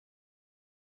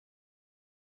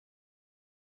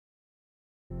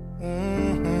Out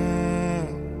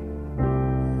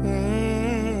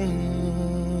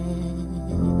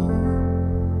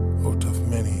of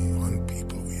many, one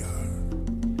people we are.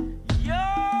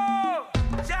 Yo,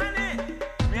 Johnny,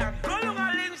 me a go long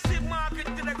a links market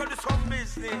till I go to some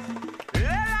business.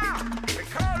 Lela, me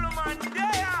call them on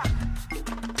there.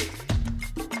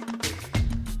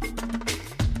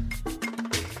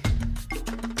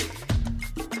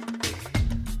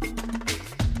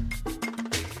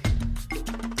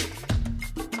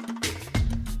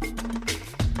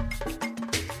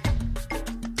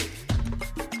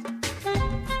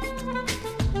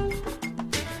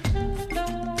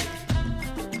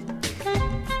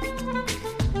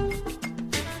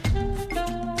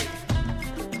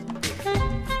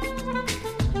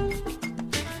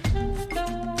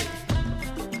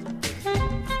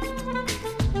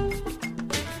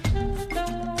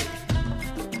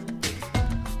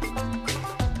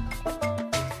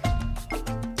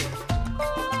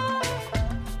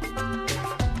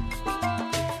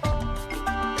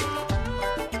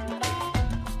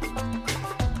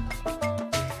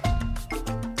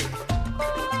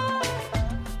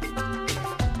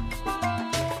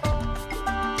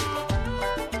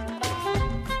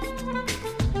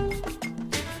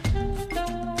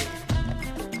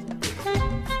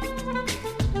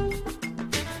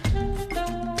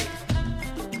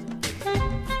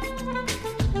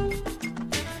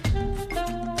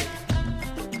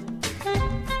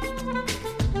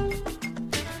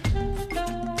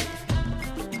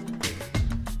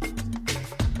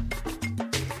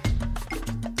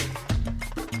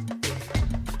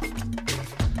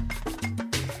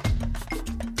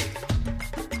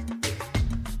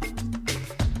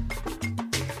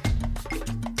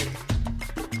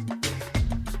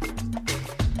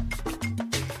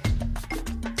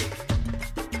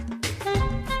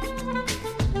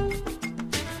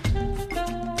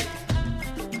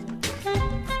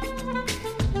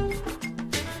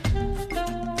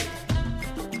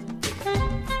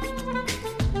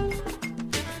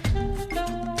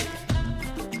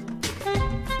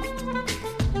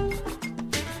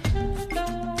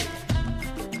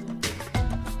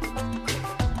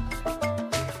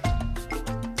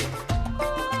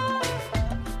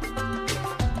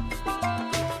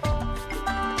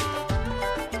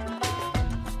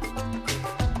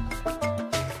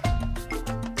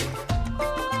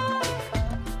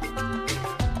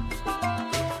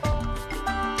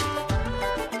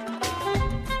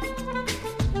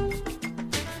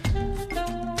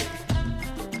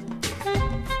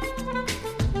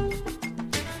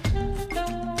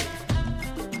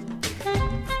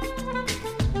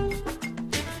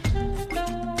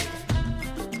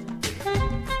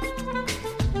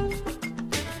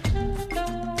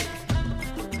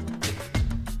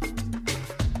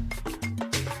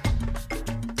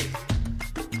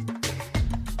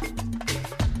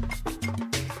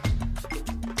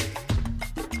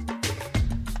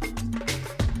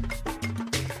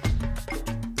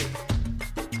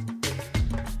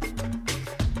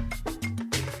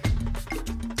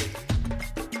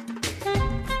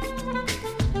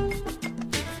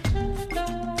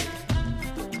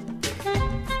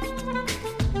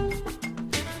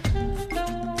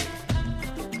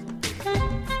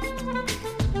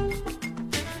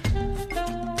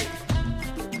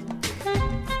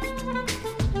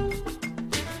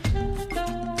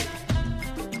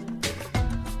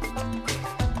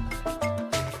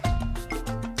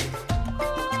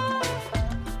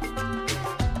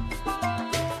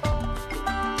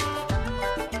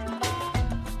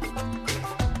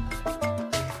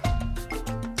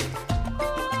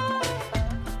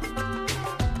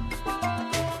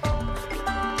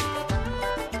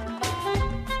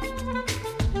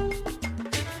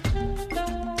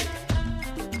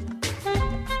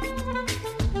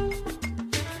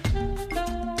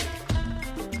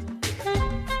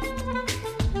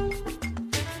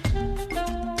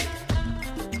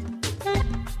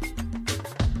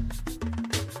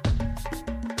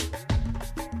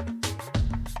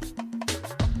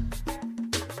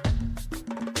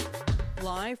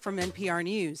 Live from NPR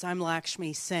News, I'm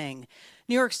Lakshmi Singh.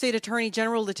 New York State Attorney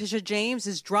General Letitia James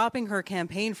is dropping her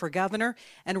campaign for governor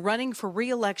and running for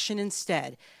re-election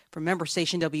instead. From member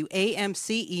station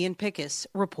WAMC, Ian Pickus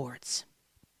reports.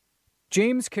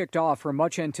 James kicked off her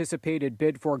much-anticipated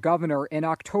bid for governor in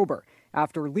October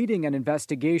after leading an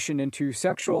investigation into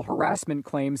sexual harassment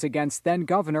claims against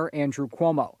then-Governor Andrew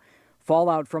Cuomo.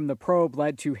 Fallout from the probe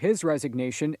led to his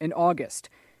resignation in August.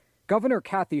 Governor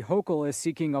Kathy Hochul is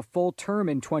seeking a full term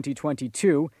in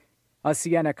 2022. A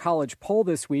Siena College poll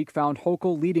this week found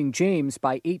Hochul leading James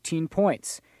by 18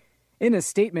 points. In a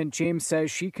statement, James says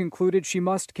she concluded she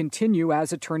must continue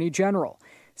as Attorney General,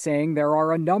 saying there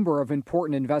are a number of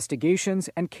important investigations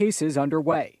and cases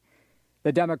underway.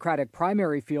 The Democratic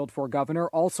primary field for governor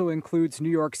also includes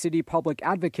New York City public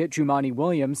advocate Jumaane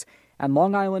Williams and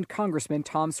Long Island Congressman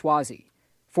Tom Suozzi.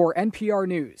 For NPR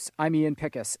News, I'm Ian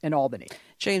Pickus in Albany.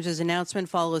 James's announcement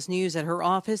follows news that her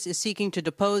office is seeking to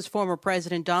depose former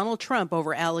President Donald Trump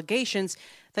over allegations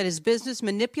that his business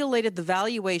manipulated the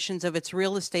valuations of its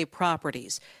real estate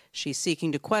properties. She's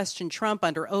seeking to question Trump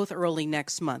under oath early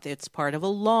next month. It's part of a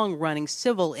long-running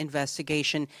civil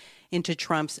investigation into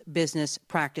Trump's business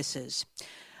practices.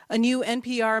 A new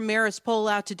NPR Marist poll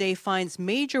out today finds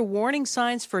major warning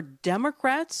signs for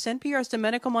Democrats. NPR's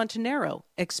Domenico Montanaro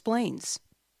explains.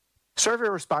 Survey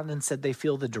respondents said they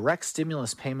feel the direct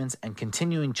stimulus payments and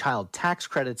continuing child tax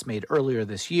credits made earlier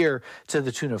this year to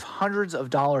the tune of hundreds of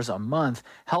dollars a month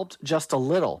helped just a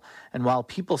little. And while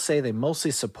people say they mostly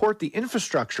support the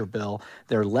infrastructure bill,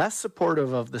 they're less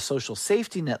supportive of the social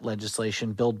safety net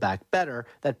legislation, Build Back Better,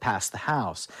 that passed the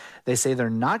House. They say they're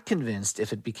not convinced,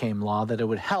 if it became law, that it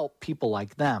would help people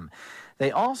like them.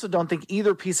 They also don't think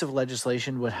either piece of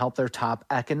legislation would help their top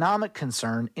economic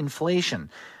concern,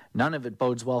 inflation. None of it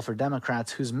bodes well for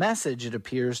Democrats, whose message, it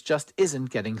appears, just isn't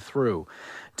getting through.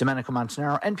 Domenico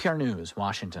Montanaro, NPR News,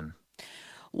 Washington.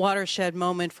 Watershed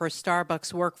moment for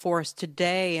Starbucks workforce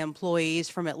today. Employees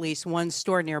from at least one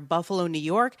store near Buffalo, New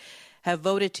York, have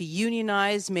voted to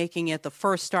unionize, making it the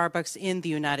first Starbucks in the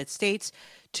United States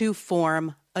to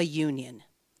form a union.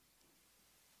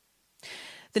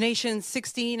 The nation's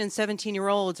 16 and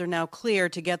 17-year-olds are now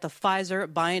cleared to get the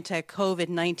Pfizer-BioNTech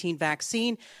COVID-19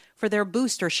 vaccine for their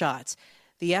booster shots.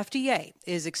 The FDA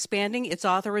is expanding its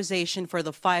authorization for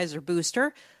the Pfizer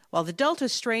booster, while the Delta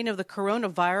strain of the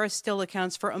coronavirus still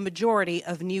accounts for a majority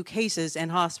of new cases and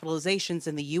hospitalizations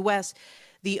in the U.S.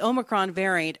 The Omicron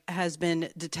variant has been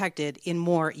detected in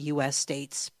more U.S.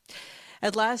 states.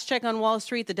 At last check on Wall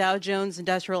Street, the Dow Jones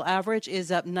Industrial Average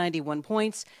is up 91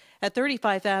 points at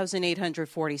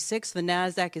 35,846. The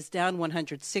Nasdaq is down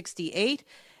 168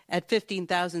 at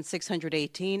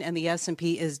 15,618, and the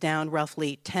S&P is down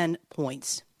roughly 10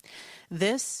 points.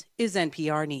 This is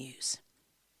NPR News.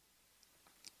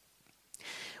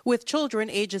 With children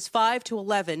ages 5 to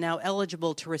 11 now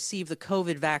eligible to receive the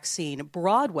COVID vaccine,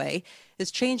 Broadway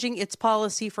is changing its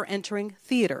policy for entering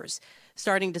theaters.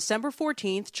 Starting December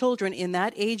 14th, children in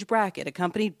that age bracket,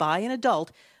 accompanied by an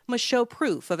adult, must show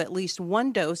proof of at least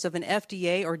one dose of an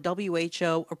FDA or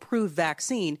WHO-approved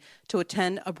vaccine to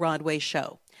attend a Broadway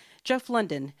show. Jeff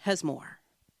London has more.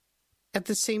 At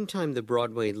the same time, the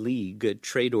Broadway League, a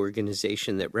trade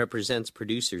organization that represents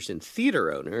producers and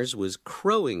theater owners, was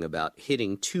crowing about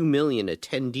hitting 2 million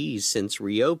attendees since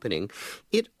reopening,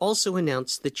 it also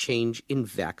announced the change in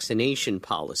vaccination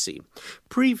policy.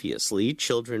 Previously,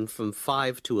 children from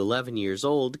 5 to 11 years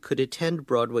old could attend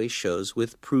Broadway shows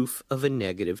with proof of a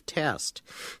negative test.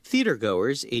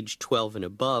 Theatergoers aged 12 and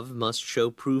above must show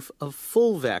proof of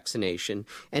full vaccination,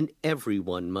 and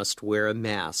everyone must wear a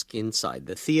mask inside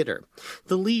the theater.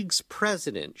 The League's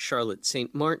president, Charlotte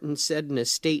St. Martin, said in a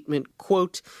statement,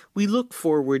 quote, "We look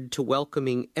forward to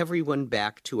welcoming everyone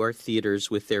back to our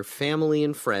theaters with their family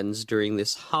and friends during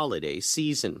this holiday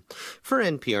season." For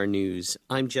NPR News,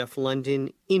 I'm Jeff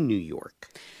London in New York.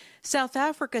 South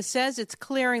Africa says it's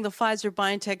clearing the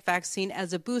Pfizer-BioNTech vaccine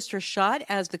as a booster shot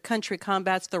as the country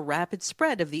combats the rapid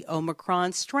spread of the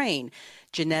Omicron strain.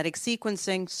 Genetic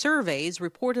sequencing surveys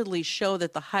reportedly show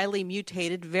that the highly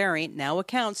mutated variant now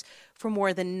accounts for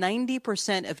more than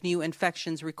 90% of new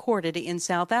infections recorded in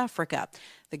South Africa.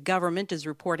 The government is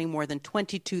reporting more than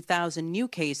 22,000 new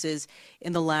cases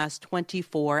in the last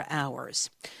 24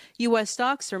 hours. U.S.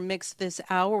 stocks are mixed this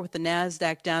hour with the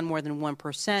Nasdaq down more than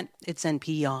 1%. It's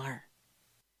NPR.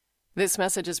 This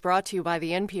message is brought to you by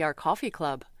the NPR Coffee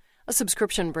Club. A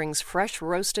subscription brings fresh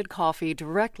roasted coffee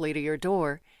directly to your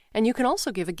door, and you can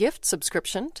also give a gift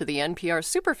subscription to the NPR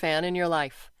superfan in your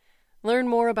life. Learn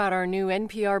more about our new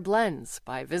NPR blends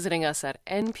by visiting us at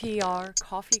NPR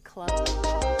Coffee Club.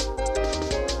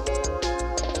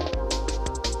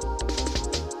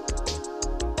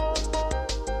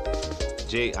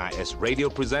 JIS Radio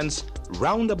presents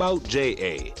Roundabout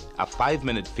JA, a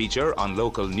 5-minute feature on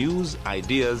local news,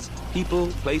 ideas, people,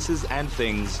 places, and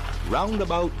things.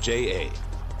 Roundabout JA.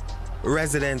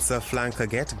 Residents of Flanker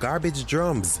get garbage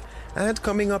drums. And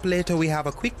coming up later, we have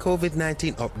a quick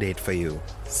COVID-19 update for you.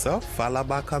 So follow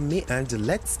back on me and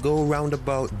let's go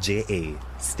Roundabout JA.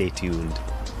 Stay tuned.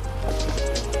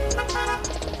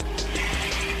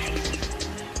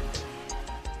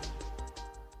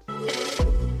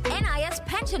 NIS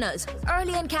pensioners.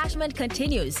 Early encashment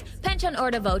continues. Pension pension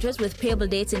order vouchers with payable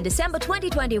dates in December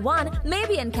 2021 may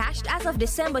be encashed as of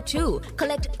December 2.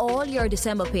 Collect all your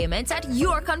December payments at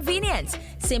your convenience.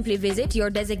 Simply visit your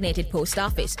designated post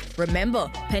office. Remember,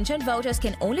 pension vouchers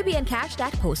can only be encashed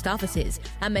at post offices.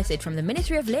 A message from the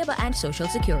Ministry of Labour and Social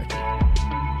Security.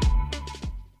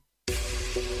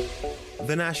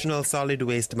 The National Solid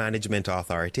Waste Management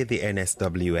Authority, the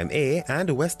NSWMA,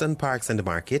 and Western Parks and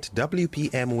Market,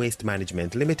 WPM Waste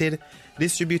Management Limited,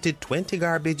 distributed 20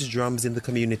 garbage drums in the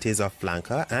communities of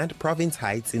Flanker and Province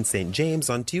Heights in St. James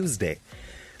on Tuesday.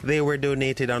 They were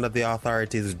donated under the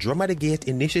authority's Drum at the Gate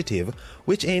initiative,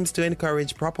 which aims to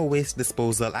encourage proper waste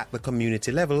disposal at the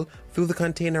community level through the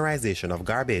containerization of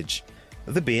garbage.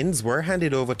 The bins were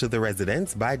handed over to the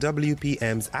residents by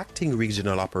WPM's Acting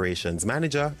Regional Operations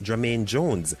Manager, Jermaine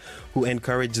Jones, who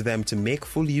encouraged them to make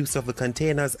full use of the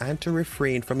containers and to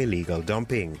refrain from illegal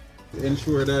dumping.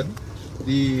 Ensure that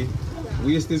the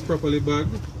waste is properly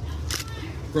bagged,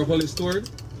 properly stored,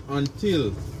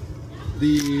 until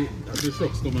the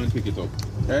trucks come and pick it up.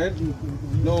 Right?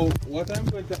 Now, what I'm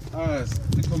going to ask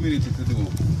the community to do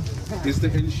is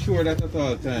to ensure that at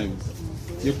all times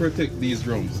you protect these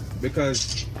drums,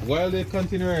 because while they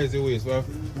containerize the waste,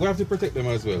 we have to protect them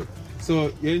as well.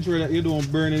 So you ensure that you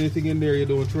don't burn anything in there, you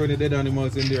don't throw any dead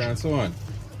animals in there and so on.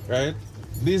 Right?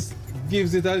 This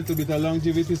gives it a little bit of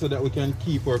longevity so that we can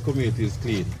keep our communities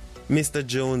clean. Mr.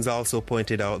 Jones also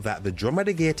pointed out that the Drum at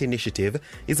the Gate initiative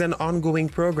is an ongoing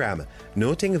program,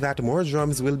 noting that more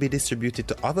drums will be distributed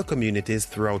to other communities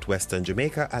throughout Western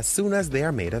Jamaica as soon as they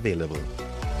are made available.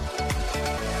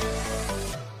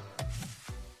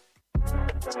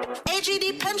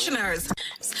 AGD pensioners.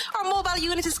 Our mobile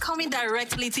unit is coming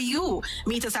directly to you.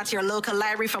 Meet us at your local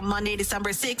library from Monday,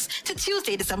 December 6 to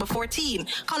Tuesday, December 14.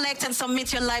 Collect and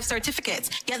submit your life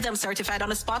certificates. Get them certified on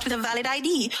the spot with a valid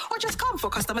ID, or just come for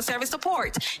customer service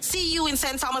support. See you in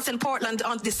St. Thomas and Portland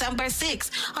on December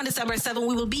 6. On December 7,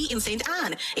 we will be in St.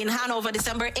 Anne. In Hanover,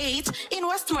 December 8. In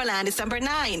Westmoreland, December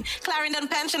 9. Clarendon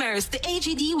pensioners, the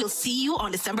AGD will see you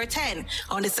on December 10.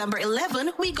 On December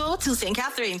 11, we go to St.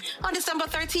 Catherine. On December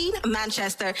 13,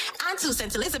 Manchester, and to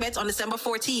St. Elizabeth on December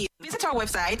 14. Visit our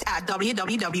website at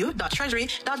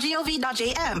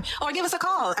www.treasury.gov.jm or give us a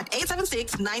call at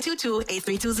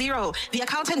 876-922-8320. The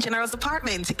Accountant General's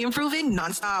Department, improving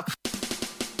non-stop.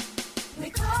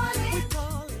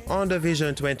 On the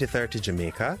Vision 2030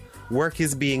 Jamaica, work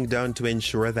is being done to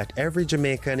ensure that every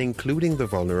Jamaican, including the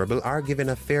vulnerable, are given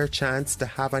a fair chance to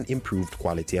have an improved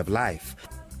quality of life.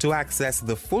 To access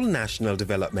the full National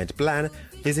Development Plan,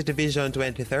 visit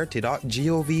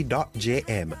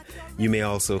vision2030.gov.jm. You may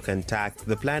also contact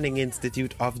the Planning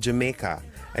Institute of Jamaica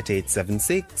at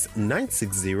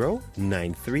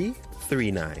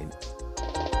 876-960-9339.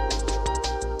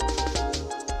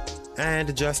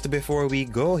 And just before we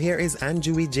go, here is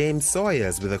Anjui James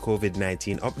Sawyers with a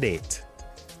COVID-19 update.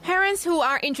 Parents who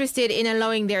are interested in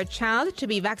allowing their child to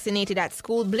be vaccinated at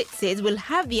school blitzes will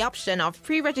have the option of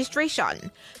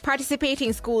pre-registration.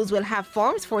 Participating schools will have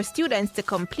forms for students to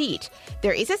complete.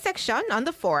 There is a section on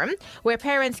the form where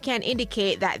parents can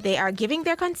indicate that they are giving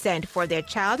their consent for their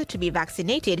child to be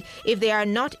vaccinated if they are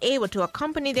not able to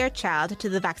accompany their child to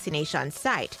the vaccination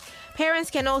site.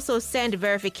 Parents can also send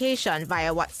verification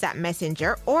via WhatsApp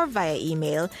Messenger or via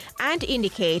email and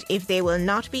indicate if they will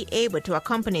not be able to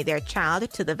accompany their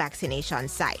child to the vaccination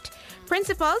site.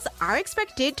 Principals are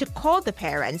expected to call the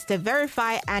parents to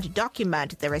verify and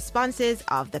document the responses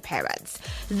of the parents.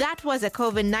 That was a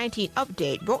COVID-19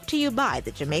 update brought to you by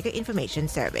the Jamaica Information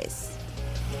Service.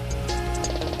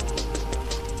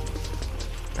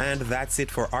 And that's it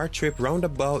for our trip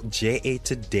roundabout JA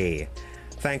today.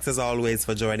 Thanks as always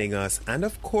for joining us, and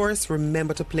of course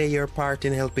remember to play your part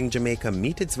in helping Jamaica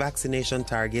meet its vaccination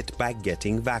target by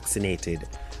getting vaccinated.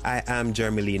 I am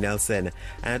Jeremy Lee Nelson,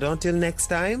 and until next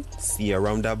time, see you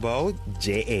roundabout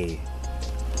JA.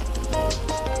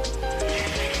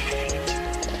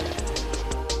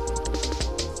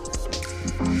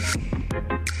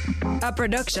 A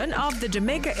production of the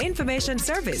Jamaica Information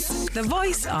Service, the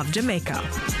voice of Jamaica.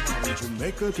 From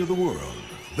Jamaica to the world,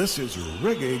 this is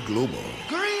Reggae Global.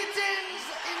 Greetings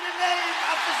in the name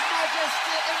of His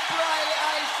Majesty Emperor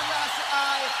I Selassie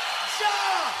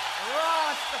Jah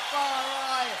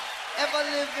Rastafari, ever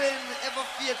living, ever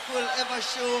faithful, ever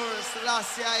sure,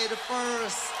 Selassie I the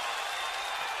first.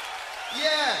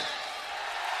 Yeah.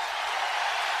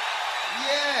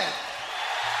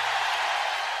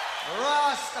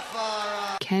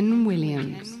 Rastafari. Ken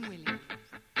Williams.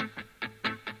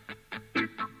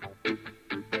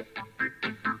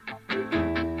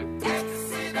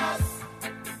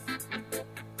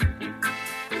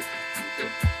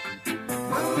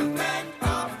 Movement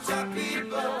of the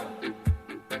people.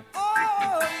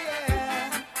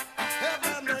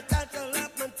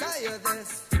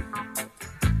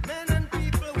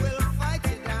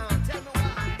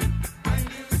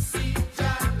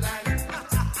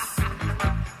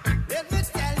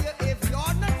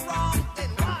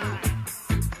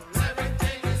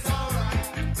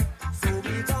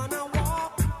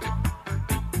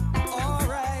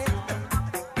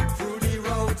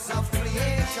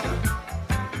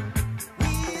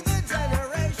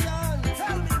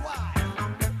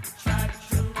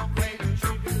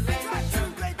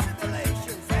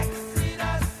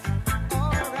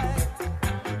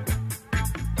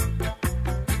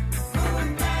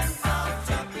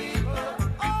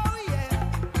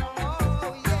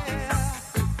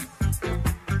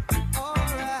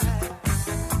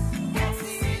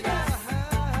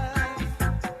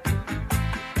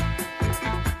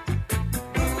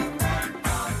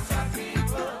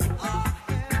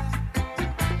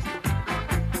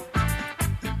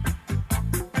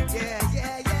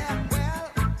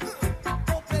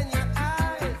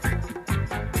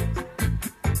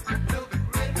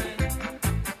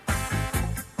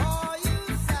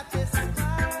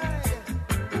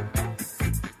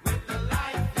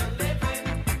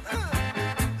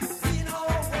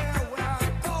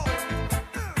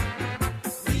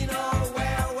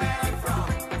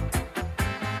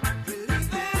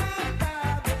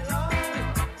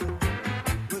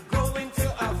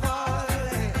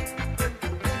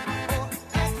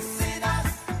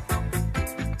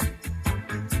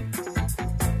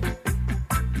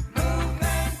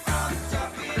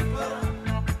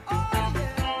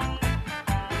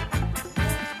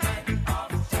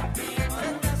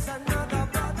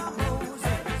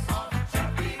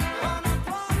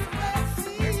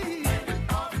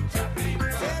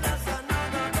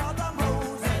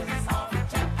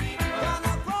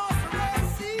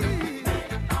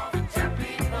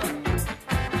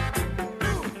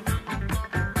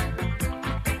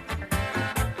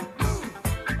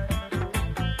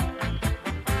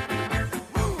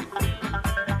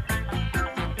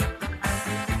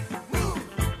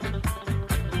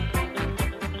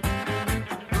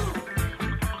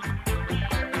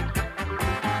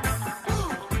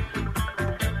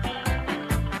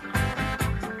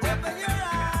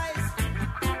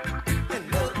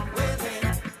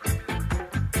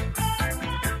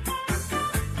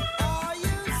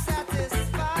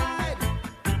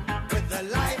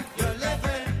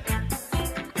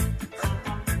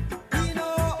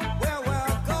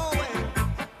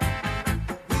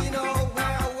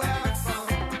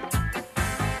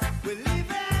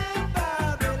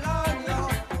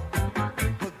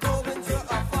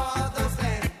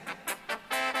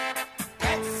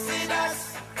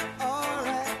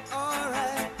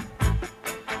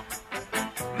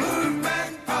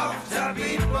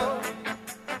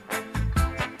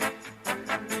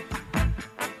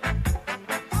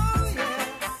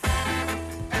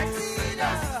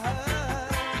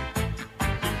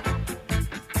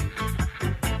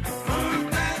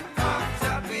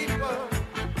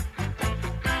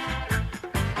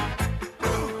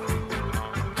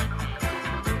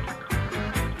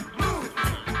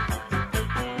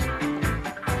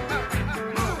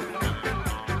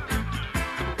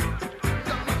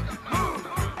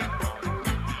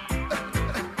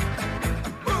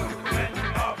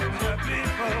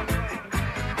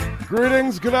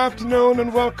 Greetings, good afternoon,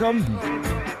 and welcome.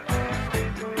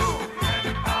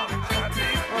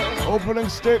 Opening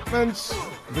statements,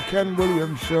 the Ken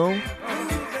Williams Show.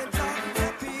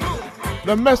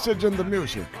 The message and the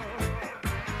music.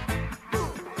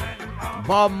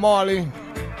 Bob Marley,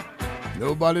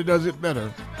 nobody does it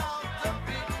better.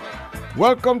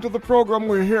 Welcome to the program.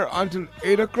 We're here until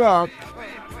 8 o'clock.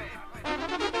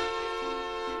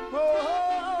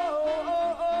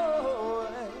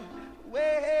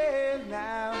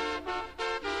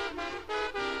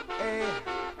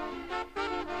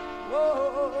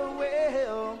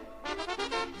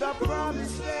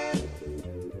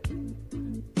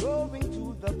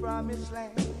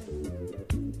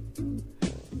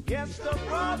 Yes, the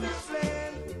promised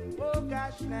land. Oh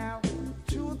gosh, now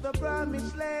to the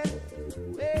promised land.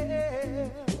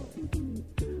 Well,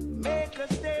 make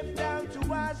a step down to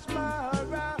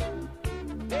Asmara.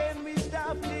 Then we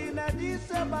stopped in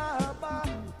Addis Ababa.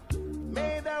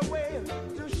 Made our way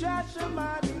to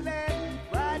Shashamani land.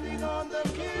 Riding on the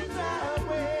King's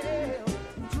Highway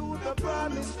to the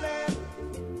promised land.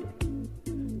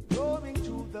 Going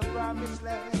to the promised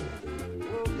land.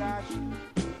 Oh gosh.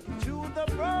 To the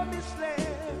promised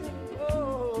land,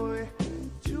 oh,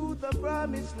 to the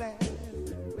promised land.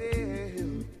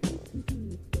 Well,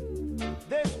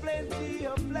 there's plenty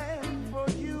of land for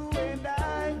you and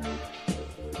I,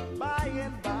 by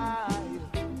and by.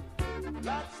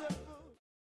 Lots of food.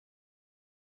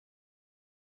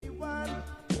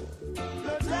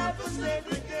 No time for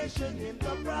segregation in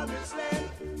the promised land.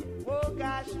 Oh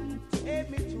gosh, take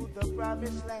me to the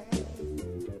promised land.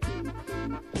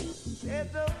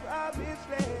 It's the promised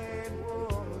land,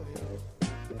 oh,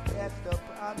 that's the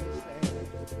promised land.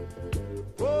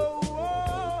 Oh,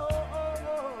 oh, oh,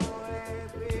 oh,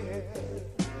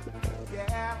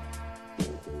 yeah.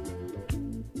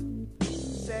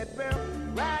 Said we're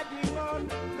riding on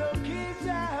the King's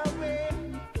Highway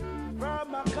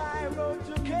from Cairo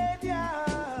to Kenya.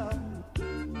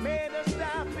 Made a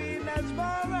stop in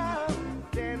Asmara,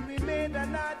 then we made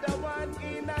another one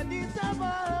in Addis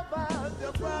Ababa.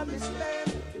 The promised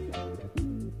land,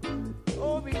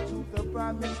 over to the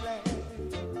promised land.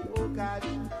 Oh gosh,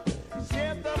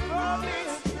 save the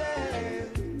promised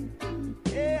land.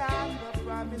 Yeah, the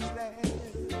promised land.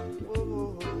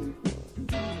 Oh,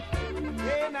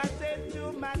 then I said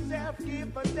to myself,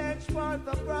 give a thanks for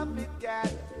the prophet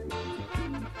God,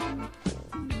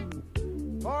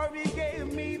 for he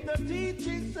gave me the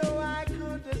teaching so I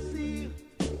could see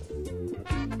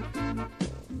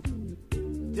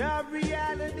the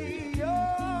reality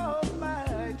of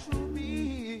my true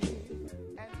being.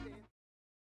 And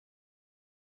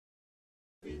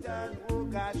be done, oh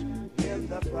gosh, in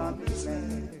the promised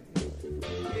land.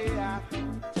 Yeah,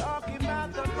 talking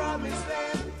about the promised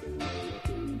land.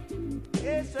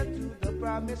 Yes, to the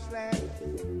promised land.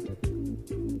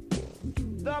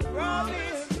 The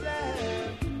promised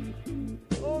land.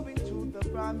 Moving to the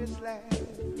promised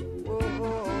land.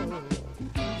 Oh,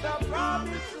 the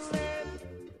promised land.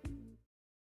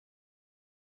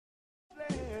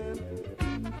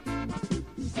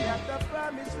 Yeah, the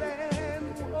promised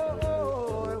land. Oh,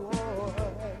 oh, oh,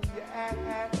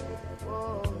 yeah.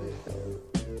 Oh,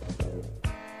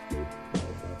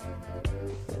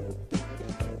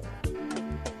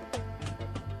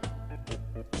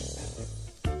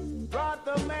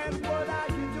 brother man, what are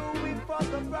you doing for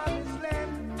the promised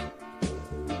land?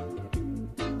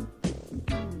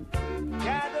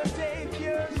 Gotta take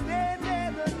your stand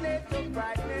and let the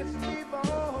brightness keep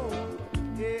on.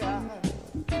 Yeah,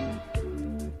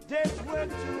 there's work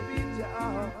to be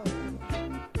done.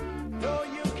 No,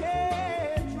 you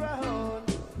can't run.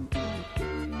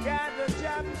 Got a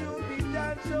job to be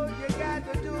done, so you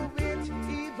gotta do it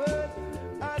even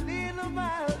a little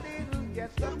by a little.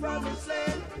 Yes, the promised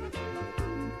land.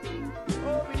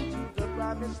 Over to the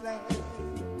promised land.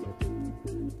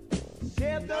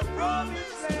 Save the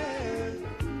promised land.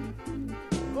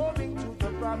 Moving to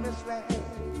the promised land.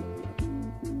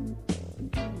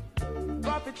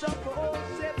 Prophets of old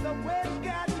said the west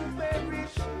got to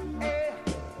perish. Hey,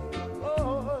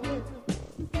 oh,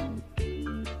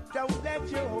 don't let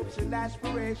your hopes and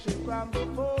aspirations crumble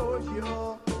before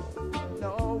you.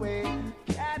 No way.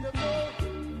 Gotta go,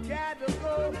 gotta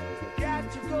go,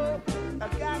 got to go. I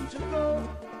got to go,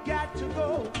 got to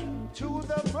go to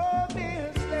the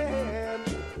promised land.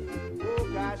 Oh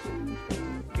gosh,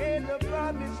 in the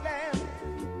promised land.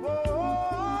 Oh,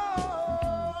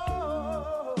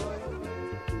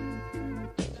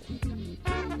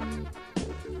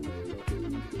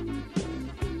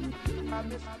 I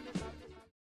miss.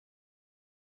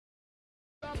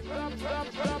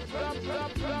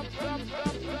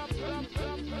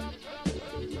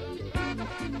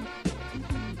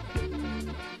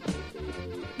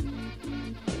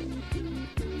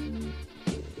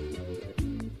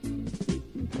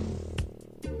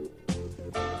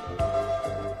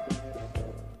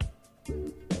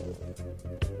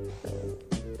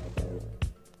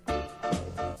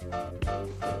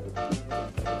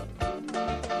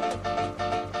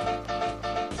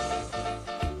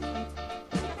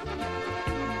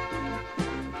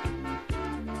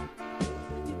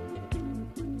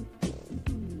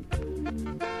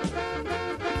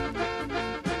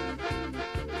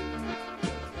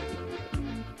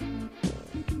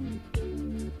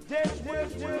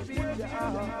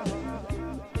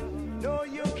 No,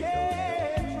 you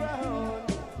can't run.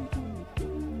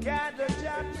 Got a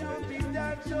job to be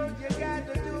done, so you got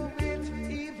to do it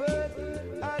even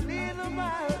a little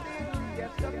by little.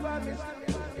 Yes, the promise.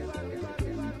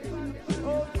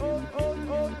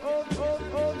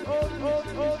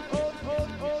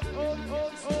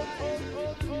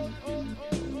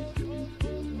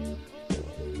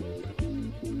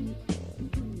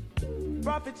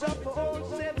 Prophets of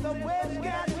old said the West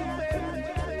got to pay.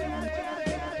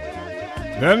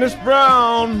 Dennis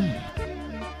Brown.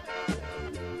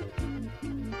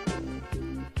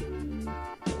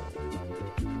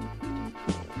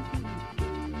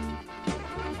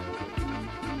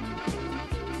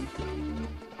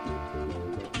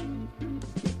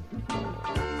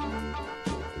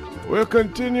 We'll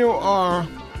continue our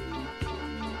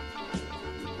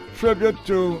tribute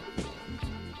to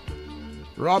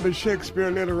Robbie Shakespeare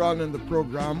later on in the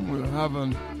program. We'll have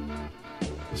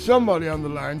somebody on the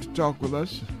line to talk with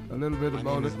us a little bit about it.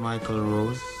 My name is Michael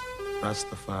Rose,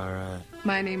 Rastafari.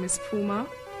 My name is Puma.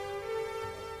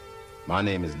 My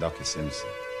name is Ducky Simpson.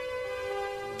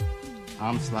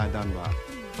 I'm Sly Dunbar.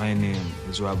 My name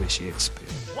is Robbie Shakespeare.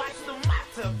 What's the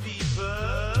matter, people?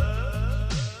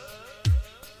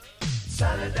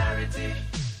 Solidarity.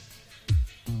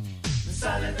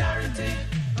 Solidarity.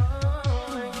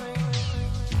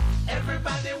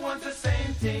 Everybody wants the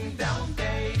same thing, don't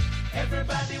they?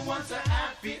 Everybody wants a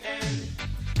happy end.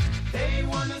 They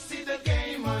wanna see the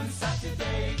game on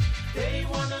Saturday. They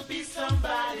wanna be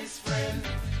somebody's friend.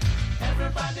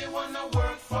 Everybody wanna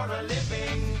work for a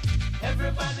living.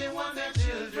 Everybody wants their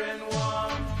children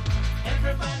warm.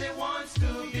 Everybody wants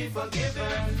to be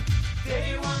forgiven.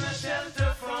 They want a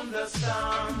shelter from the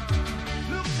storm.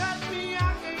 Look at me,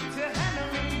 I ain't the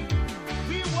enemy.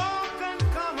 We walk on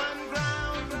common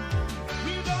ground.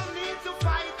 We don't need to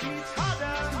fight each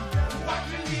other.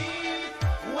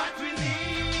 What we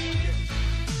need,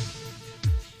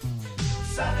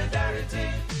 solidarity.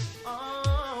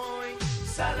 Oh,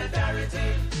 solidarity.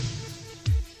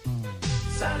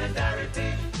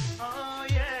 Solidarity. Oh,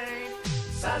 yeah.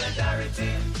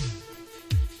 Solidarity.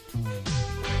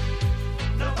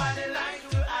 Nobody likes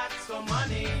to ask for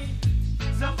money.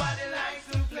 Nobody likes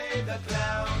to play the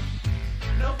clown.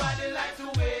 Nobody likes to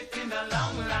wait in a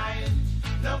long line.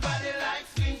 Nobody likes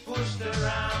being pushed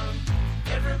around.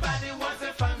 Everybody wants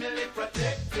their family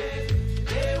protected.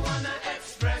 They want to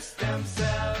express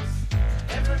themselves.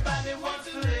 Everybody wants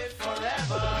to live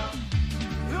forever.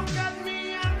 Look at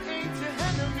me, I ain't your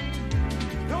enemy.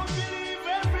 Don't believe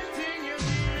everything you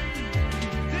hear.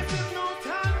 This is no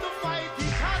time to fight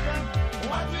each other.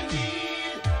 What we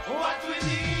need,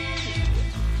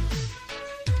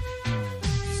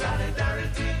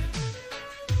 solidarity.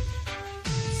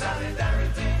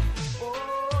 Solidarity.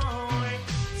 Oh,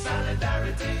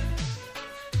 solidarity.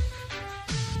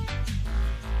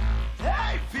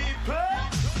 Hey, people!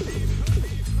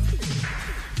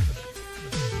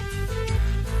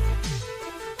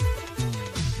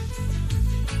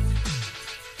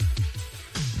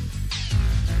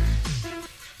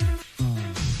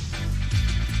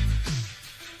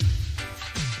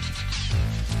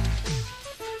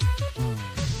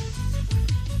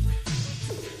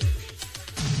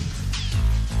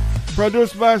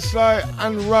 Produced by Sly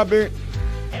and Robbie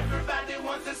Everybody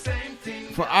wants the same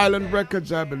thing. for Island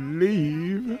Records, I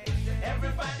believe.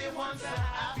 Everybody wants a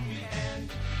happy end.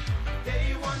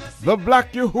 They wanna see The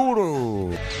Black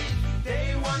Uhuru.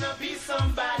 They wanna be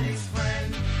somebody's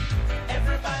friend.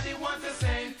 Everybody wants the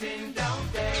same thing,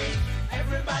 don't they?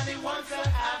 Everybody wants a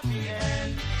happy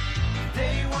end.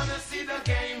 They wanna see the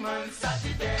game on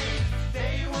Saturday.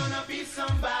 They wanna be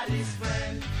somebody's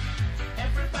friend.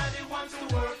 Everybody wants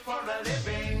to work for a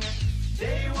living.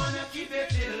 They wanna keep their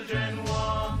children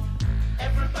warm.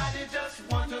 Everybody just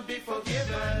want to be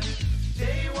forgiven.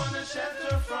 They wanna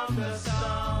shelter from the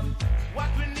storm. What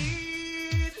we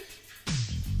need,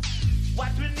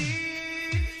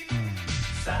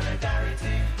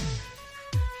 solidarity.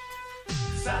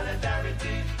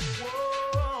 Solidarity.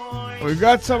 Whoa. We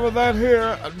got some of that here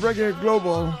at Reggae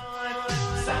Global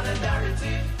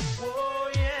Solidarity.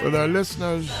 with our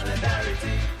listeners.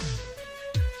 Solidarity.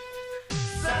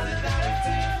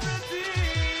 Solidarity.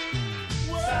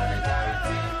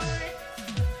 Solidarity.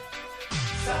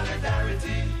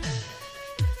 Solidarity.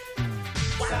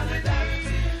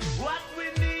 Solidarity. What we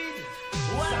need.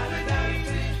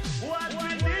 Solidarity. What we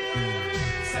need.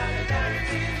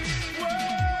 Solidarity.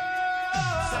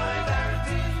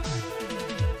 Solidarity.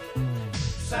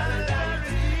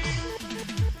 Solidarity.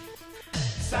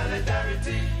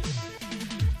 Solidarity.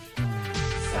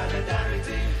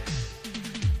 Solidarity.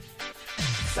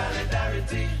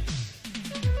 Solidarity.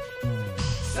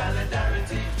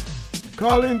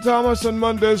 Colin Thomas on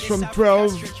Mondays from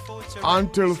 12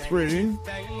 until 3.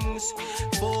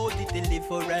 For the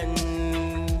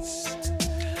deliverance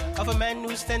of a man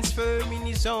who stands firm in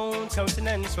his own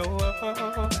countenance.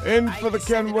 In for the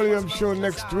Ken Williams Show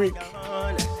next week.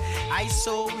 I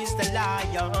saw is the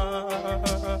lion.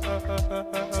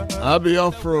 I'll be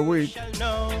off for a week.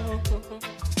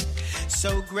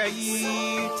 So great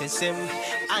is him,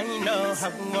 I know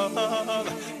how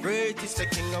great is the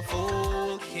King of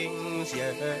all kings,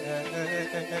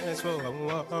 yes.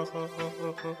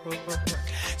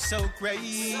 So great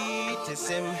is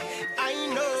him, I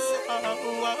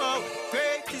know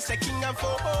great is the King of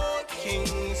all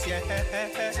kings,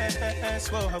 yes.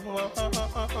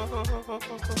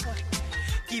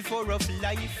 Giver of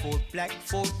life, for black,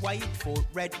 for white, for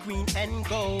red, green, and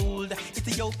gold.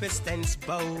 Ethiopia stands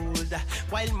bold,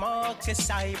 while Marcus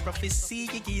I prophecy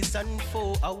is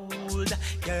unfold.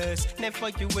 Yes, never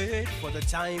you wait, for the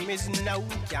time is now.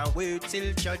 Can't wait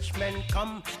till judgment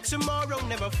come. Tomorrow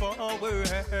never forward.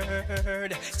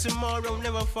 Tomorrow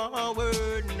never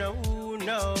forward. No,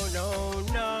 no, no,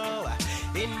 no.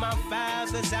 In my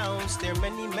Father's house there are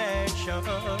many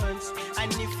mansions,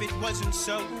 and if it wasn't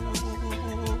so,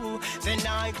 then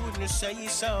I wouldn't say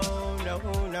so. No,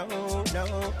 no,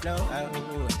 no, no.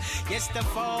 Yes, the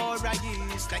Father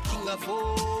is the King of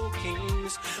all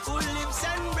kings, who lives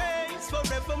and reigns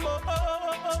forevermore.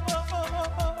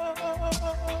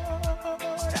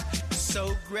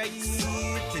 So great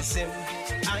is him,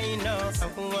 I know.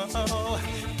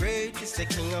 Great is the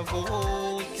King of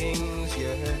all kings,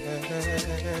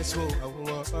 yes.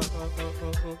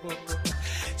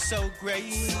 So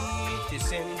great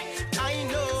is him, I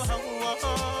know.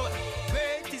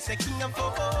 Great is the King of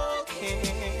all kings.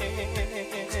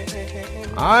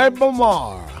 I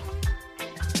Bamar.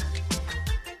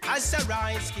 As I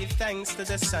rise, give thanks to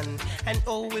the sun. And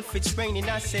oh, if it's raining,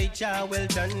 I say, Jah, well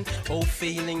done. Oh,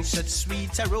 feeling such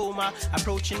sweet aroma,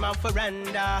 approaching my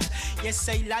veranda. Yes,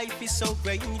 say life is so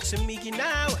great to me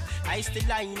now. I still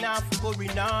line off,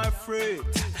 worrying our fruit.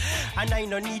 And I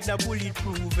no need no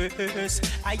bulletproof verse.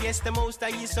 I yes, the most I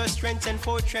is our strength and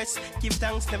fortress. Give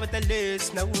thanks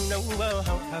nevertheless. No, no,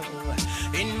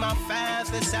 in my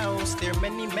Father's house there are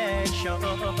many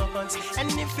mansions,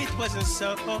 and if it wasn't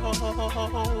so,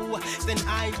 then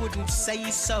I wouldn't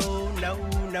say so. No,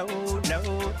 no, no,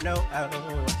 no.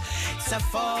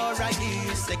 Safari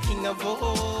is the King of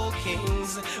all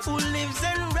kings, who lives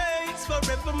and reigns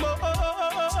forevermore.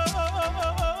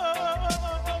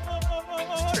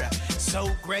 So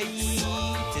great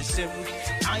is him,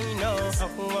 I know.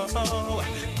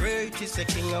 Great is the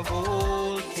King of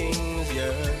all kings,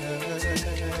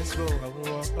 yes.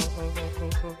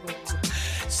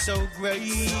 So great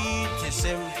is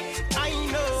him, I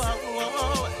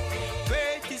know.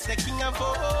 Great is the King of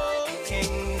all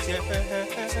kings, yes.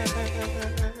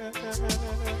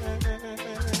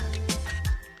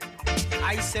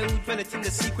 I say who dwelleth in the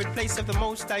secret place of the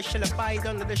Most High shall abide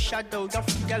under the shadow of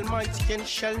the Almighty and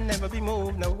shall never be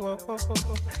moved. No,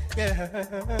 yeah.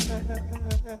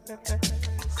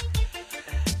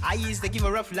 I is the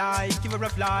giver of life,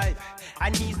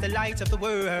 and he's the light of the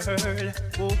world.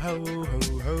 Oh, ho, ho,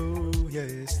 ho,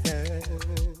 yes, yes.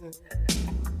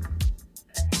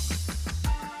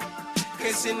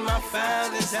 'Cause in my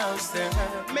Father's house there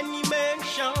are many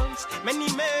mansions, whoa,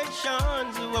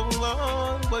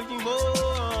 whoa, whoa, whoa.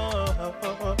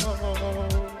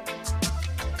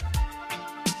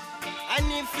 And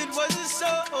if it wasn't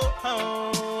so,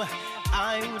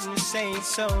 I wouldn't say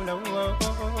so, no,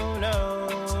 no.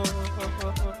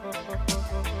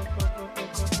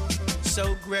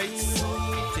 So great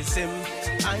is him,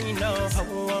 I know.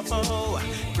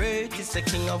 Great is the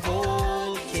King of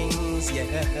all kings,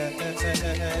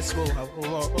 yes.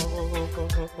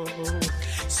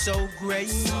 So great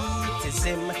is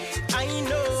him, I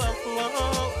know.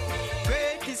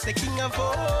 Great is the King of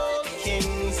all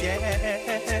kings, yes.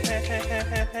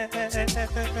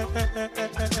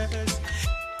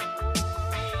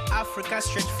 Africa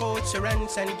stretch forth her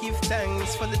hands and give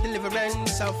thanks for the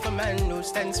deliverance of a man who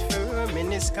stands firm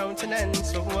in his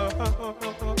countenance.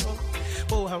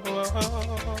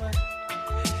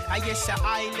 I yes,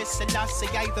 I listen, I say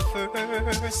I the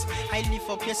first. I lift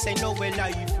up, yes, I know where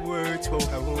life works.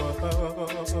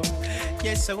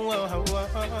 Yes, you know,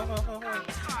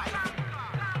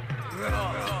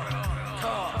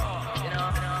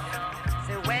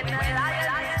 say when I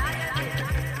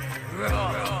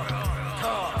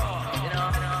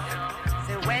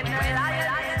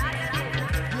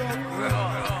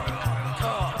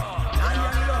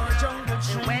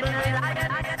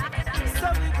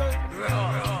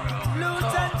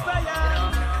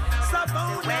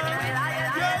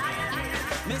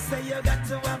say you got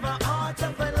to have a heart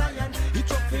of a lion. You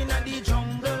tough in the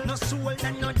jungle, no soul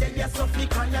and no day, you're so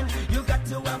crying. You got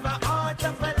to have a heart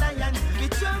of a lion. You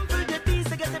trample the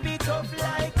beast, you got to be tough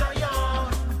like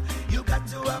iron. You got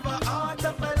to have a heart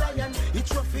of a lion. You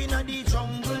tough in the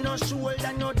jungle, no soul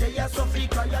and no day, you're so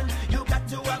crying. You got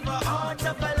to have a heart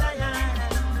of a lion.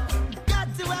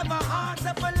 Got to have a heart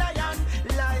of a lion.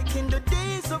 Like in the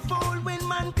days of old when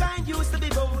mankind used to be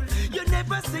bold. You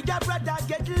never see your brother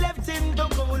get left in the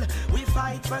cold. We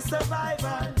fight for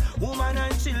survival, woman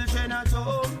and children at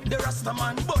home. The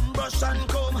Rastaman bun brush and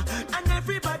comb, and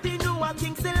everybody knew a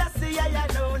King Selassie I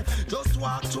alone. Just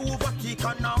walk to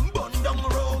Vatican and bun down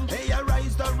Rome. They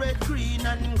arise the red, green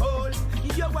and gold.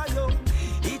 Yo alone,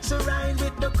 it's a ride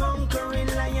with the conquering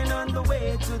lion on the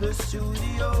way to the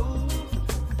studio.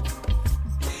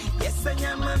 Yes, I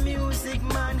am a music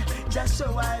man, just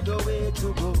show I the way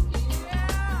to go.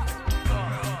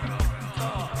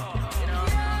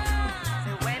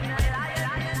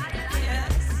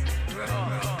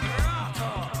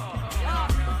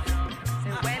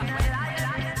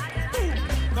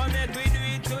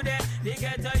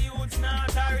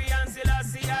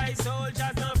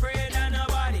 Soldiers no afraid of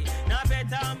nobody, no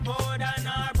better and powder,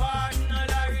 no pardon, no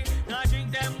lorry, no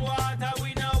drink them water,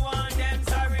 we no want them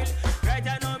sorry. Right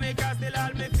I know me cause still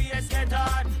all me face get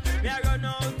hard. Me I run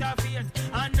out of faith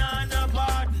and no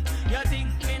pardon. You think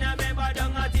me no member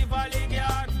down at Tivoli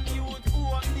garden? Youth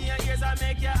who up near ears I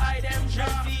make your eye them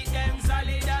sharp. Feet them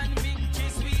solid and victory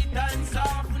sweet and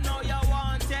soft. Now you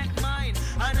want take mine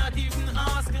and not even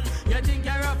asking. You think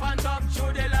you're up and top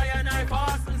through the lion I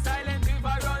fast and silent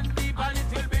river run.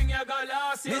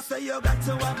 Me say you got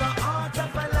to have a heart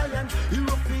of a lion. You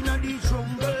rough in the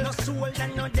jungle, no soul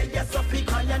and no day, you're so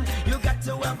iron. You got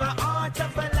to have a heart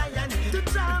of a lion. To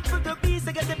trample the beast,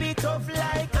 you got to be tough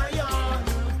like iron.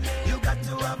 You got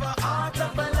to have a heart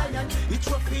of a lion. It's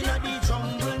rough in the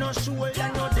jungle, no soul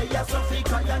and no day, you're so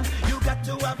iron. You got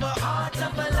to have a heart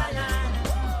of a lion.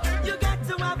 You got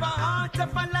to have a heart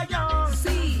of a lion.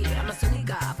 Sí,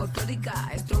 amazónica,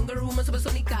 folclórica, stronger woman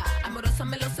supersónica, amorosa,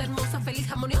 melosa, hermosa, feliz,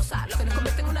 armoniosa, lo que nos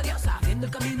convierte en una diosa. Viendo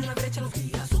el camino, una derecha los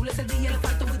días, azul es el día, el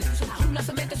asfalto muy denso. La jungla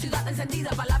se mete, ciudad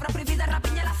encendida, palabra prohibida,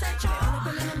 rapiña el acecho.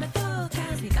 Cuando no me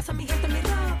tocas, mi casa, mi gente, mi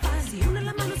ropa. Si unen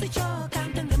las manos y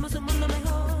chocan, tendremos un mundo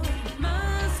mejor.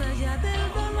 Más allá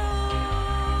del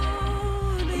dolor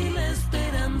y la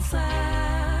esperanza,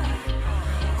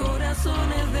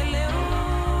 corazones de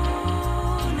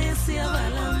leones se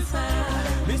abalanzan.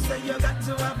 Me say you got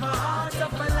to have a heart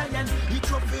of a lion. You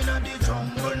tough in the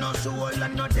jungle, no soul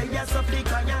and no day as a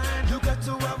iron. You got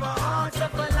to have a heart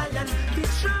of a lion. Be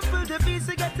trample the beast,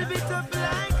 you got to be tough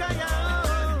like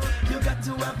iron. You got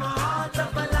to have a heart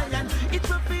of a lion. It's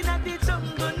tough in the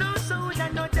jungle, no soul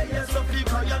and no day as a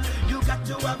iron. You got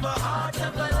to have a heart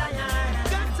of a lion.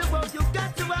 You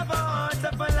got to have a heart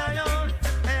of a lion.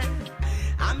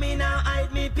 I mean, I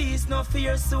hide me peace, no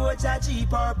fear, soldier,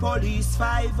 jeep or police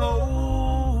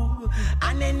 5-0.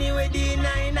 And anyway, the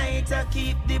 9 to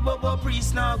keep the bubble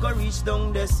priest now go reach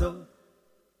down the so.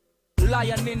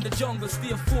 Lion in the jungle, stay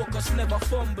focused, never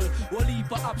fumble. We'll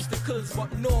leap obstacles,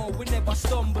 but no, we never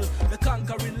stumble. The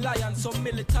conquering lion, so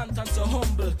militant and so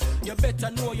humble. You better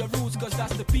know your roots, cause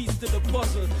that's the piece to the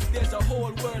puzzle. There's a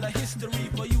whole world of history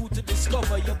for you to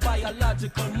discover. Your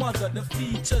biological mother, the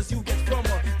features you get from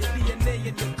her. Your DNA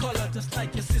and your color, just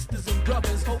like your sisters and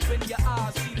brothers. Open your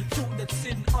eyes, see the truth that's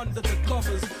sitting under the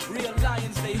covers. Real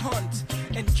lions they hunt,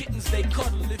 and kittens they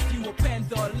cuddle. If you a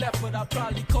panther or leopard, I'll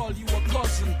probably call you a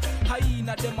cousin.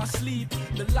 Hyena them asleep,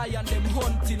 the lion them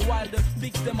hunting, while the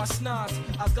pigs them a snort,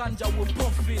 a ganja we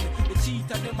puffing, the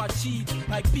cheetah them a cheat,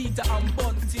 like Peter and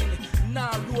Bunting. Now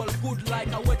roll good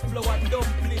like a wet flour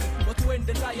dumpling, but when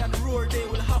the lion roar they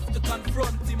will have to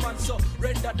confront him and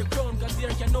surrender the crown, cause there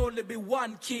can only be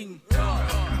one king.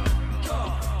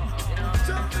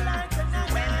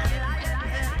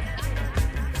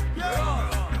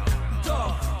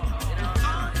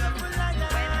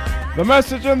 The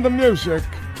message and the music.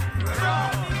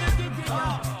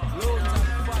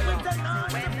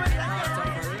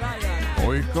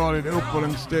 We call it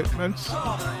opening statements.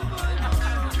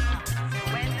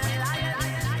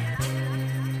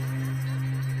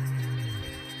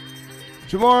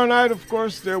 Tomorrow night, of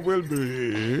course, there will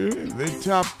be the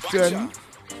top 10.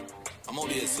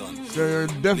 So you're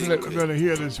definitely going to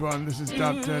hear this one. This is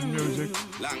top 10 music.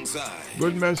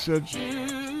 Good message.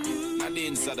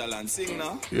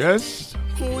 Yes.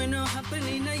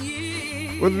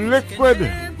 With Liquid.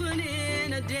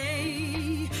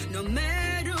 No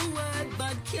matter what,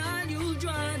 but can you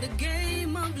draw the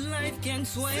game of life can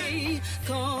sway?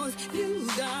 Cause you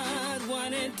got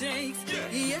one it takes.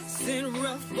 Yes, it's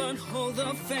rough, but hold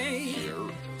the faith.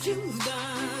 You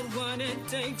got what it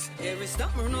takes. Every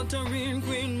stopper not a real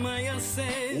queen, Maya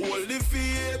said. Hold the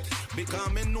faith,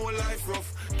 become me no life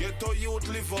rough. Get to youth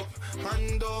live up,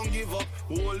 and don't give up.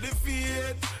 Hold the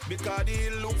faith, because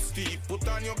it looks steep. Put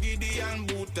on your Gideon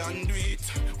boot and do it.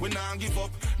 We not give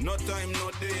up, no time, no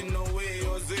day, no way.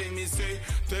 Jose me say,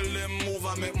 tell them move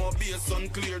and make my bass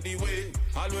and clear the way.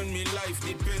 All when me life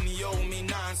depend, yo, me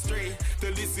not stray.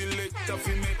 Tell the selector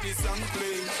fi make this song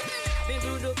play. Been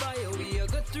through the fire, we are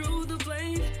go through the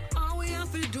flame. All we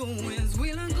have to do is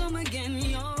we'll come again,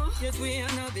 yo. Yes, we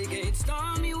are navigate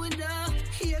stormy with the.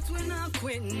 Yes, we're not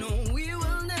quit, no, we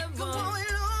will never. The one we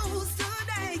lose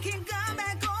today can come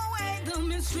back away. The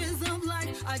mysteries of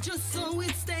life, I just saw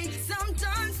it stay.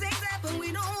 Sometimes things happen,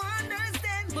 we don't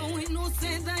understand. But we know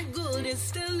say that good is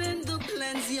still in the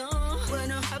plans, yo. When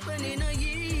it happen in a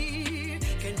year,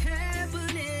 can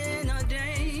happen in a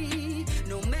day.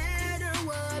 No matter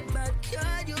what, but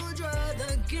could you draw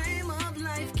the game of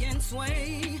life can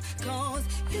sway? Cause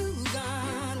you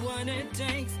got what it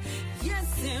takes. Yes,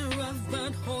 it's rough,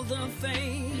 but hold the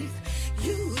faith.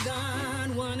 You got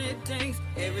what it takes.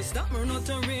 Every stopper not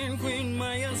a real queen,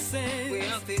 Maya said. We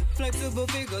have to flexible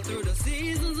figure through the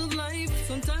seasons of life.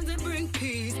 Sometimes it brings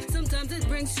peace, sometimes it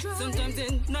brings strife. Sometimes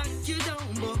it knock you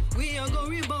down, but we are gonna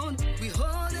rebound. We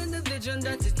hold in the vision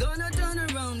that it's gonna turn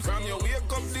around. From your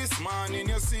wake up this morning,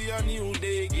 you see a new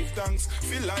day. Give thanks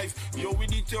for life. You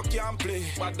with it, you can't play.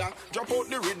 But then drop out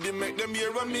the rhythm, make them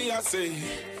hear what me I say.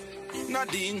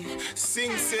 Nadine,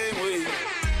 sing same way.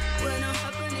 When it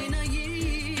happen in a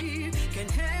year, can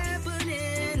happen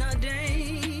in a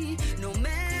day. No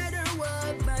matter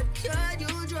what, but could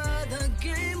you draw the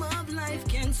game of life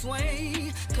can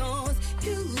sway? Cause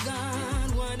you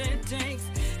got what it takes.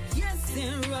 Yes,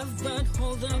 it's rough, but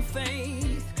hold the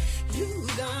faith. You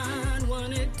got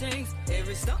what it takes.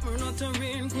 Every stopper not a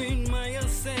real queen, Maya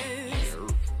says.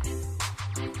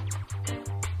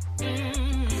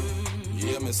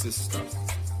 Yeah, my sister.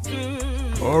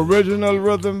 Original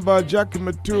rhythm by Jackie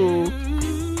Matu.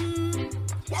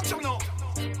 Watch him now.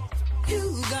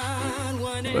 You got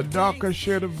what The darker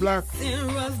shade of black. it's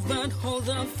rough, but hold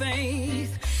the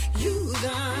faith. You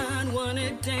got what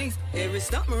it takes. Every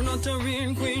stopper not a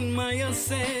real queen, Maya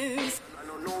says.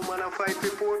 No man a fight for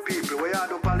poor people. Where are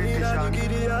the politicians?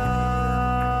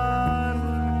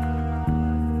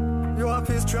 You have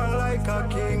to strong like a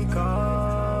king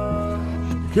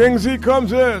Kong. King Z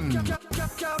comes in.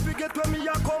 Can't forget where me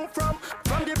a come from.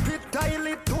 From the pit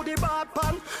toilet to the bad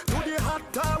pan, to the hot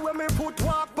tub where me put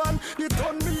walk pan. The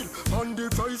turn me on the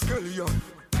fry scallion.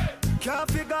 Can't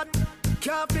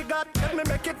forget, let me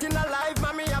make it in a life,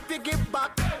 mommy have to give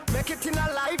back. Make it in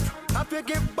a life, have to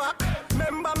give back.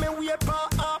 Remember me wait for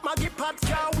up, Maggie Pat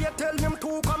can't wait, tell them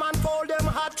to come and fold them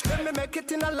hot. Let me make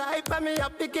it in a life, mommy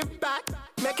have to give back.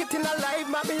 Make it in a life,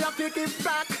 mommy have to give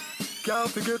back. Can't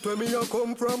forget where me a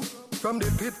come from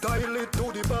the pit toilet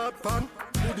to the bad pan,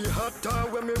 to the hot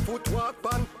tub where me put walk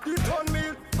pan. The turn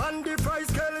meal and the fry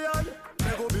scallion.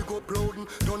 Me go big up loading,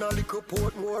 done a little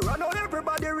port more. I know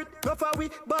everybody rich, enough of we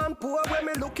born poor. When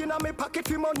me looking at me pocket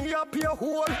for money up here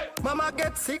hole. Mama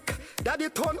get sick, daddy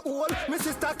turn old. Me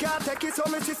sister can't take it, so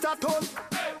me sister turn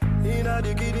inna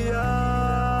the Gideon.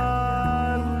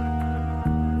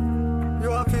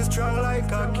 You have to strong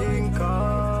like a king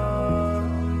Kong.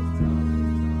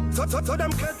 So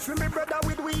them catch me brother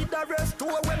with weed the rest too.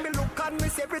 When me look at me,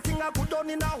 see everything I put on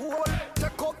in a hole.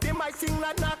 Take up the mic, sing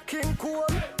like Nat King Cole.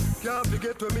 Can't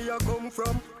forget where me a come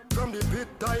from the pit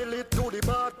toilet to the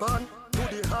bad pan, to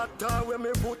the hot tub where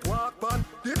me put walk pan.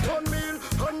 The turn meal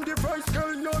and the fry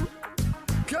scallion.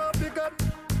 Can't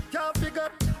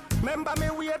forget. Remember me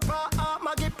wait for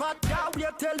Maggie Pat. Can't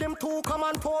wait, tell them to come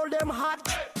and fold them hot.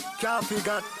 Can't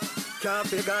forget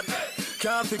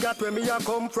where me a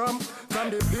come from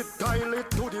the pit toilet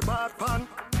to the bad pan,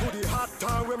 to the hot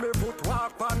tub where me put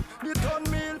walk pan. The turn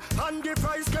meal and the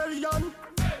fry scallion.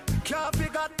 Can't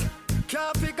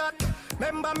forget.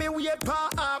 Remember me wait for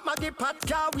Maggie Pat.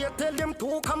 Can't wait, tell them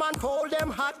to come and fold them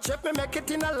hot. Chef me make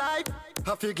it in a life,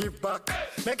 have to give back.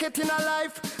 Make it in a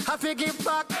life, have to give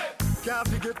back. Can't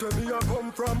forget where me a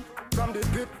come from the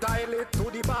pit toilet to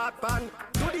the bad pan,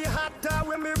 to the hot tub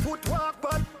where me put walk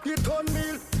pan. The turn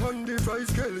meal and the fry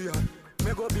scallion.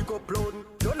 Me go big up loading,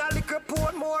 done a little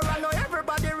port more. I know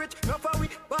everybody rich, enough of we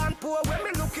born poor. When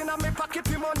me looking at me pocket,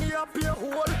 the money up here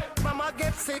hole. Mama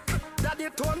get sick, daddy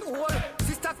turn old.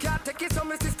 Sister can't take it, so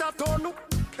me sister turn up.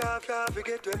 Can't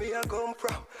forget where me a come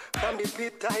from the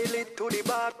pit toilet to the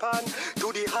bad pan,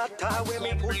 to the hot tub where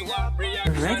me put walk.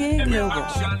 Reggae Global,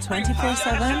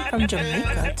 24/7 from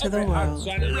Jamaica to the world.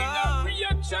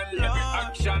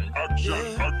 action.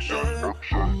 Action.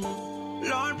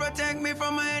 Lord, protect me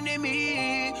from my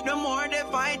enemy. The more they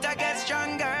fight, I get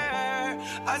stronger.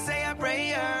 I say a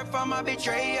prayer for my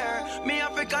betrayer. Me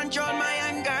have to control my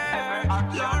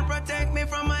anger. Lord, protect me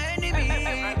from my enemy.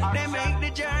 They make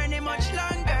the journey much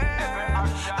longer.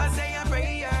 I say a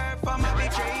prayer for my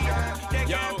betrayer. They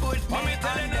can't put me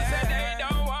under. They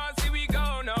don't want to see we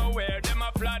go nowhere. Them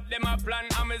a plot, them a plan,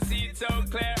 I'ma see it so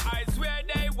clear. I swear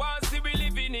they want to see we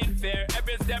living in fear.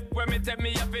 Every step where me take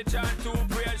me up a chant to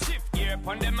prayer. Shift gear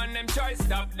upon them and them try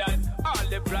stop that. All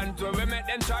the plans where we make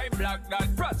them try block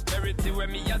that. Prosperity where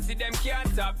me I see them can't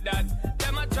stop that.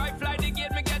 Them a try fly the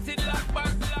gate, me get it locked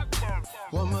back.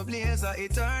 One my blaze of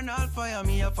eternal fire.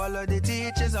 Me I follow the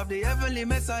teachings of the heavenly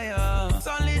Messiah.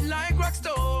 Solid like rock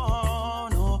stone,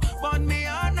 oh, but me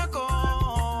on no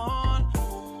cone.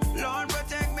 Lord,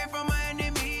 protect me from my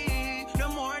enemy. The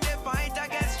more they fight, I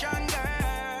get stronger.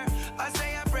 I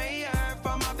say a prayer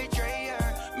for my betrayer.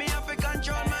 Me have to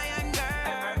control my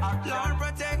anger. Lord,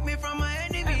 protect me from my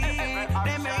enemy.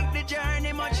 They make the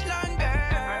journey much longer.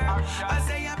 I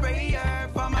say a prayer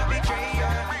for my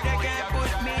betrayer. They can't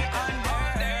put me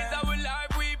under. Days of our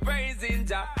life we praising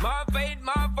Jah. My faith,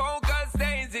 my focus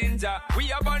stays in Jah.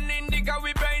 We are born indica,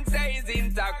 we brain stays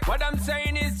intact. What I'm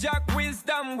saying is Jack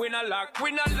wisdom, we not lack.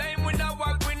 We not lame, we not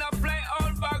walk, we not play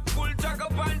all back. Full track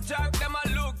up and track. Them a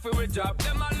look for we drop,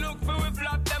 them a look for we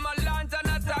flop, them a launch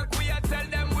and attack. We a tell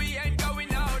them we ain't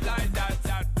going out like that.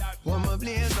 One my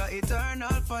blaze of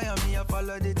eternal fire. Me I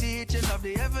follow the teaching of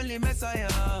the heavenly Messiah.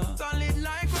 Solid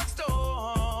like rock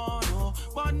stone, oh,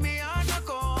 but me on no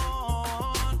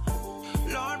cone.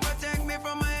 Lord, protect me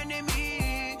from my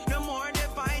enemy. The more they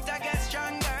fight, I get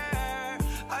stronger.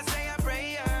 I say a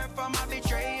prayer for my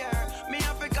betrayer. Me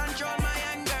have to control my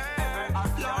anger.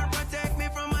 Lord, protect me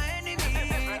from my enemy.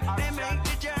 They make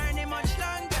the journey much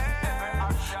longer.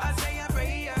 I say a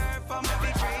prayer for my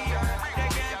betrayer. They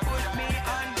can't put me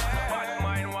under. But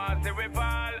mine wants to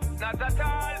fall, not at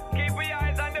all. Keep we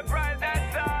eyes on the prize,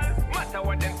 that's all. Matter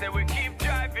what them say, we keep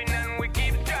driving and we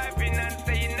keep striving and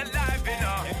staying alive, you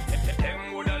know.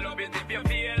 Them woulda love it if you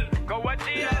feel. Go a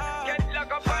deal, get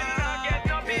locked up and not get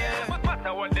no bail. But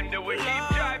matter what them do, we keep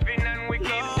driving and we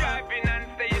keep driving and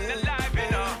staying alive, you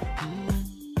know.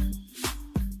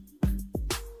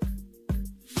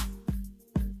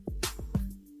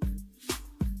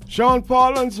 Sean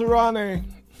Paul and Serrani.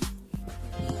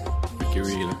 Ricky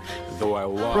Real, though I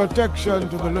walk Protection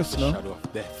to the listener. shadow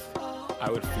of death, I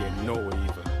would fear no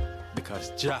evil,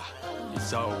 because Jah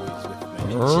is always with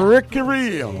me. Ricky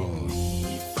Real.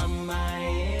 From my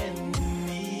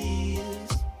enemies,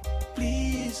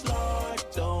 please, Lord,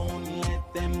 don't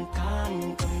let them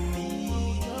conquer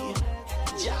me.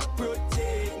 Jah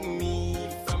protect me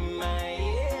from my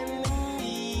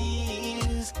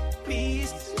enemies.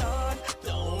 Please, Lord,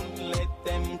 don't let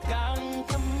them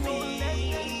conquer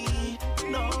me.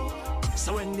 No.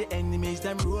 So when the enemies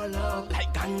them roll up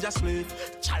like ganja split,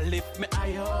 Jah lift me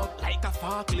high up like a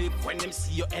forklift. When them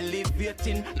see you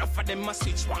elevating, enough of them a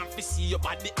switch one fi see your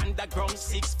body underground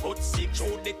 6'6".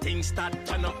 Show the things start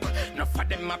turn up, enough of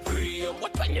them a pray.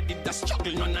 What when you did the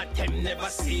struggle, none of them never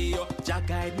see you. Jah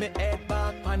guide me head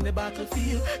back on the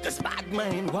battlefield. This bad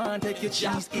mind want take your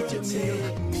chance, get your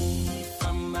meal. Me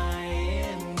from my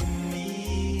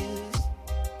enemies,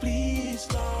 please,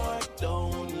 Lord,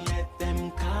 don't let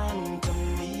them conquer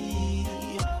me.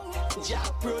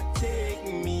 Jah protect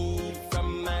me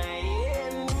from my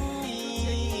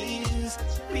enemies.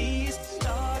 Please,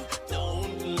 Lord,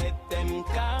 don't let them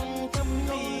conquer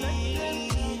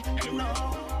me. No.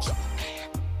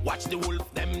 Watch the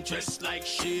wolf, them dressed like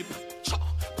sheep.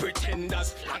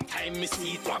 Pretenders, long time me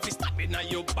see it. Want fi stab inna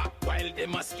your back while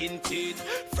them a skin teeth.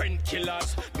 Friend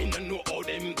killers, me no know how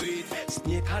them greet.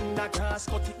 Snake under grass,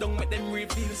 cut it down, make them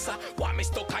reveal, sir. Want me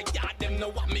stuck a yard, them no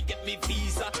want me get me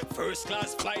visa. First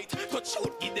class flight, touch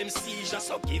out, give them seizure.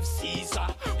 So give Caesar,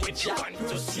 what you want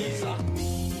to Caesar.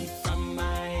 Me from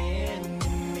my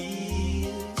enemies,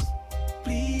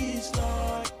 please,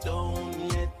 Lord, don't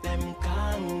let them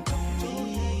conquer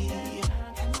me.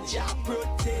 Jah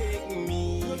protect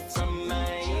me from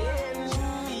my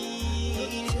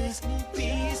enemies.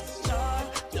 Please, Lord,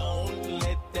 don't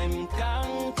let them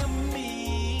conquer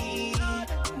me.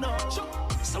 No.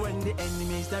 So when the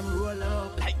enemies them roll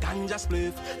up like ganja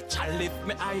spliff, Jah lift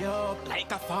me high up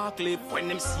like a forklift. When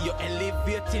them see you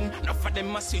elevating, enough of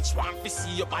them a switch one fi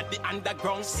see your body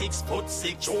underground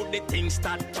 6'6". Show the things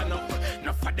start turn up,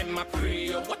 enough of them a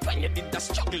pray. What when you did the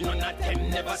struggle, none of them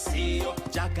never see you.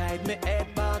 Jah guide me head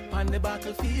back on the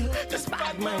battlefield. This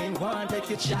bad mind want take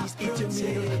your chance, get your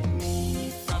meal.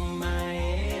 Me from my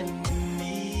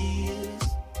enemies,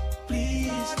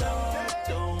 please, Lord,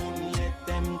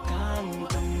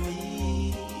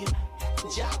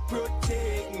 Jah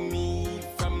protect me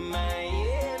from my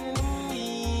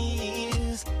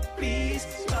enemies. Please,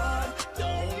 Lord,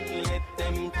 don't let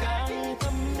them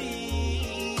conquer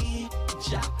me.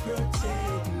 Jah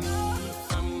protect me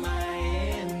from my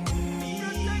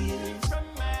enemies.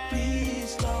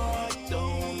 Please, Lord,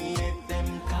 don't let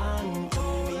them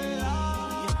conquer me.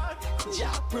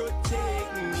 Jah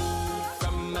protect me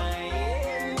from my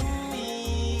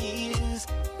enemies.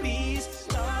 Please,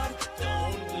 Lord,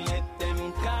 don't let them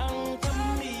conquer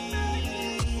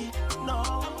me. No,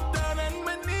 I'm down on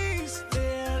my knees,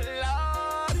 dear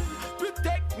Lord.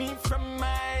 Protect me from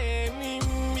my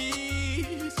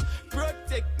enemies.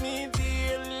 Protect me,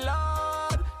 dear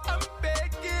Lord. I'm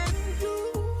begging you.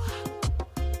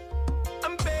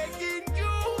 I'm begging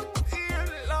you, dear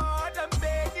Lord. I'm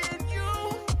begging you.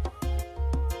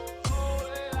 Oh,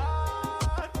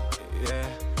 Lord. Yeah,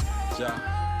 Jah,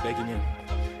 begging him.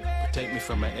 Protect me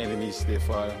from my enemies, dear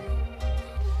Father.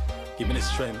 Give me the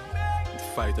strength to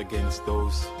fight against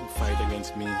those who fight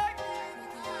against me.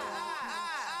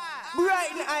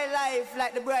 Brighten our life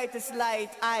like the brightest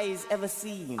light eyes ever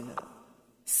seen.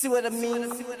 See what I mean?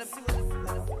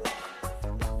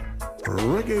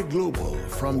 Reggae Global,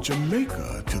 from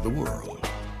Jamaica to the world.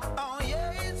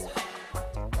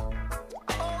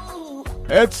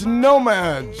 It's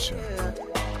Nomads.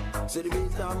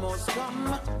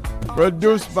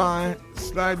 Produced by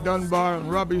Sly Dunbar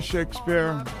and Robbie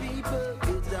Shakespeare.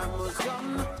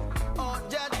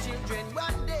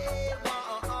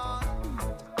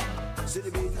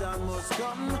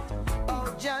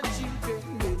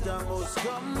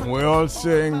 We all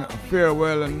sing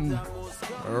farewell and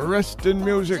rest in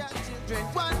music.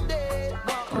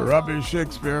 Robbie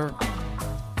Shakespeare.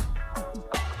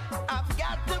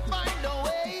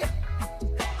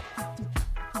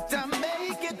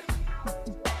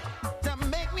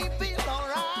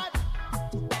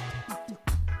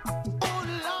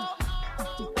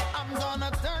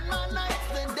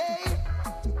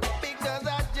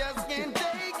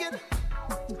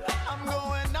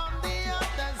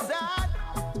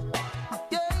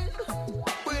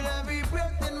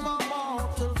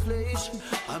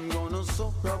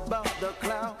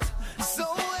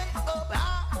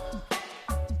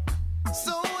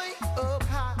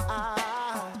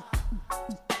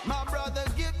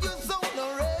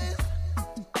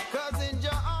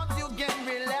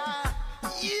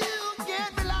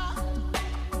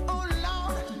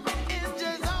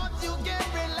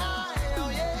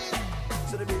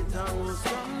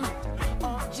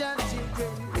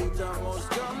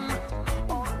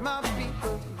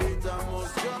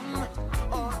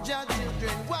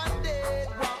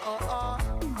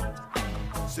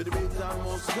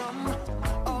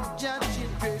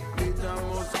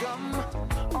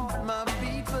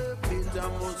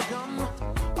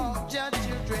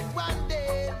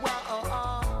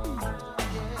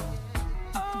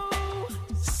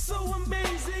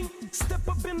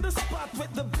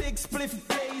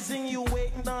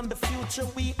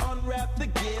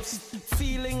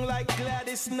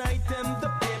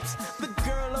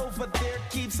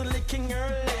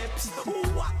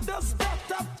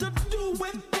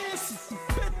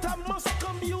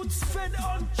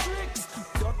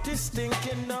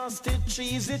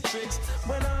 Cheesy tricks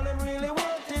when all them really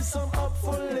want is some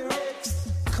upful lyrics.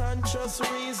 Conscious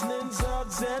reasonings,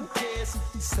 odds and case.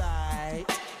 Sight,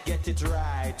 get it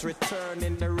right.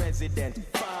 Returning the resident,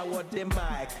 forward the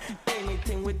mic.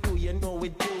 Anything we do, you know we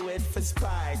do it for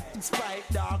spite. Spite,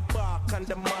 dog bark and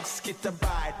the mosquito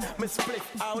bite. Me split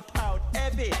out,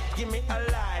 heavy. Give me a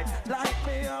light. Light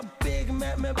me up big,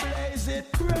 make me blaze it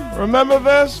bright. Remember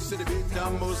this?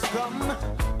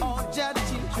 Jah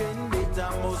children,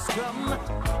 better must come.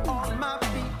 All my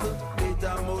people,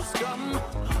 better must come.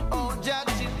 All Jah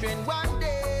children, one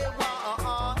day,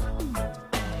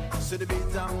 so the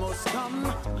better must come.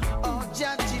 All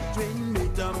Jah children,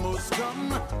 better must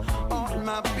come. All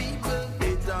my people,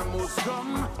 better must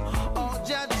come. All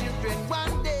Jah children,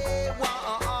 one day,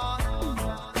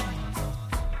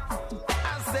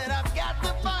 I said I've got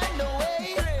to find a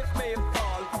way. Brave may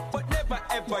fall, but never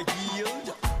ever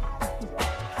yield.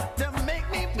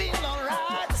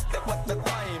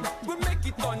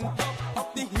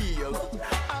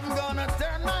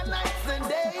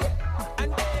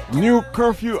 New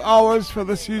curfew hours for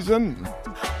the season.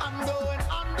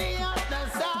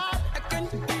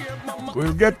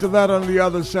 We'll get to that on the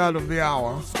other side of the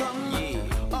hour.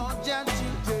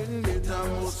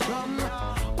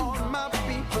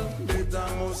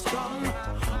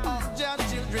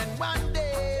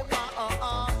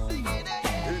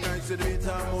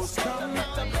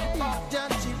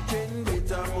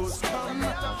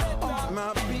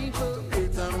 My people,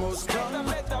 it must come.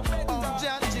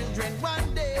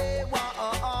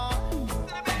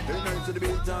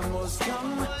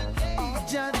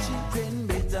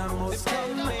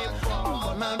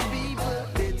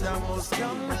 must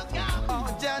come.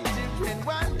 Oh, judgment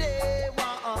one day.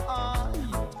 Oh,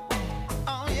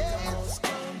 yes.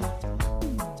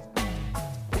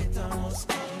 Bitter must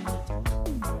come.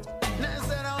 And I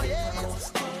said, oh,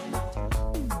 yes.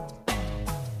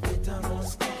 Bitter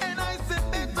must come. And I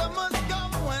said, bitter must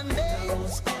come one day.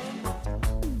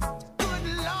 Good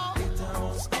Lord. Bitter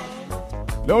must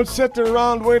come. Don't sit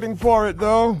around waiting for it,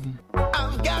 though.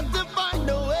 I've got to find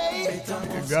a way.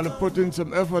 You gotta put in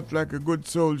some effort like a good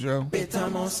soldier. Bitter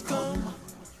must come.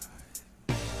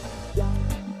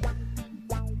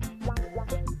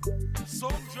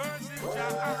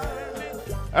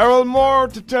 Errol Moore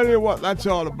to tell you what that's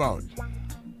all about.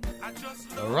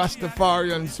 A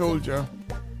Rastafarian soldier.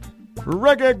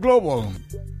 Reggae Global.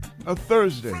 A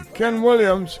Thursday. Ken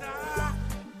Williams.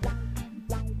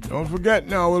 Don't forget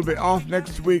now, we'll be off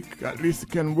next week. At least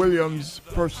Ken Williams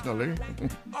personally.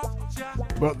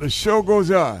 But the show goes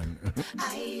on.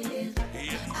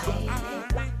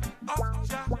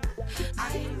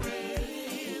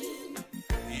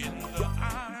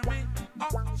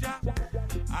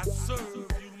 I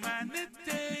serve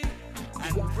humanity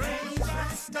and praise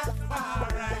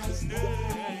Rastafari's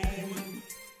name.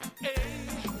 Hey.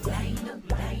 Line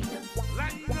up, line up,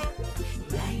 line up,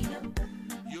 line up.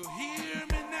 You hear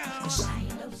me now?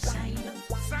 Sign up, sign up,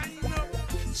 sign up,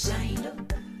 sign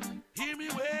up. Hear me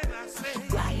when I say,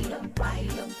 ride up,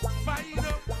 ride up, ride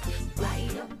up,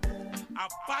 ride up.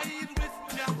 Abide with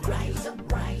Jah. Rise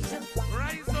up, rise up,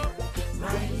 rise up,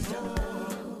 rise up.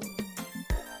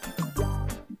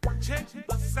 Check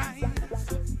the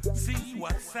signs, see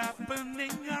what's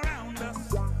happening around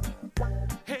us.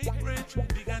 Hatred,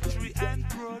 bigotry, and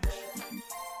grudge.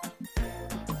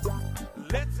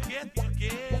 Let's get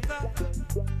together,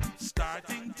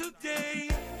 starting today.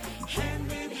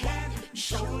 Hand in hand,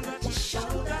 shoulder to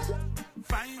shoulder,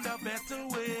 find a better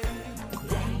way.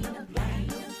 Line up, line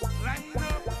up, line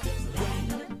up,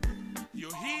 line up. You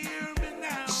hear me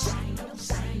now? Sign up,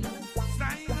 sign up,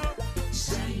 sign up,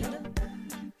 sign up.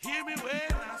 Hear me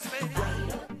when I say,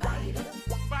 bite up, bite up,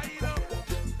 bite up,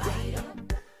 bite up.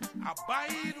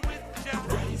 Abide with Jah.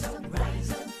 Rise up,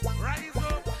 rise up, rise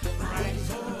up,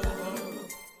 rise up.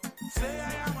 Say I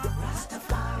am a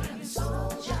Rastafarian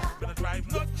soldier. Gonna drive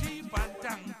no jeep and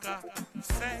tanker.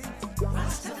 Say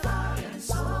Rastafarian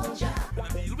soldier.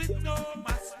 Gonna deal with no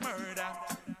mass murder.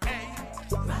 Hey,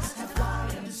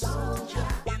 Rastafarian soldier.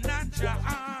 In a Jah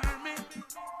army,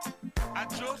 I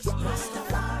just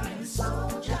Rastafarian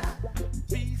soldier.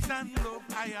 Peace and love,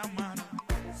 I am man.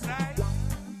 Say,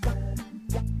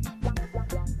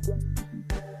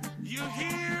 you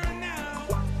hear now?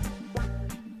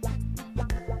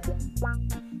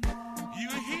 You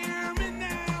hear me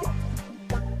now?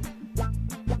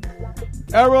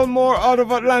 Errol Moore out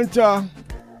of Atlanta.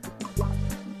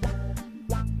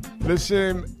 The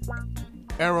same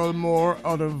Errol Moore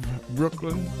out of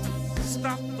Brooklyn.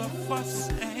 Stop the fuss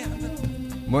and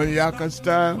Mayaka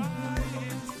style.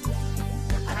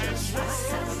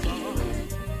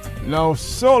 Now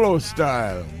solo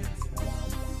style.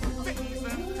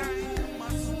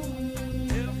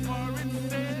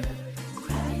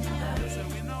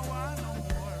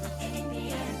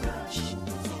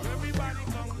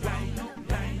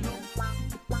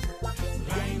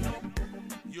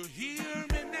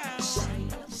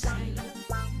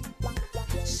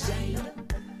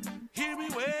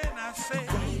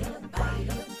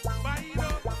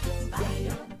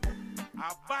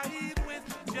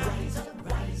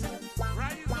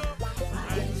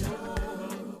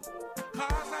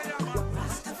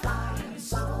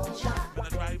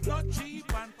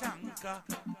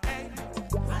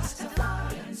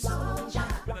 Rastafarian soldier.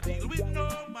 Gonna deal with no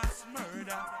mass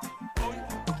murder. Oh,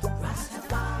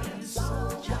 Rastafarian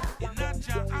soldier. In that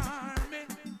Jah army,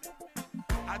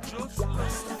 I just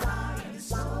Rastafarian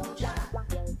soldier.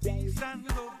 Peace and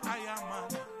love, I am man.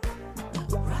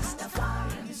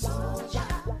 Rastafarian soldier.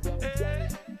 Hey.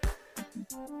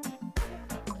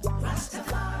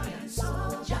 Rastafarian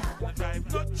soldier. Gonna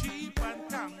drive no jeep and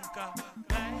tanker.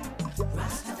 Hey.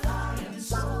 Rastafarian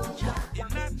soldier. In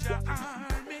that Jah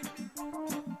army,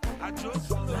 I just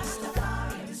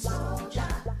Rastafarian soldier.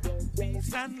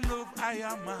 Peace and love, I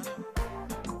am man.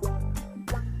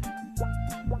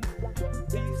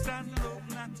 Peace and love,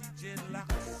 Natty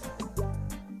J-Locks.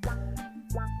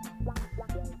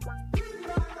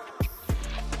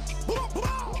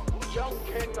 Young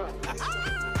King.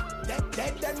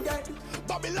 Dead.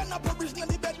 Babylon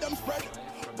originally dead them spread.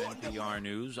 From NPR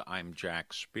News, I'm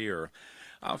Jack Spear.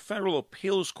 A federal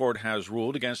appeals court has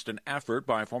ruled against an effort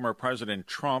by former President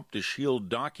Trump to shield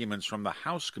documents from the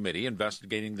House committee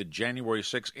investigating the January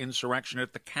 6th insurrection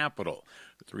at the Capitol.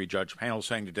 The three-judge panel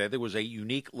saying today there was a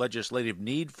unique legislative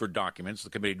need for documents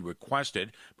the committee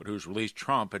requested, but whose release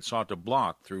Trump had sought to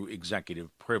block through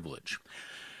executive privilege.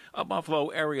 A Buffalo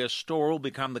area store will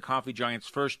become the coffee giant's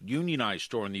first unionized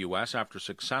store in the U.S. after a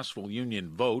successful union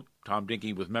vote. Tom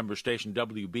Dinky with member station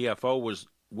WBFO was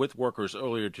with workers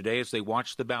earlier today as they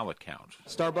watched the ballot count.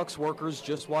 Starbucks workers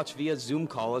just watched via Zoom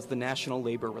call as the National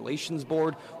Labor Relations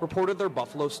Board reported their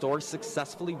Buffalo store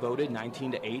successfully voted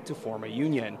 19-8 to form a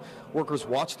union. Workers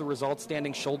watched the results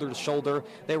standing shoulder to shoulder.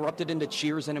 They erupted into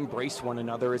cheers and embraced one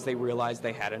another as they realized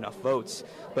they had enough votes.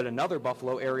 But another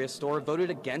Buffalo area store voted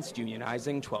against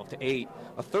unionizing 12-8.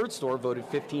 A third store voted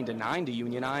 15-9 to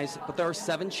unionize, but there are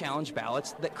 7 challenge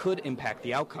ballots that could impact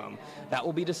the outcome. That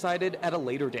will be decided at a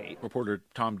later date. Reporter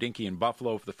Tom Dinky in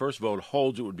Buffalo. If the first vote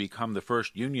holds, it would become the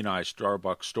first unionized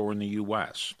Starbucks store in the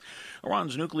U.S.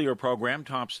 Iran's nuclear program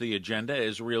tops the agenda.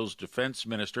 Israel's defense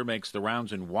minister makes the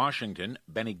rounds in Washington.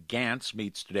 Benny Gantz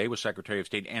meets today with Secretary of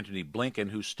State Antony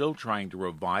Blinken, who's still trying to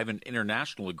revive an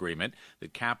international agreement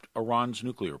that capped Iran's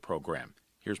nuclear program.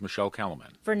 Here's Michelle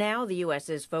Kellerman. For now, the U.S.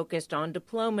 is focused on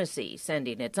diplomacy,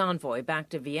 sending its envoy back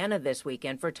to Vienna this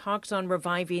weekend for talks on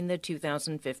reviving the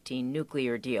 2015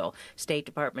 nuclear deal. State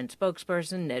Department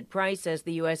spokesperson Ned Price says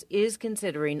the U.S. is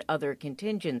considering other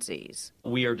contingencies.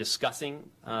 We are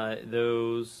discussing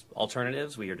those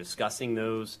alternatives. We are discussing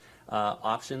those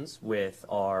options with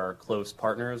our close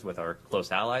partners, with our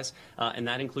close allies, and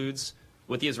that includes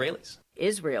with the Israelis.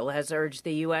 Israel has urged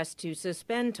the U.S. to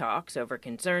suspend talks over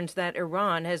concerns that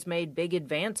Iran has made big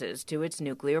advances to its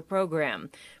nuclear program.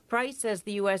 Price says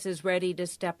the U.S. is ready to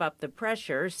step up the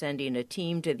pressure, sending a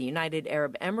team to the United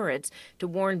Arab Emirates to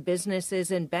warn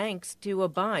businesses and banks to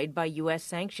abide by U.S.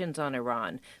 sanctions on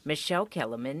Iran. Michelle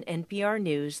Kellerman, NPR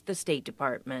News, the State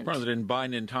Department. President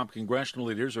Biden and top congressional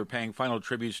leaders are paying final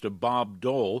tributes to Bob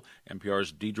Dole.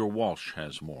 NPR's Deidre Walsh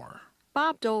has more.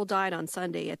 Bob Dole died on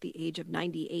Sunday at the age of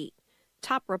 98.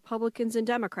 Top Republicans and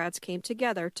Democrats came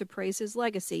together to praise his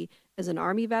legacy as an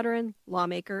Army veteran,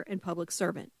 lawmaker, and public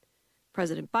servant.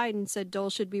 President Biden said Dole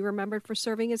should be remembered for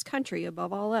serving his country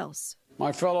above all else.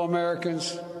 My fellow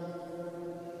Americans,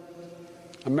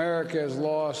 America has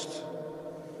lost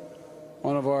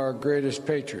one of our greatest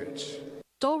patriots.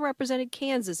 Dole represented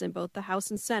Kansas in both the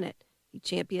House and Senate. He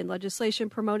championed legislation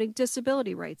promoting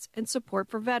disability rights and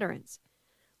support for veterans.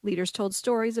 Leaders told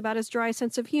stories about his dry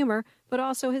sense of humor, but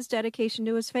also his dedication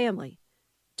to his family.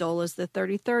 Dole is the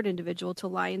 33rd individual to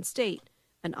lie in state,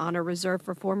 an honor reserved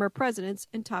for former presidents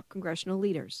and top congressional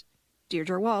leaders.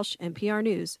 Deirdre Walsh, NPR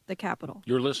News, the Capitol.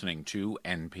 You're listening to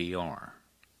NPR.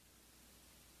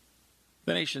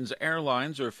 The nation's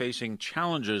airlines are facing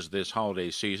challenges this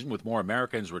holiday season, with more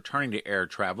Americans returning to air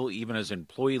travel, even as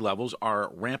employee levels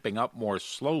are ramping up more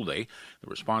slowly.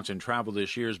 The response in travel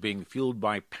this year is being fueled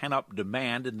by pent-up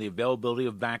demand and the availability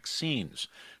of vaccines.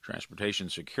 Transportation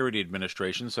Security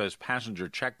Administration says passenger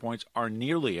checkpoints are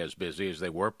nearly as busy as they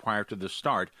were prior to the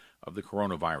start of the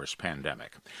coronavirus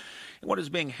pandemic. In what is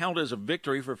being held as a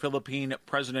victory for Philippine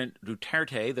President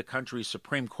Duterte, the country's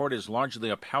Supreme Court has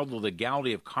largely upheld the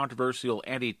legality of controversial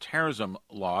anti-terrorism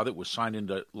law that was signed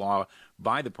into law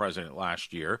by the president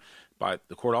last year. But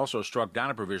the court also struck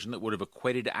down a provision that would have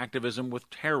equated activism with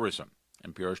terrorism.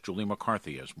 NPR's Julie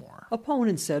McCarthy has more.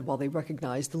 Opponents said while they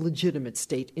recognized the legitimate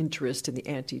state interest in the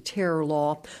anti-terror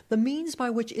law, the means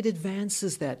by which it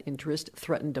advances that interest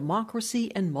threaten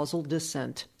democracy and muzzle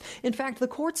dissent. In fact, the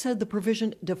court said the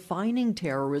provision defining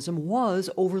terrorism was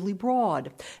overly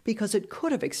broad because it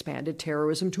could have expanded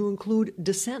terrorism to include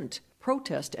dissent,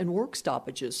 protest, and work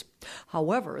stoppages.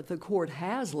 However, the court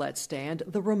has let stand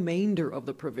the remainder of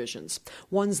the provisions,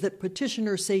 ones that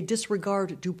petitioners say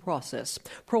disregard due process,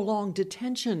 prolong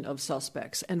detention of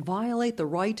suspects, and violate the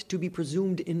right to be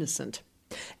presumed innocent.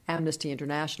 Amnesty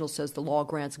International says the law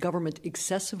grants government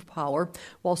excessive power,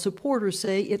 while supporters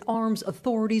say it arms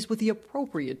authorities with the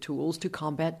appropriate tools to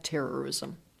combat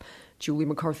terrorism. Julie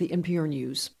McCarthy, NPR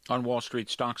News. On Wall Street,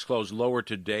 stocks closed lower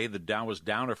today. The Dow was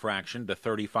down a fraction to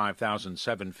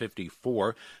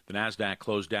 35,754. The Nasdaq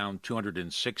closed down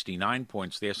 269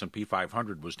 points. The S&P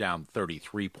 500 was down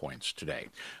 33 points today.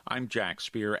 I'm Jack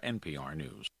Spear, NPR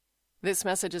News. This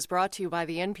message is brought to you by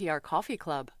the NPR Coffee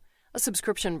Club. A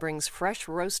subscription brings fresh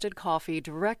roasted coffee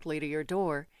directly to your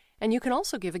door, and you can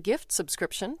also give a gift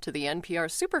subscription to the NPR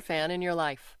Superfan in your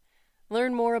life.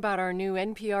 Learn more about our new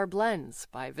NPR blends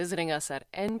by visiting us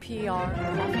at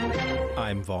NPR.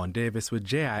 I'm Vaughn Davis with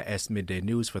JIS Midday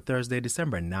News for Thursday,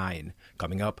 December 9.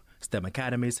 Coming up, STEM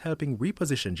Academies helping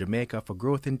reposition Jamaica for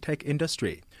growth in tech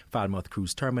industry. Falmouth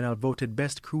Cruise Terminal voted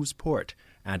best cruise port.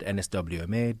 And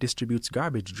NSWMA distributes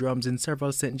garbage drums in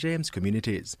several St. James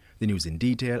communities. The news in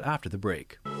detail after the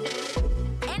break.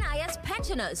 NIS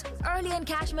pensioners. Early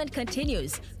encashment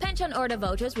continues. Pension order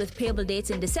vouchers with payable dates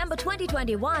in December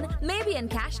 2021 may be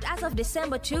encashed as of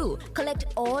December 2. Collect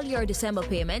all your December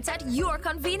payments at your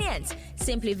convenience.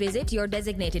 Simply visit your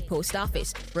designated post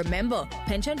office. Remember,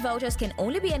 pension vouchers can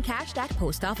only be encashed at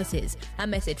post offices. A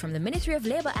message from the Ministry of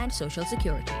Labour and Social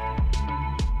Security.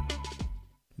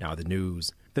 Now the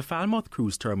news. The Falmouth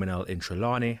Cruise Terminal in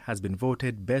Trelawney has been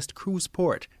voted Best Cruise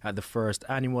Port at the first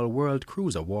annual World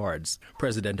Cruise Awards.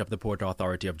 President of the Port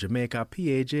Authority of Jamaica,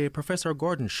 PAJ, Professor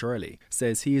Gordon Shirley,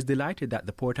 says he is delighted that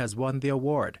the port has won the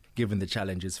award, given the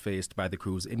challenges faced by the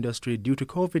cruise industry due to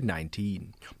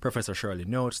COVID-19. Professor Shirley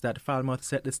notes that Falmouth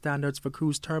set the standards for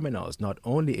cruise terminals not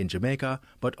only in Jamaica,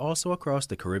 but also across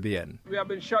the Caribbean. We have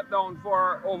been shut down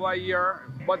for over a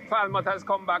year, but Falmouth has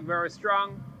come back very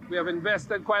strong. We have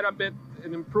invested quite a bit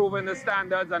in improving the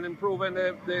standards and improving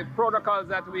the protocols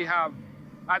that we have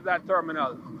at that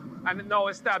terminal. And it now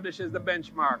establishes the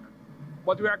benchmark.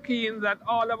 But we are keen that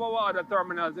all of our other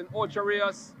terminals in Ocho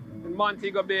Rios, in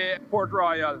Montego Bay, Port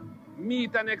Royal,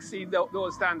 meet and exceed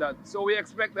those standards. So we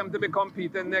expect them to be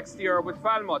competing next year with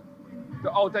Falmouth to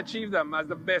outachieve them as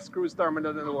the best cruise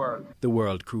terminal in the world. The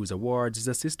World Cruise Awards is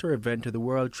a sister event to the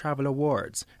World Travel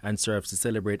Awards and serves to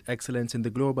celebrate excellence in the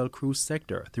global cruise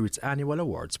sector through its annual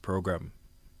awards program.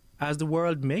 As the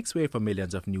world makes way for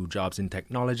millions of new jobs in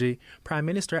technology, Prime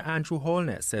Minister Andrew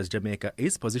Holness says Jamaica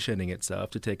is positioning itself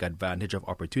to take advantage of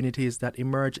opportunities that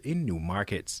emerge in new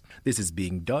markets. This is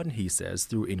being done, he says,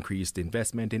 through increased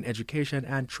investment in education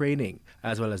and training,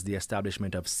 as well as the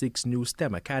establishment of 6 new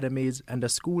STEM academies and a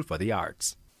school for the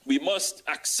arts. We must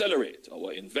accelerate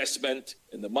our investment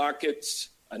in the markets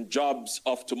and jobs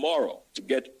of tomorrow to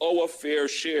get our fair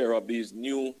share of these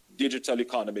new digital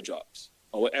economy jobs.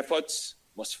 Our efforts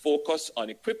must focus on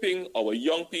equipping our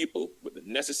young people with the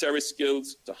necessary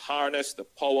skills to harness the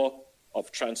power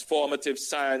of transformative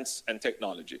science and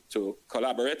technology to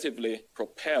collaboratively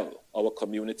propel our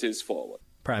communities forward.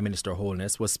 Prime Minister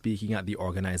Holness was speaking at the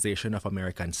Organization of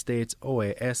American States,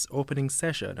 OAS, opening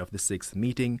session of the 6th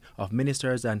meeting of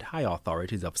ministers and high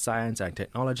authorities of science and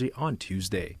technology on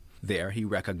Tuesday. There, he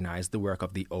recognized the work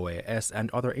of the OAS and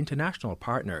other international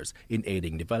partners in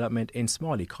aiding development in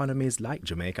small economies like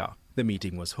Jamaica. The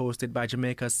meeting was hosted by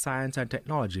Jamaica's Science and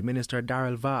Technology Minister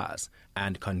Darrell Vaz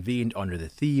and convened under the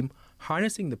theme,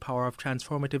 Harnessing the Power of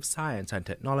Transformative Science and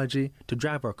Technology to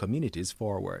Drive Our Communities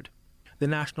Forward. The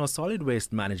National Solid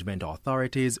Waste Management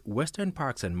Authority's Western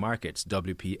Parks and Markets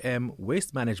WPM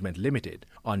Waste Management Limited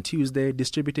on Tuesday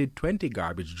distributed 20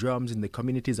 garbage drums in the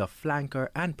communities of Flanker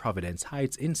and Providence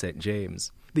Heights in St.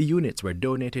 James. The units were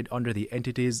donated under the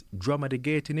entity's Drum at the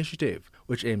Gate initiative,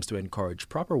 which aims to encourage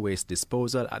proper waste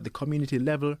disposal at the community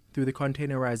level through the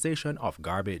containerization of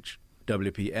garbage.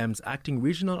 WPM's Acting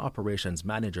Regional Operations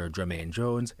Manager, Jermaine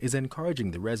Jones, is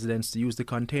encouraging the residents to use the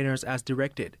containers as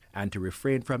directed and to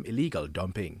refrain from illegal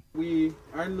dumping. We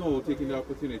are now taking the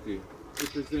opportunity to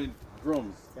present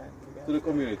drums to the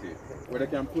community where they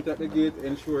can put at the gate,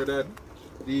 ensure that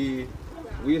the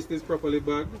waste is properly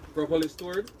bagged, properly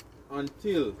stored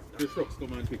until the trucks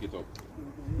come and pick it up.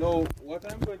 Now,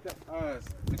 what I'm going to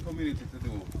ask the community to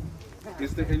do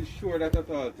is to ensure that at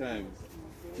all times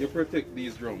you protect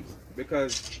these drums,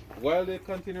 because while they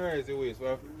containerize the waste,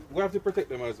 we have to protect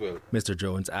them as well. Mr.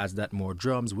 Jones adds that more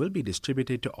drums will be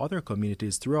distributed to other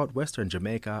communities throughout Western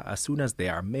Jamaica as soon as they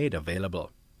are made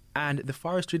available. And the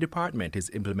Forestry Department is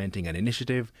implementing an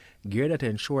initiative geared at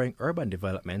ensuring urban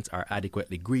developments are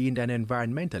adequately greened and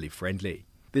environmentally friendly.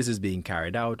 This is being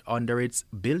carried out under its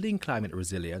Building Climate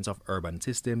Resilience of Urban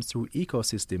Systems through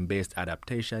Ecosystem-Based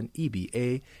Adaptation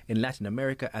EBA in Latin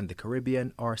America and the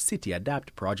Caribbean, or City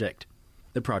Adapt project.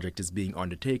 The project is being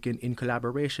undertaken in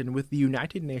collaboration with the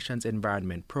United Nations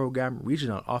Environment Programme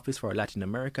Regional Office for Latin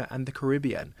America and the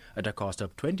Caribbean at a cost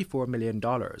of $24 million,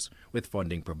 with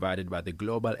funding provided by the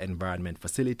Global Environment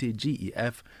Facility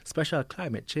GEF Special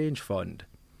Climate Change Fund.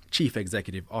 Chief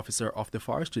Executive Officer of the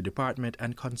Forestry Department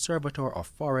and Conservator of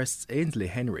Forests, Ainsley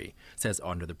Henry, says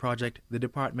under the project, the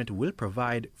department will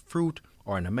provide fruit,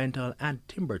 ornamental and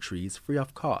timber trees free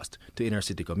of cost to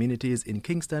inner-city communities in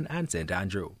Kingston and St.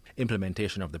 Andrew.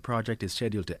 Implementation of the project is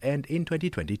scheduled to end in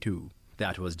 2022.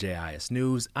 That was JIS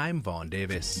News. I'm Vaughn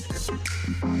Davis.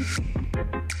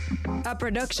 A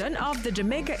production of the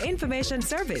Jamaica Information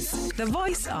Service, the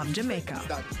voice of Jamaica.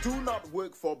 That do not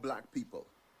work for black people.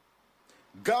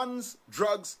 Guns,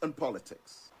 drugs, and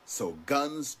politics. So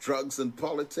guns, drugs, and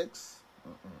politics?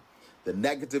 The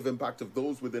negative impact of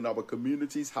those within our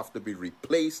communities have to be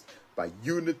replaced by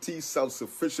unity,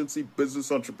 self-sufficiency, business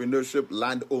entrepreneurship,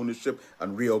 land ownership,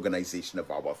 and reorganization of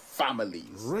our families.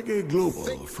 Reggae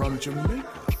Global from Jamaica.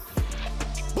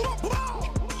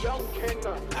 Young King.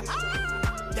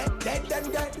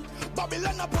 Dead.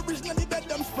 Babylon a provisionally dead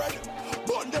them spread.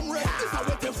 Burn them red, this is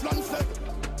what the flan said.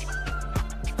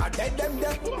 I dead them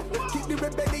dead. Keep the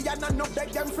rebellion and not beg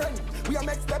them friend. We are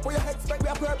next step, we are expect, we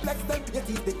are perplex them. Yet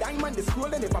is the diamond, the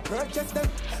scroll, and never purchase them.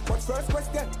 But first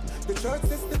question, the church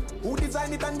system. Who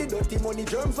designed it and the dirty money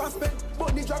germs are spent?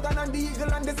 But the dragon and the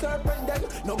eagle and the serpent then.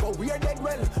 No go weird dead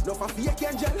well, no for fake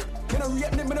angel. You know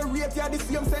rate them, you know rate you the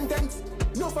same sentence.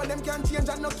 No for them can change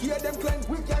and no care them cleanse.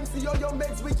 We can see all your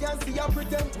mates, we can see your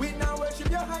pretend. We now worship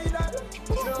your idol.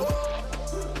 No.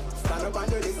 Stand up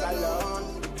and do this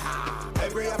alone.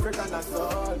 Every African a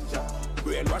soldier.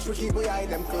 Brainwash we keep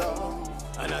behind them clothes.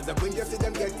 And as a queen you see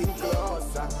them getting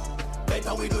closer.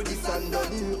 Better we do this and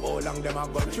done. How long them a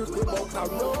gun shoot we bout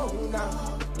around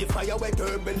now. The fire wet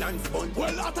turbulence fun.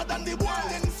 Well hotter than the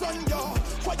boiling sun, yo.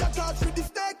 Fire touch with the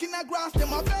stake in the grass.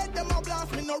 Them a bed, them a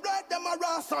blast. Me no red, them a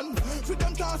ration. With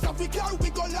them toss off we carry, we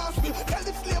go last. We tell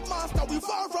the slave master we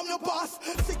far from your past.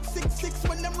 666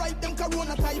 when them write them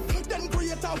corona type. Then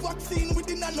create a vaccine with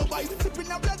the nanobite. Sipping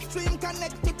a bloodstream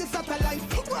connect to the satellite.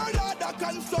 World order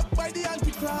construct by the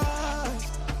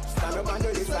Antichrist. Stand up and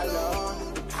do this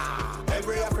alone.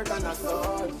 Every African a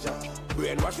soldier.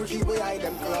 Brainwash we keep behind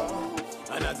them clothes.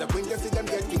 And as a queen you see them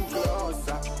getting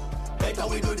closer. Better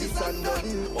we do this and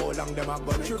done. How long them a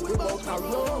gun shoot we bout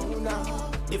around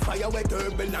now. The fire wet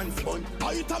turbulence fun.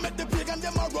 I to make the pagan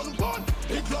them a run gun.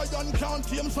 Big lion can't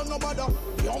tame so no bother.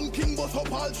 Young king bust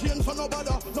up all chains so no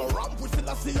bother. No ramp we still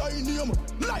a see I name.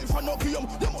 Life a no game.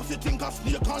 They must think a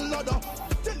snake and ladder.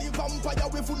 Tell the vampire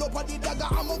we full up of the dagger.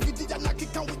 I'm a giddy and a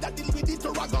kick and with a deal with it to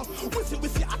ragga. We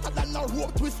see hotter than a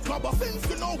rope twist grabber. Since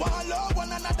you know one love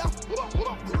one another.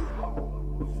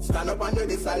 Stand up and do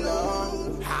this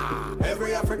alone.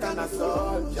 Every African a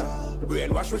soldier.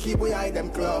 Brainwash we keep behind them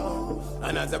clothes.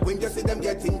 And as a queen you see them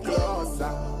getting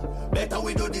closer. Better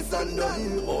we do this and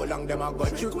done. How long them a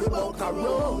gun shoot we bout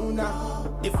around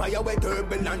now. The fire wet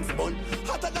turbulence bun.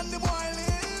 Hotter than the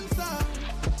boiling sun.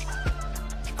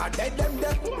 I dead them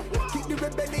dead. Keep the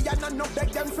rebellion and not beg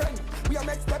them friend. We are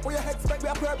next step, we are expect, we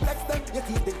are perplex them. Yet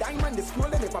is the diamond, the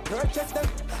scroll, and never purchase them.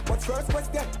 But first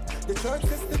question, the church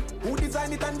system. Who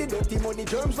designed it and the dirty money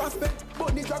germs are spent?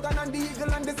 But the dragon and the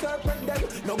eagle and the serpent then.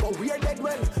 No go weird dead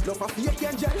well, no for fake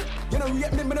angel. You know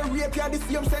rape them, no rape you the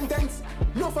same sentence.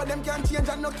 No for them can change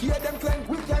and no care them cleanse.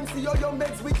 We can see all your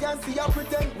mates, we can see your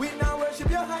pretend. We now worship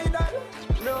your idol.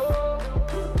 No.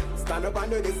 Stand up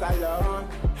and do this alone.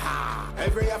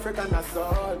 Every African a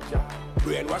soldier.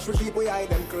 Brainwash we keep behind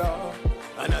them clothes.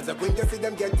 And as a queen you see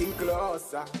them getting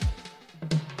closer.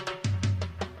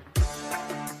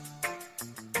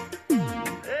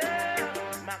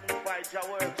 Magnify your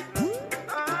works.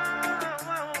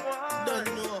 Don't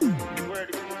know where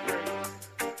the people.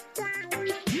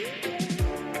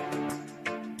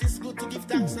 It's good to give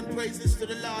thanks and praises to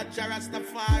the Lord Jah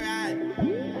Rastafari.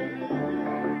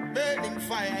 Burning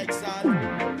fire exalt.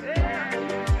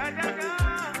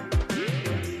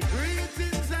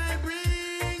 Greetings I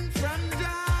bring from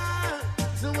Jah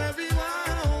to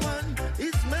everyone.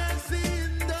 His mercy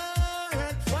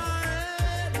endureth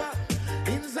forever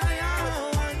in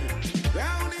Zion.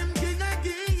 Crown him King of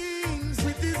Kings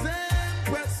with his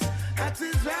empress at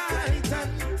his right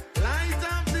hand. Light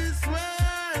of this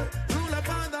world, rule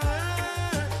upon the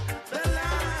earth, the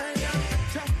Lion.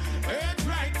 Earth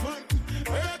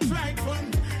rightful.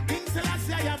 King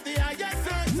Selassie I have the highest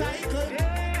earth cycle.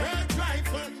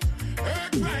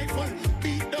 Earth rifle.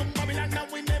 Beat down Babylon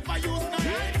and we never use no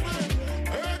rifle.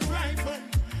 Earth rifle.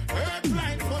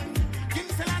 King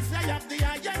Selassie I have the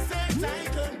highest earth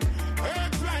cycle.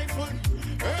 Earth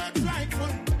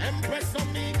rifle. Empress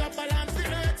Omega balance the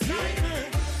earth cycle.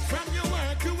 From your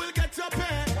work you will get your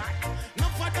pay.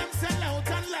 Not for them sell out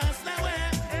and last their way.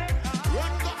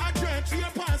 Run go a church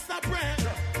your pastor pray.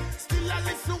 Still a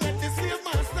listen when the slave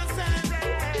master said.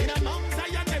 In a Mount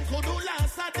Zion them could do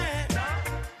last a day.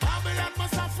 Babylon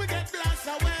must have forget blast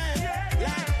away.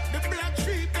 Like the black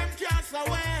sheep them cast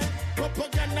away.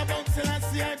 Propaganda about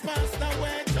Selassie I passed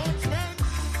away. Judgment.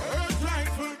 Earth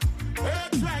rifle.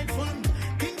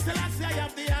 King Selassie I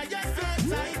have the highest earth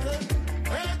cycle.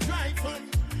 Earth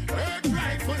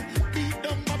rifle. Beat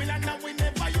down Babylon and we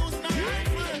never use no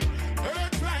rifle.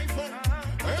 Earth rifle.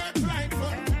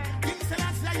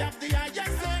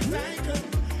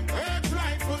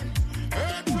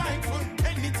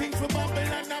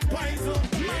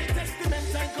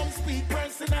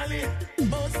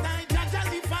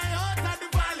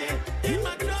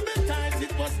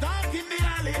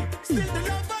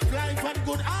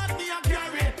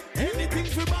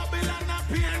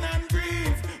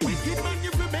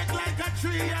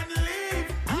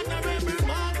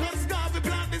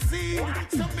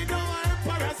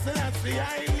 see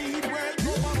I lead world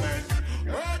government.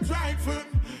 Earth rightful.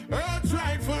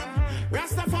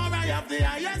 Rastafari have the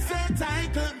highest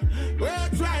title.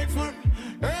 Earth rightful.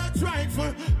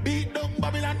 Beat down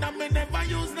Babylon and me never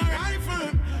use no rifle.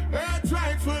 Earth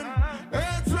rightful.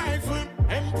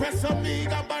 Empress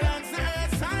Omega balance the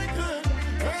earth cycle.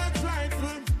 Earth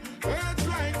rightful.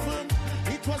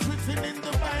 It was written in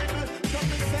the Bible.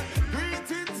 Come and say,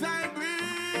 greetings I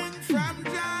bring from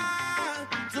Jah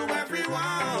to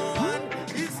everyone.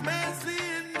 His mercy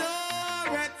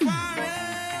endureth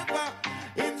forever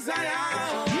in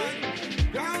Zion.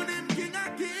 Crown him King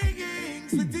of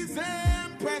Kings with his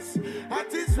empress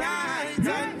at his right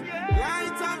hand.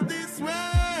 Light of this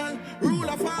world,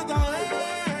 ruler for the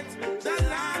earth, the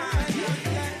lion.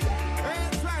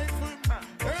 Earth rightful.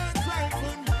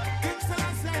 King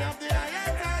Selassie of the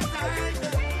highest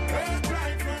title.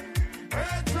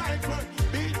 Earth rightful.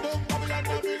 Beat down Babylon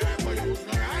and we never use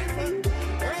no rifle.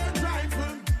 Earth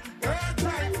rightful.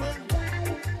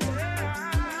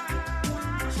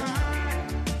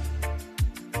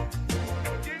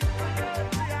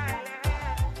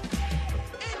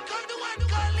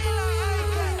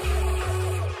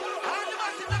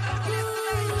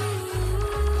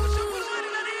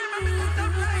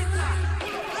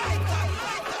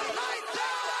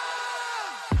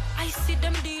 I see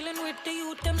them dealing with the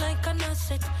youth, them like an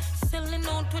asset. Selling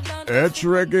out without It's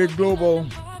Reggae Global.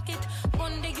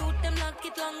 One the youth, them lock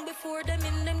it long before them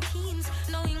in them teens.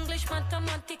 No English,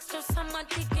 mathematics, just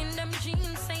somatic in them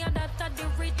genes. Say that the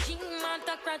regime,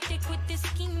 autocratic with the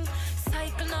scheme.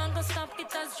 Cycle now gonna stop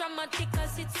it as dramatic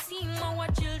as it seems. Our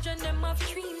children, them have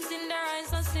dreams in their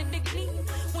eyes, I see the gleam.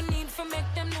 We need to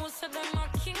make them know so them are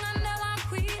king and them are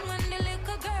queen. When the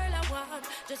little girl I walk,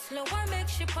 just slow her, make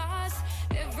she pass.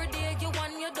 Every day you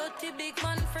want your dirty big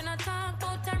man friend to talk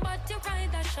about her, but you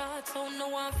ride a shot. So no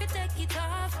one fi take it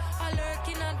off. I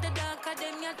lurking at the dark of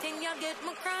them, you think you get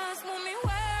my cross. Mommy,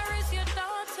 where is your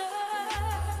daughter?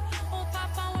 Oh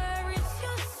Papa, where is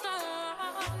your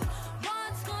son?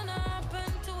 What's gonna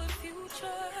happen to a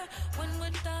future when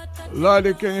we're daughter?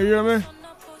 Lordy, can you hear me?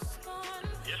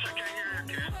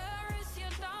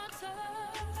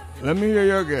 Let me hear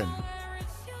you again.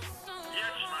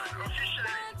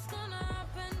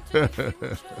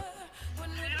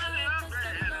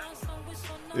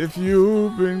 If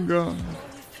you've been gone.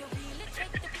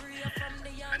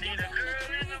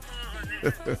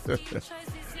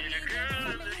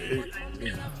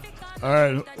 All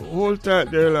right, hold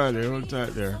tight there, Lordy. Hold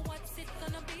tight there.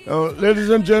 Now, ladies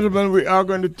and gentlemen, we are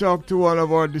going to talk to one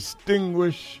of our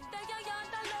distinguished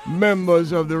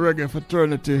members of the reggae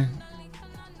fraternity.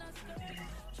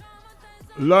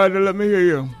 Lordy, let me hear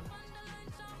you.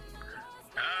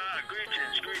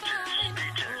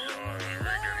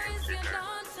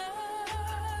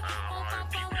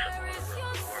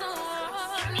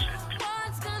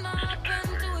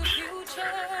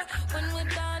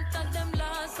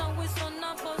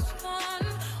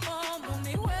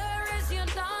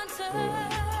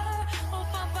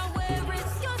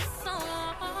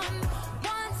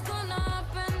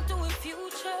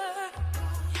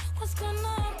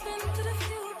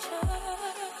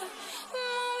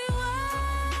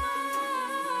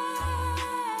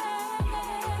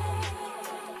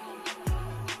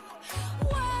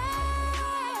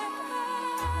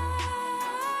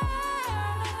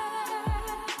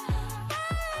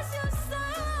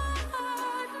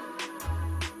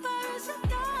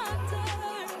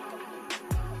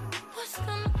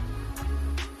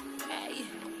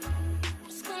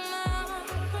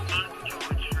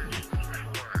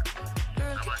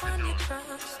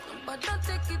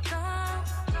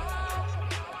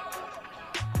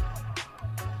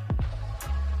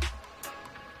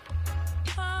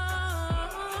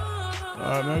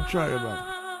 I'll try it back.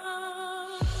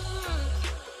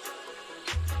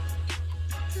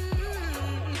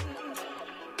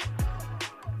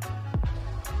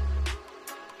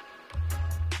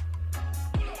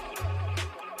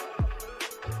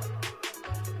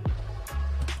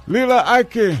 Lila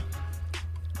Ike.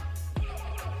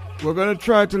 We're going to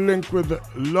try to link with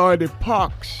Lordy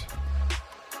Parks.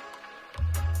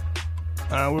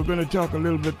 We're going to talk a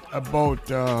little bit about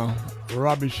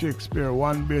Robbie Shakespeare,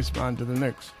 one bassman to the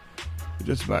next.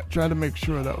 Just trying to make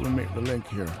sure that we make the link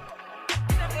here.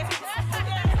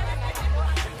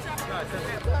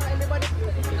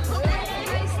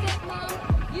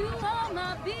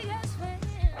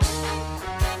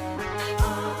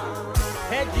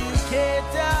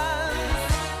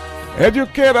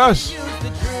 Educate us.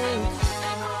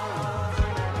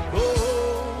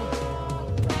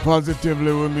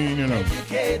 Positively, we mean, you know.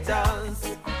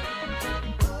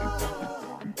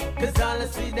 Cause all I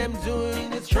see them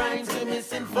doing is trying to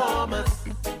misinform us.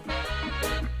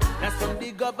 That's from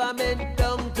the government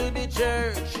down to the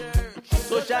church,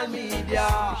 social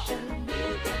media.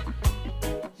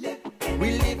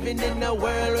 We living in a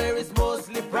world where it's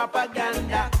mostly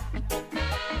propaganda.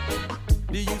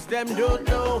 The youth them don't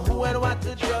know who and what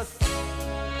to trust.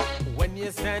 When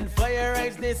you stand for your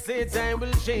rights, they say time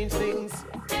will change things.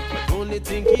 But only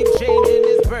thing keep changing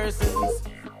is persons.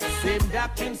 Same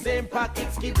doctrine, same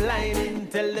pockets keep lining.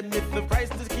 Tell them if the price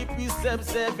to keep you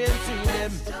subservient to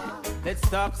them. Let's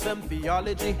talk some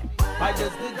theology. Why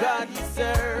does the God you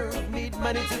serve need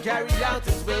money to carry out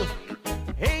his will?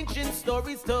 Ancient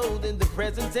stories told in the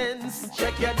present tense.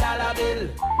 Check your dollar bill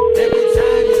every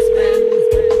time you spend.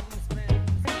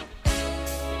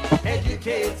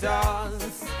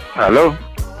 Educators. Hello?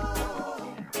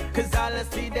 Cause all I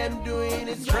see them doing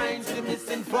is trying to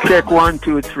misinform. Check 1,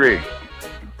 2, 3.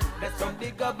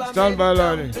 Stand by,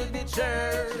 Lordy.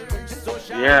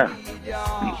 Yeah.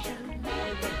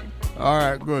 All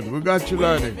right, good. We got you,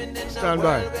 Lordy. Stand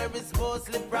by.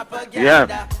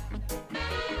 Yeah.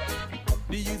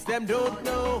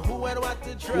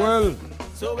 Well,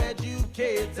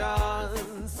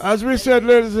 as we said,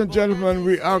 ladies and gentlemen,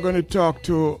 we are going to talk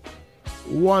to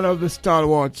one of the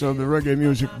stalwarts of the reggae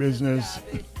music business,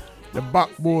 the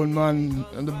backbone man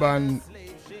and the band,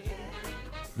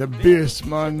 the bass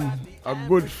man, a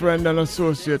good friend and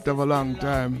associate of a long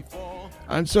time,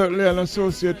 and certainly an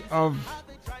associate of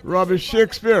Robbie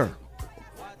Shakespeare,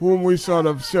 whom we sort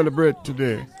of celebrate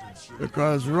today,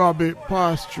 because Robbie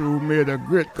passed through, made a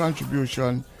great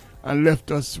contribution, and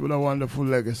left us with a wonderful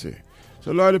legacy.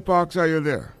 So, Lordy Parks, are you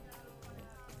there?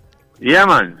 Yeah,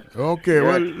 man. Okay, yes.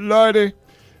 Well, Lordy,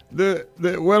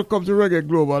 welcome to Reggae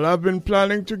Global. I've been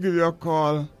planning to give you a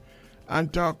call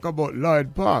and talk about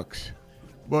Lloyd Parks,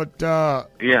 but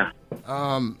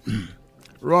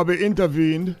Robbie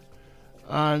intervened,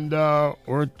 and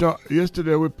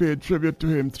yesterday we paid tribute to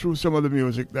him through some of the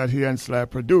music that he and Sly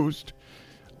produced.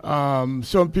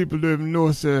 Some people don't even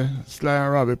know Sly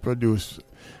and Robbie produced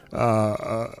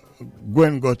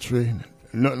Gwen Guthrie,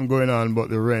 Nothing Going On But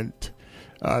the Rent.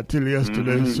 Till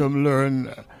yesterday, some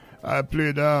learn I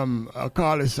played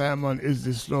Carly Simon, Is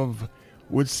This Love,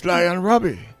 with Sly and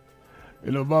Robbie.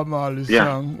 You know, Bob Marley's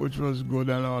song, which was good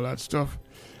and all that stuff.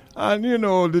 And, you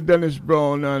know, the Dennis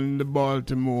Brown and the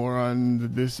Baltimore and the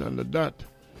this and the that.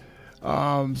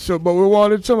 But we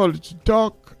wanted somebody to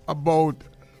talk about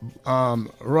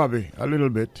Robbie a little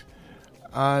bit.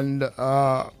 And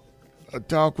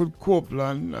talk with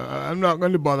Copeland. I'm not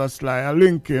going to bother Sly. I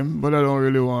link him, but I don't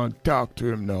really want to talk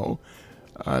to him now.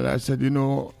 And I said, you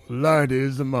know, Lordy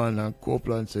is the man. And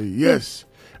Copeland said, yes.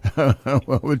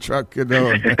 We'll track you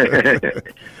down.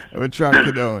 We'll track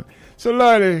you down. So,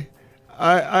 Lordy,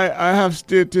 I have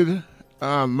stated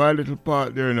my little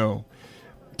part there now.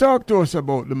 Talk to us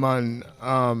about the man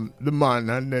and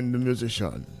then the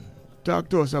musician. Talk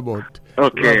to us about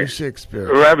Robbie Shakespeare.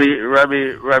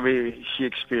 Robbie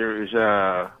Shakespeare is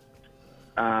a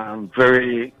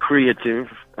very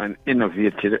creative and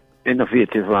innovative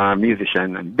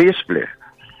musician and bass player,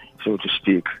 so to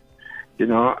speak. You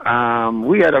know,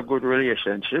 we had a good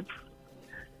relationship.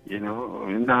 You know,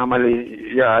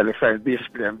 normally, I find bass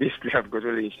player and bass player have a good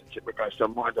relationship because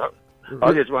someone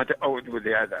always want to outdo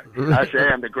the other. I say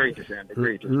I'm the greatest.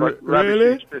 But Robbie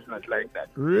Shakespeare is not like that.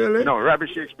 Really? No, Robbie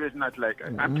Shakespeare is not like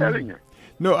that. I'm telling you.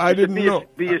 No, I didn't know.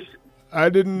 I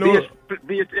didn't know.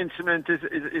 Bass instrument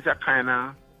is a kind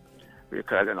of, what you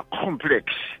call it, a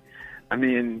complex. I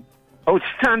mean,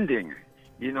 outstanding,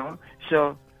 you know.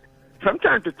 So, from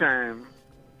time to time,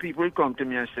 people come to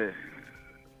me and say,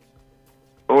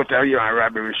 "Oh, tell you and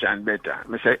Robbie we sound better."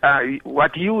 I say,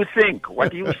 what do you think?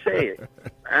 What do you say?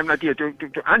 I'm not here to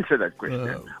answer that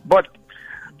question. But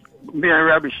me and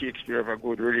Robbie Shakespeare have a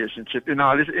good relationship. In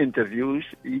all his interviews,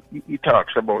 he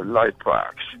talks about Lloyd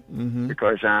Parks.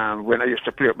 Because when I used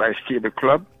to play up by Stable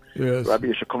Club, Robbie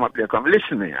used to come up there, come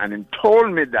listen to me. And he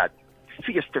told me that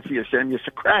face to face, and he used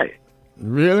to cry.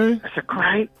 Really? I said,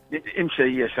 cry? Him say,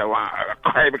 yes, I want to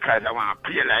cry because I want to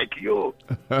play like you.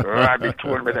 Robbie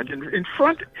told me that in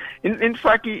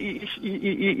fact,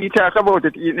 he talked about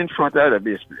it in front of other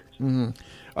bass players.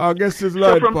 I guess it's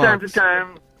Lloyd So from Parks. time to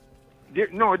time,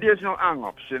 there's no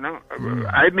hang-ups, you know.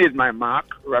 I made my mark.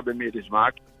 Robbie made his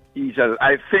mark.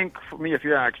 I think, for me, if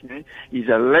you ask me, he's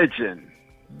a legend.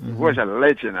 He was a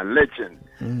legend,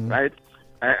 right?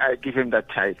 I give him that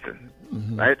title,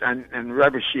 right? And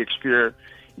Robbie Shakespeare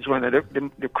is one of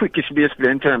the quickest bass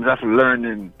players in terms of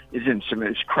learning his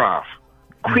instrument, his craft.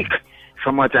 Quick,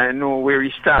 from what I know, where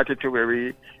he started to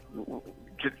where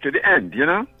to the end, you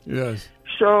know? Yes.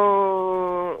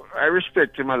 So I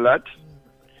respect him a lot.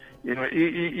 You know,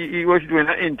 he was doing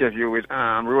an interview with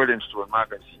Rolling Stone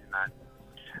magazine,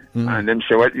 and them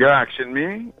say, "What you're asking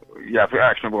me? You have to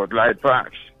ask me about Lloyd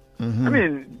Parks." I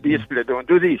mean, bass players don't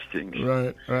do these things,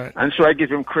 right? And so I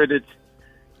give him credit.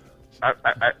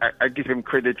 I give him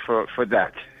credit for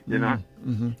that, you know.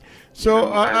 So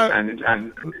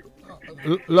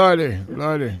Lordy,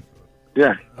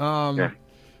 yeah.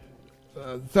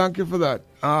 Thank you for that.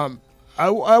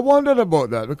 I wondered about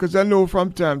that because I know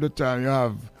from time to time you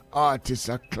have artists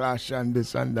a clash and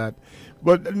this and that,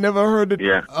 but never heard it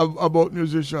about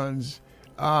musicians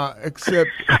except.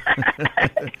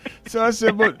 So I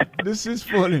said, but this is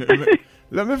funny.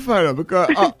 Let me find out because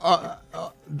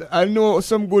I know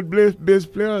some good bass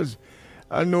players.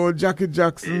 I know Jackie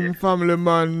Jackson, Family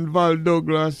Man, Val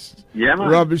Douglas,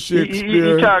 Robbie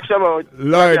Shakespeare. He talks about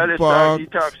Lloyd Parks. He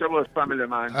talks about Family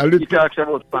Man. He talks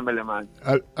about Family Man.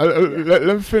 Let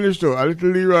me finish though. A little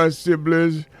Leroy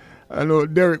Sibbles. I know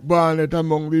Derek Barnett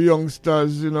among the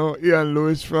youngsters. You know, Ian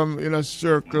Lewis from Inner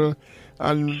Circle,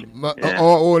 and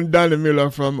our own Danny Miller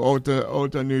from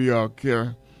outer New York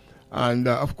here. And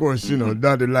of course, you know,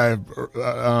 Daddy Lloyd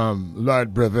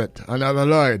Brevet, another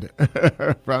Lloyd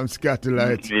from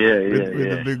Scatterlight with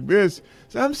the big bass.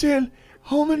 So I'm saying,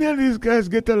 how many of these guys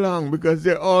get along because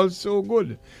they're all so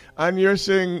good? And you're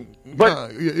saying,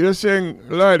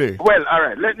 Lloydie. Well, all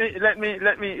right. Let me.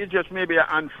 It's just maybe a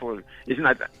handful. It's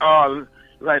not all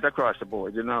right across the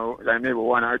board. You know, like maybe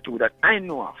one or two that I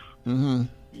know of.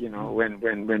 You know,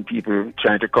 when people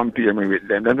trying to compare me with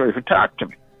them, they don't even talk to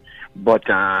me. But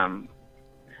I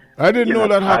didn't know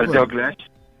that happened.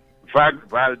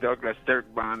 Val Douglas, Dirk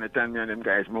Barnett, and me and them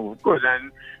guys move good, and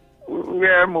we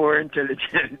are more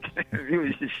intelligent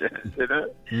musicians. You know,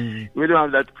 we don't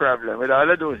have that problem with all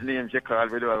of those names you call.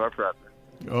 We don't have a problem.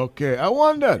 Okay, I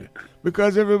wondered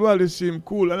because everybody seemed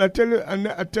cool, and I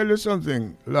tell you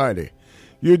something, Lordy.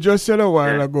 You just said a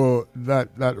while ago that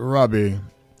Robbie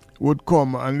would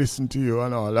come and listen to you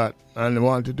and all that, and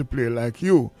wanted to play like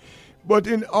you. But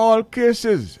in all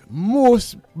cases,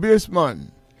 most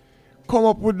bassmen come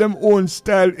up with them own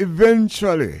style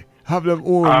eventually, have them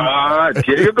own.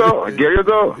 There you go.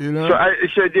 You know?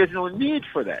 So there's no need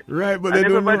for that. Right, but and they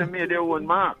everybody don't know. made their own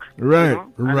mark. Right, you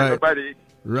know? right. Everybody,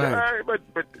 right. But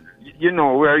you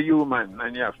know, we're human,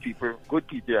 and you have people, good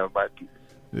people, you have bad people.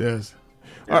 Yes.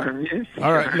 All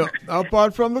right. Look,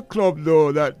 apart from the club,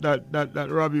 though, that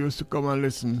Robbie used to come and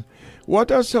listen,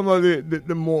 what are some of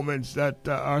the moments that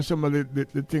are some of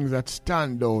the things that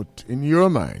stand out in your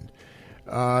mind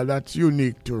that's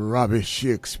unique to Robbie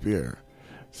Shakespeare?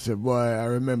 So, boy, I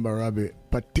remember Robbie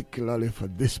particularly for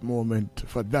this moment,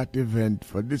 for that event,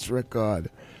 for this record,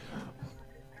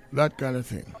 that kind of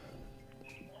thing.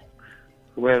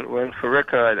 Well, for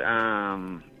record,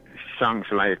 songs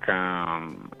like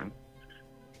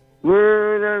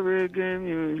World of Reggae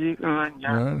Music on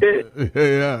ya.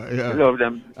 Yeah. Love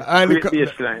them. Great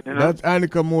bass line, you know? That's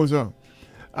Annika Moser.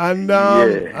 And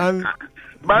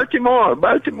Baltimore.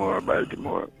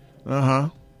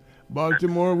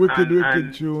 Baltimore, wicked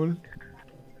tune.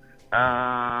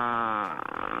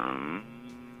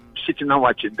 Sitting and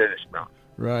watching Dennis Brown.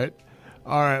 Right.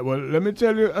 All right. Well, let me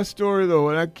tell you a story though.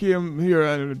 When I came here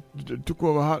and took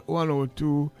over Hot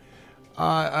 102,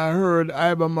 I heard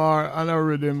Ibamar and a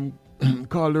rhythm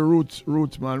called the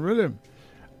Rootsman Rhythm.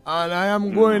 And I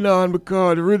am going on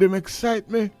because the rhythm excites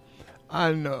me.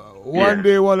 And one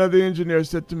day one of the engineers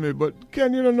said to me, but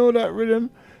Ken, you don't know that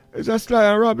rhythm? It's a Sly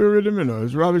and Robbie rhythm, you know.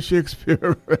 It's Robbie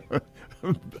Shakespeare.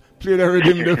 Play the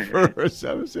rhythm the first.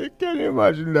 I was saying, can you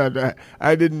imagine that?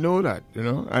 I didn't know that, you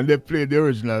know. And they played the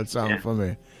original song for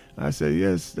me. I said,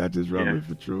 yes, that is Robbie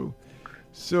for true.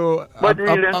 So, but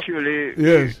really and truly,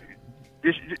 yes.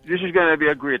 This is going to be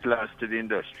a great loss to the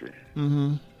industry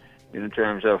in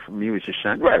terms of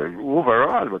musicians. Well,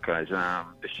 overall, because the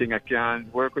singer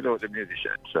can't work without the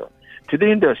musician. So, to the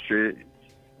industry,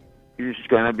 this is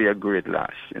going to be a great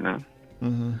loss, you know.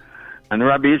 And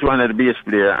Robbie is one of the bass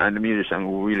players and the musician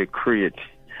who really create.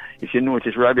 If you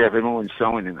notice, Robbie has his own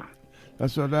sound, you know.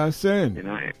 That's what I was saying. You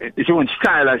know, it's his own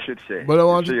style, I should say. But I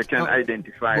want so you can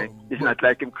identify. It's not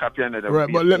like him copying another. Right,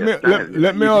 but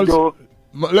let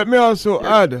me also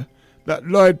add that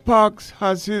Lloyd Parks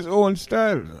has his own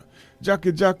style.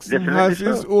 Jackie Jackson has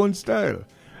his own style.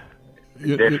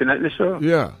 Definitely so.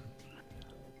 Yeah.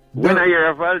 When I hear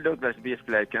a Val Douglas bass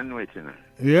player, I can know it, you know.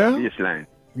 Yeah. Bass line.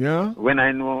 Yeah. When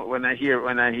I hear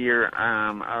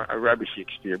a Robbie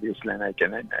Shakespeare bass line, I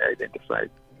can identify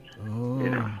it. You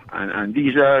know, and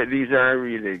these are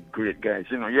really great guys.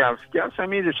 You know, you have some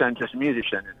musicians, just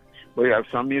musicians, but you have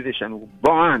some musicians who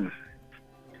born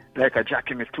like a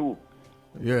Jackie Mittoo.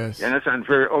 Yes. You understand?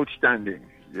 Very outstanding,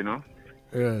 you know.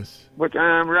 Yes. But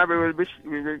Robbie will be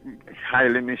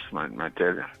highly missed, man, I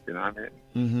tell you. You know what I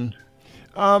mean?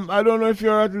 I don't know if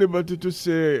you're at liberty to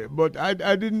say, but I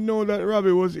didn't know that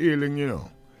Robbie was ailing, you know.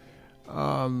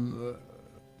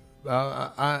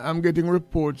 I'm getting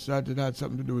reports that it had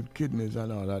something to do with kidneys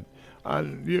and all that.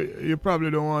 And you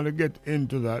probably don't want to get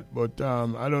into that, but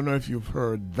I don't know if you've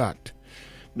heard that.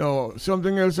 Now,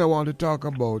 something else I want to talk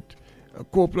about.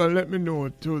 Copeland, let me know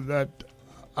too that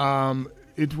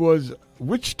it was...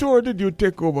 Which tour did you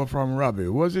take over from Robbie?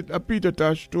 Was it a Peter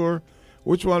Tosh tour?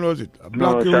 Which one was it?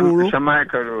 No, it's a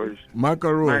Michael Rose.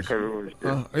 Michael Rose. Michael Rose.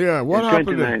 Yeah. Yeah. What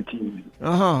happened 2019.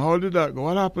 there? How did that go?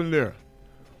 What happened there?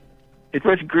 It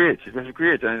was great. It was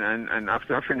great. And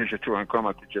after I finished the tour and come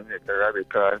up to Jamaica, Robbie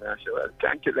called and I said, well,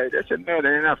 thank you, lady. I said, no, they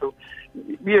didn't have to.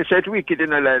 Me said wicked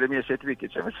in the lady. Me said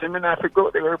wicked. So I said, I have to go.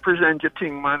 They will present your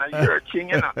thing, man. You're a king,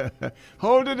 you know.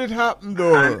 How did it happen,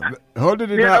 though? How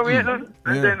did it happen?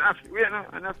 And then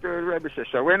after Robbie said,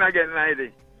 so when I get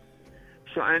lady,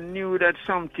 so I knew that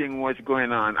something was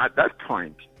going on at that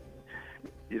point.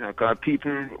 You know, because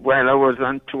people, while I was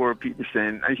on tour, people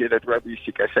saying, I hear that Robbie is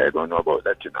sick. I said, I don't know about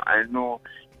that, you know. I know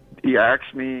he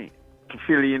asked me to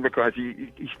fill in because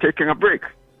he's taking a break.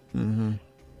 Mm-hmm.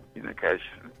 You know, because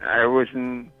I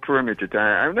wasn't permitted.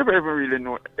 I never ever really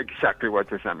know exactly what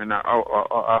was happening or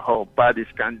how bad his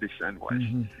condition was.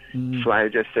 Mm-hmm. Mm-hmm. So I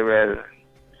just said, well,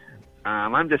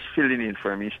 I'm just filling in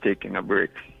for him. He's taking a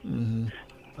break. Mm-hmm.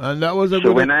 And that was a so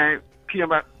good...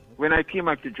 when I came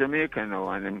back to Jamaica now,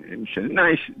 and he said,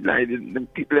 nice, like, the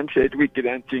people them said wicked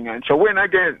and thing, and so when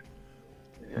again?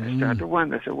 I started to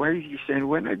wonder, so why is he saying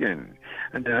when again?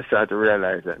 And then I started to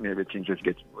realize that maybe things was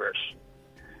getting worse.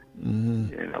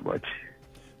 Mm-hmm. You know, but...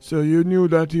 So you knew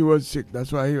that he was sick,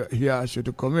 that's why he asked you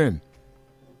to come in?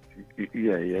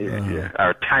 Yeah.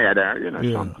 Or tired, you know,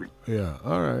 something. Yeah,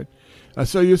 all right.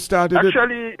 So you started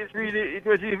Actually, it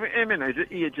was even him, you know,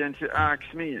 the agent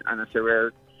asked me, and I said, well,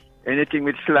 anything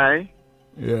with Sly?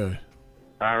 Yeah.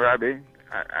 Robbie,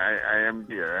 I am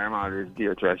there. I'm always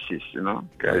there to assist, you know,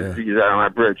 because these are my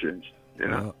brethren, you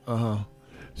know.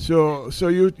 So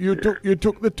you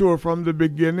took the tour from the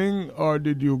beginning, or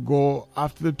did you go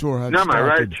after the tour had started? No,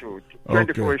 right through.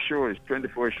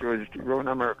 24 shows around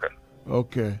America.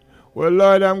 Okay. Well,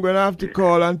 Lloyd, I'm going to have to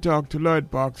call and talk to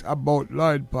Lloyd Parks about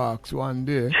Lloyd Parks one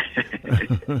day.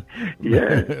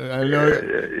 Yeah. I know.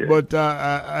 But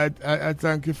I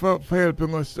thank you for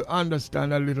helping us to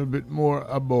understand a little bit more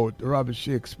about Robbie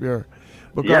Shakespeare.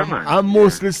 Because I'm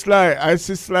mostly Sly. I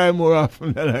see Sly more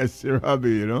often than I see Robbie,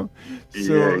 you know.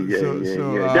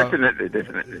 Definitely.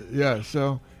 Yeah,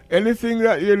 so anything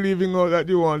that you're leaving out that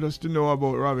you want us to know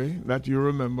about Robbie, that you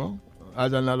remember?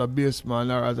 As another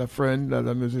bassman or as a friend, as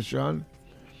a musician?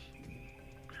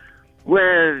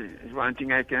 Well, one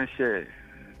thing I can say.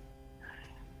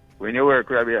 When you work,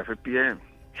 Robbie, you have to pay him.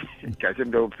 Because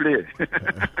him don't play.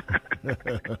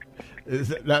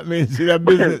 That means he's a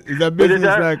business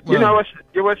like man. You know, I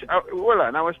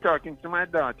was talking to my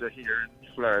daughter here in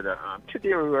Florida.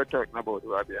 Today we were talking about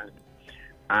Robbie,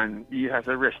 and he has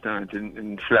a restaurant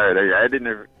in Florida. I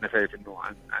didn't never even know.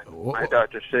 And my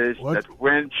daughter says that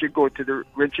when she go to the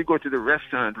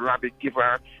restaurant, Robbie give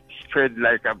her spread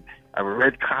like a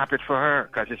red carpet for her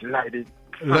because it's lighted.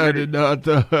 Lighted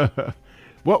daughter.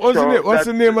 What's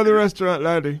the name of the restaurant,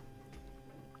 laddie?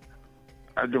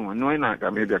 I don't know.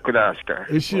 Maybe I could ask her.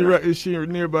 Is she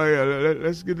nearby?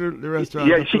 Let's get the restaurant.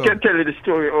 Yeah, she can tell you the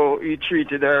story. Oh, he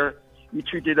treated her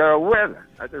well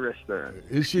at the restaurant.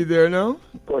 Is she there now?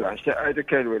 Hold on, I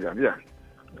can with them. Yeah.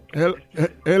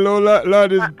 Hello,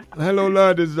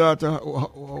 laddie's daughter.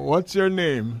 What's your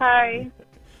name? Hi.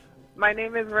 My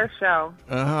name is Rochelle.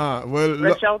 Well,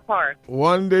 Rochelle Park.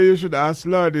 One day you should ask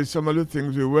Laddie some of the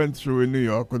things we went through in New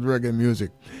York with reggae music.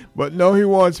 But now he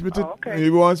wants me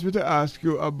to ask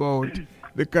you about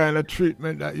the kind of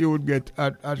treatment that you would get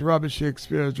at Robbie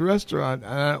Shakespeare's restaurant.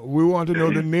 We want to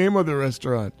know the name of the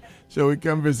restaurant so we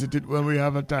can visit it when we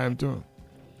have a time to.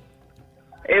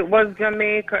 It was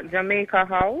Jamaica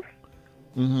House.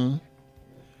 Mm-hmm.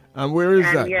 And where is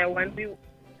that? Yeah,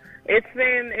 it's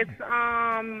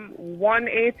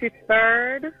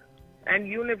 183rd and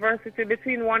University,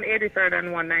 between 183rd and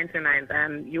 199th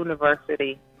and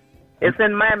University. It's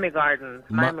in Miami Gardens.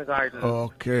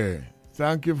 Okay.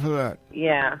 Thank you for that.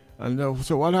 Yeah. And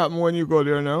so what happened when you go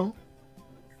there now?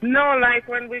 No, like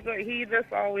when we go, he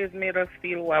just always made us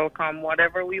feel welcome.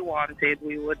 Whatever we wanted,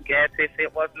 we would get. If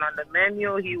it wasn't on the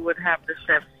menu, he would have the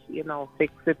chefs,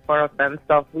 fix it for us and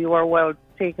stuff. We were well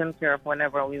taken care of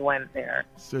whenever we went there.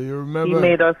 So you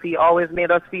remember? He always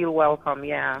made us feel welcome,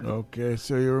 yeah. Okay,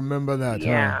 so you remember that,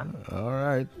 Yeah. huh? All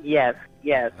right. Yes.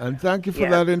 And thank you for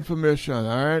Yes. that information,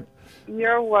 all right?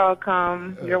 You're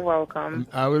welcome. You're welcome.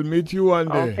 I will meet you one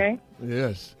day. Okay.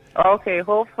 Yes. Okay,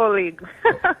 hopefully.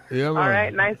 Yeah, All man.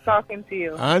 right, nice talking to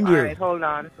you. And All you. right, hold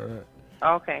on. All right.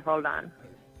 Okay, hold on.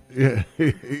 Yeah.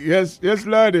 yes,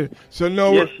 Lottie. So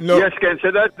no, Yes, no. yes, Ken.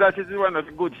 So that is one of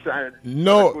the good signs.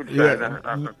 No, Good yeah.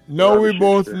 sign, Now we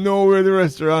both know where the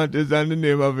restaurant is and the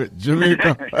name of it.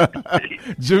 Jamaica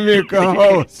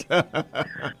House.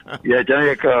 Yeah,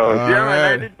 Jamaica House. All Yeah, man,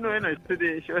 I right. didn't know,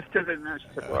 today. She was telling me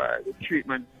about the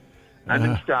treatment. And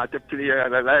then start to play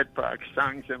the Light Park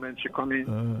songs and then she come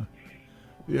in.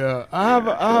 Yeah, I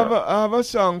have a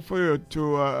song for you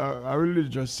too, a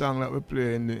religious song that we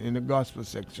play in the gospel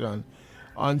section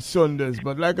on Sundays.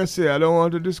 But like I say, I don't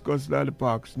want to discuss Lottie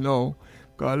Parks now,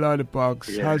 because Lottie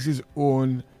Parks has his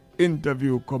own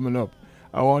interview coming up.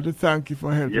 I want to thank you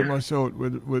for helping us out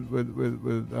with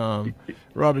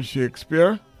Robbie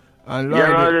Shakespeare. And Lottie,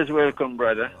 You're always welcome,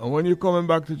 brother. And when you coming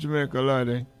back to Jamaica,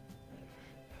 Lottie?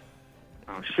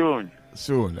 Soon.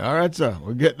 Soon. All right, sir.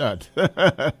 We'll get that.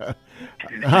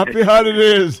 Happy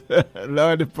holidays,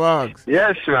 Lottie Parks.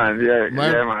 Yes, man. Yeah,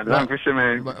 man. Long for you,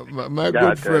 man. My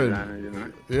good friend. You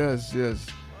know. Yes.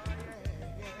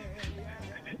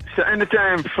 So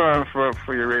anytime for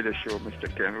your radio show, Mr.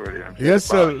 Ken Williams. Yes,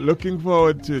 sir. Looking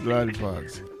forward to it, Lottie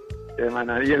Parks. Yeah, man.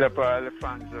 I yell up all the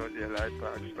fans out there, Light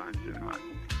Parks fans, you know, man.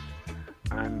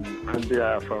 And on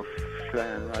behalf of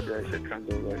Flying Roger, I say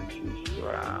condolences to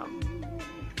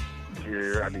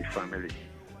the Robbie family.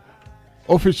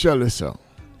 Officially, sir.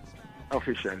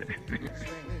 Officially.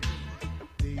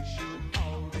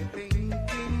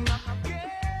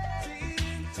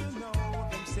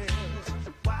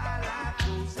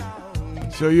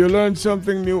 So you learn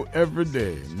something new every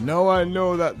day. Now I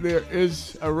know that there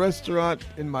is a restaurant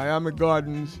in Miami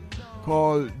Gardens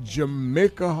called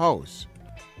Jamaica House.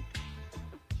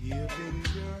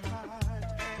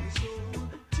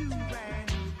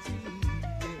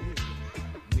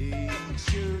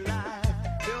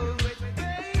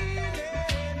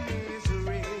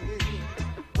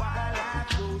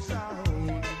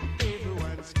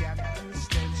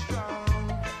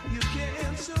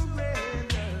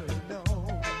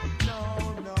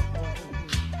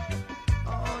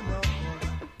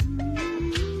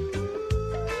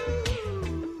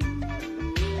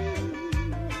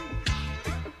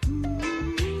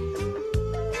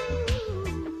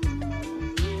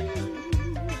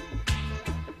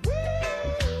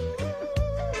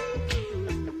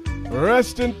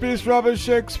 Rest in peace, Robbie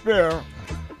Shakespeare.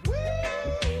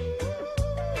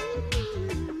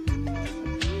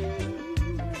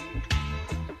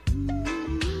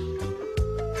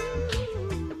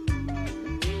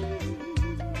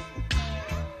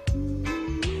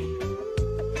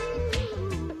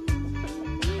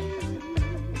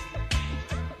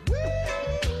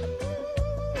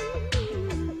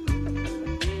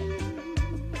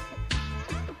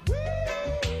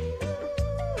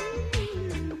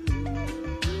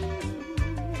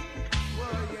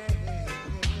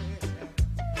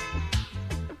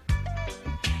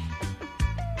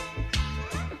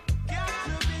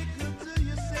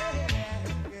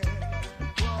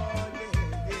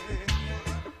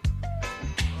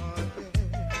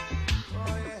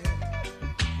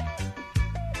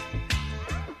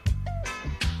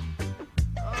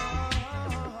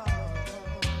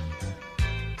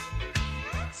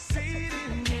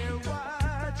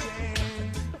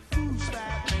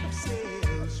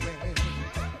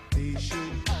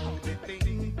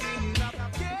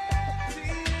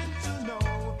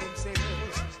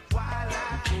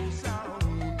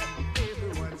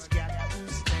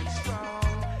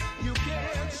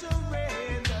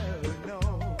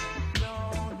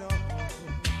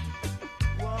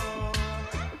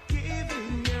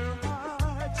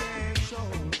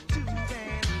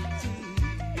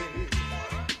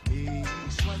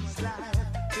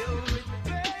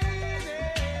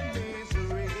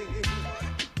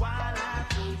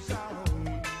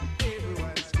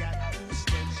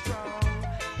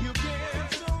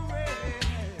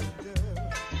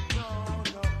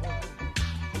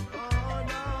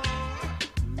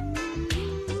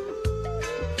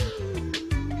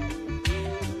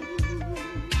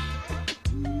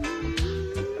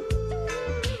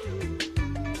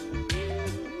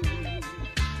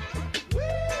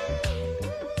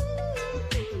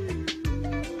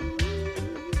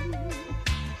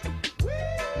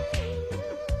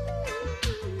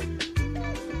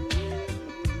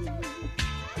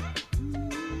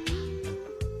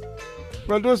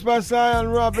 Produced by Cy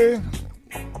and Robbie.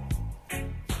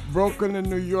 Broken in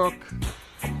New York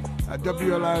at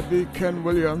WLIB, Ken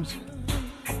Williams.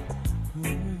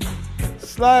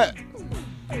 Sly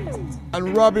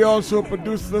and Robbie also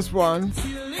produced this one.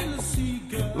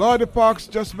 Lordy Parks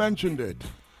just mentioned it.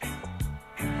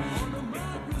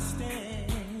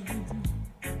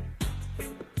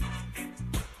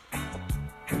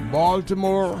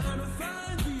 Baltimore.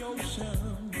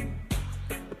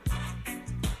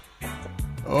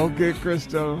 Okay,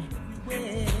 Crystal.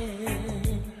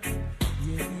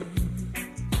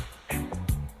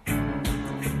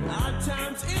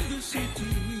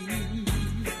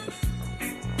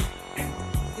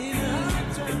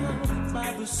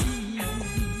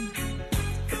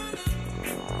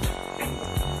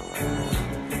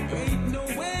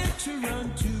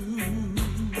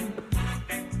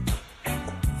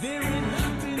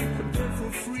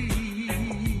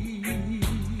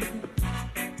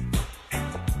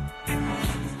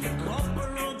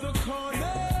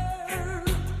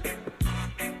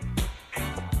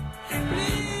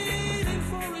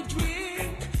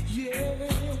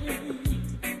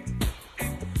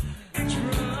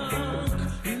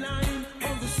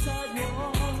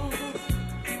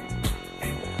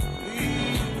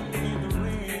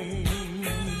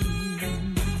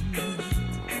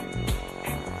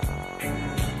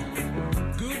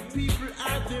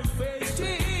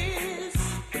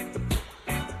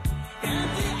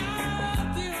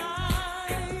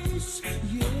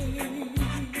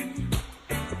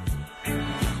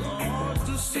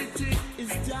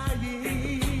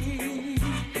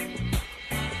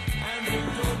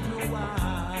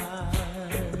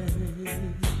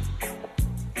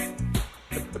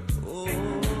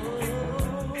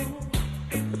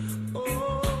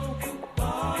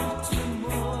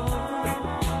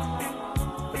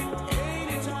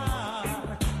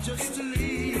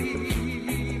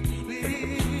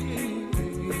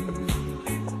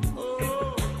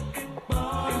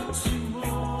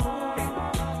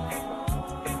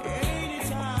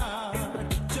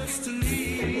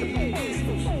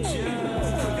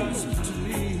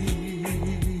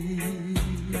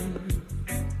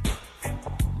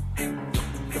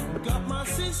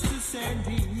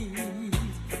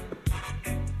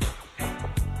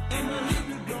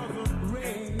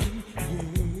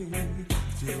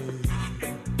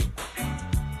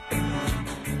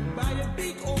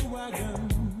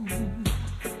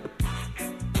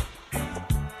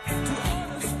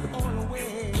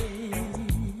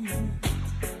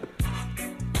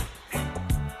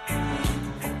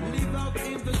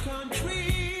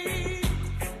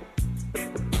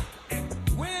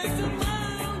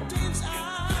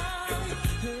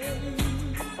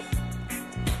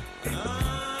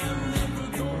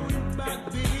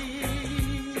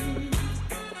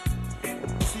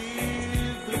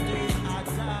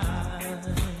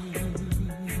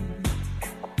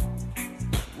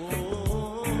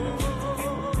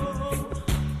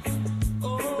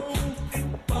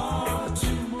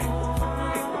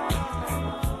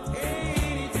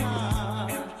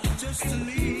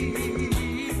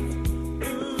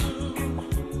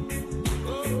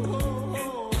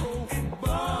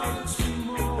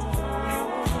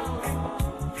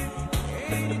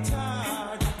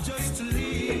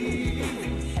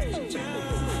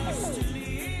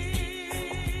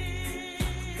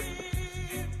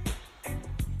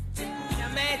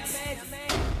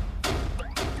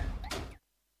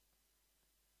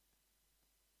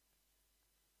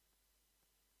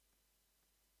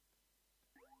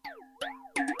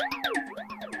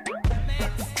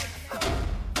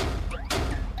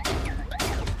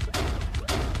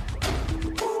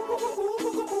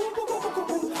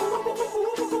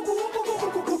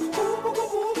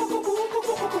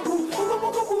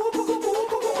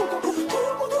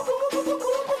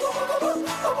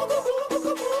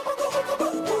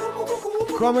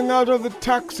 Coming out of the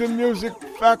Taxi Music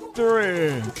Factory.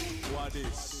 What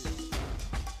is?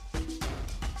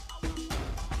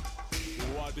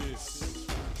 What is?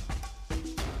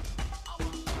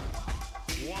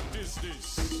 What is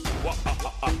this?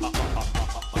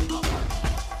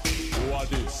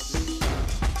 What is?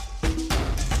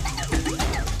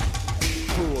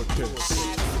 Protest.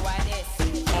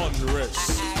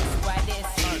 Unrest.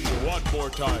 And one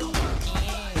more time.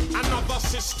 Another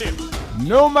system.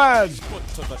 Nomads. Put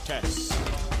to the test.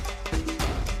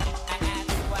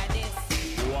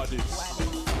 What is?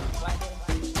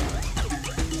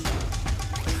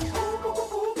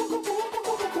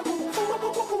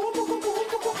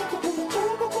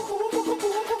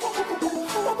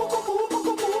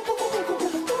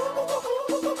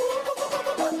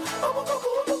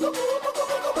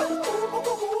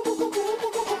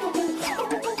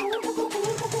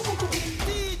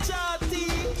 DJ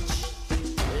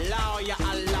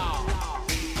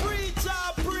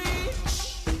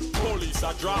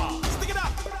Draw. Stick it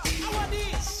up. I want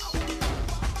this.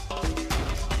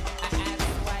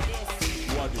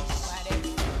 What is?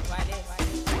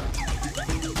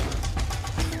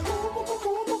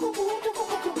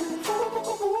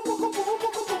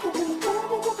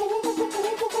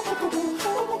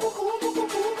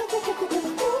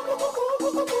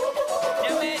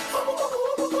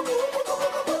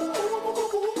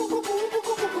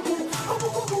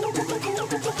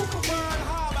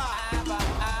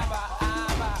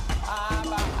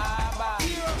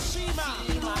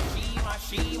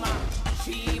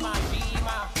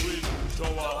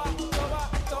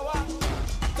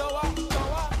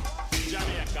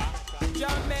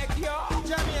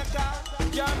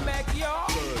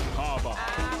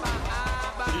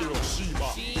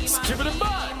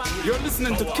 You're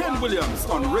listening to Ken Williams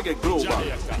on Reggae Global.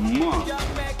 Man.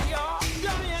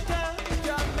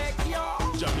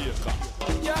 Jamaica.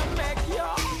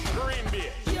 Green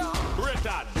Bay.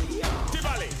 Britain.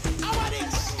 Tivoli.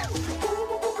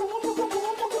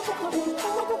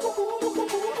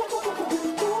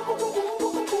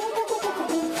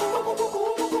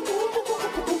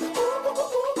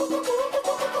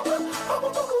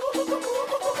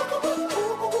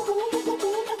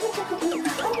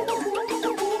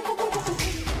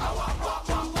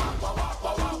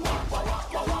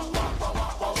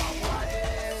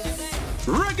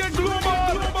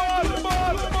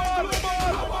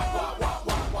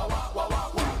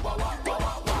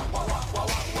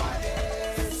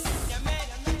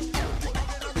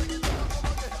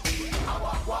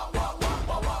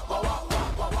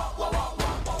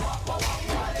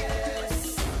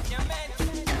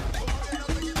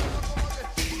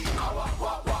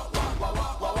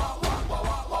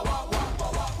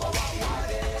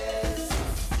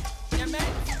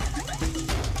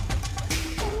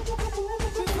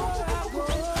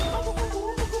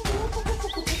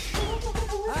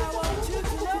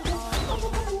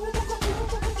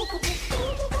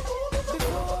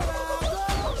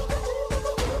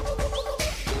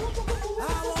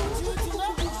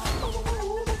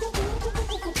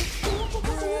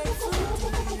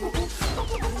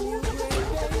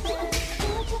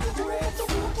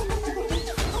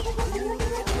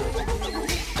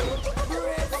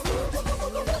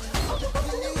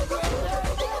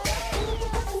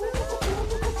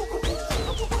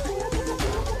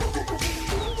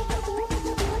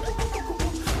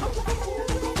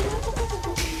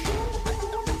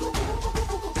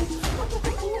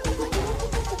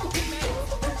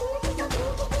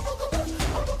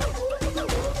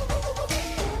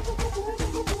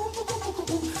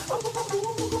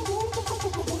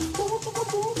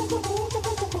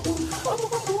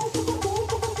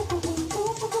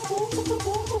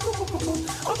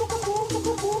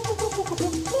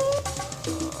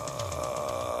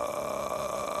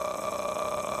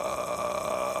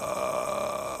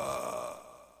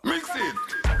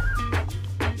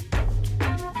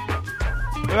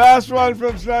 Last one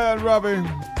from Sly and Robbie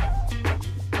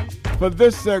for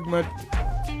this segment,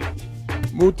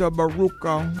 Muta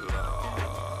Baruka.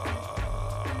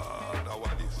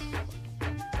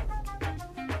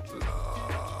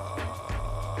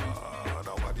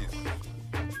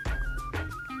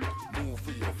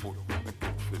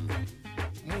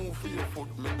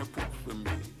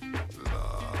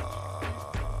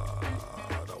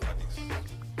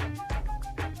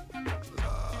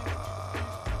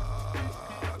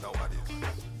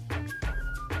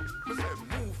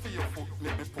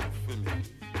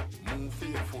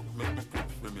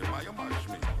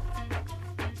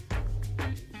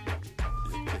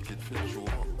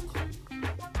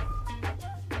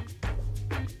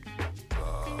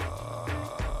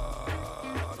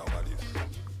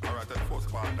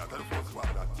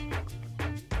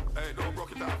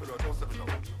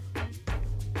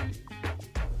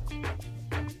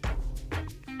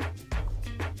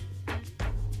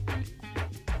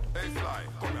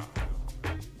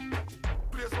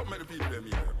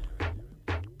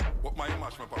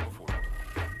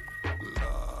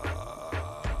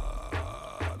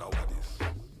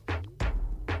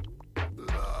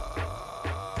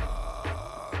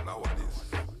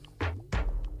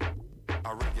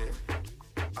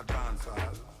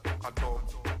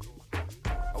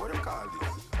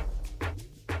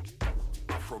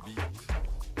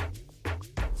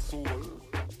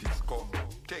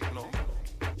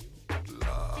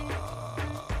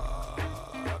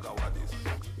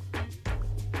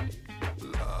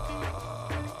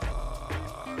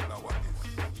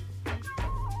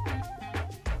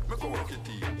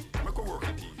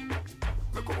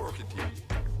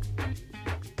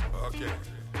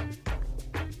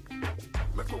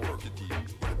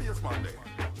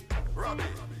 Robbie,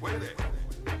 where they?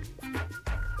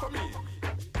 Come here.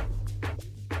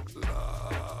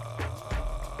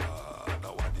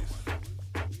 Now what this?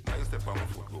 My step on my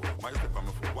foot, bro. My step on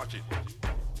my foot. Watch it.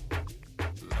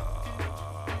 Now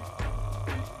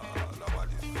what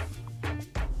this?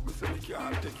 Me say me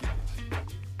can't take it.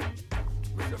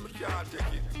 Me say me can't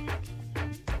take it.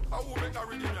 I will make that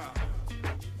rhythm, yeah.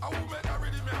 I will make that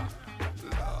rhythm, yeah.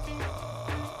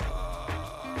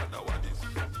 Now what this?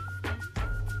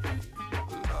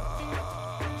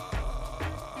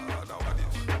 Now what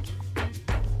this?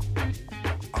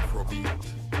 Afrobeat,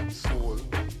 soul,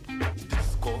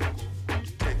 disco,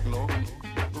 techno,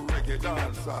 reggae,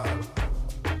 dancehall.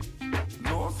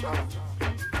 No, sir.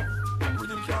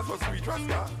 Rhythm can't so sweet,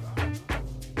 Rasta.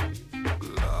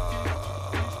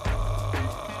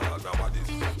 Now what this?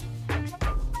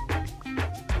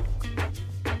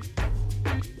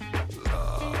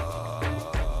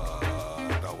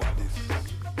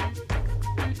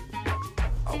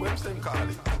 Them call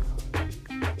it.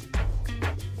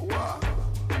 What?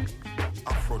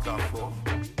 Afro.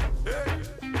 Hey!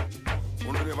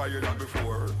 You never hear that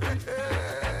before. Hey!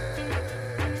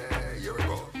 Here we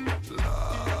go.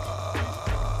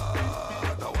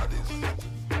 Now what is?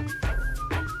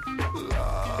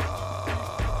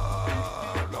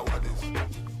 Now what is?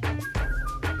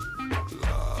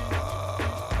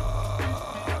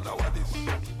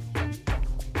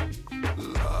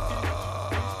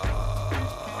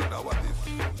 Now what is?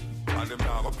 And them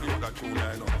now go play with that tune, you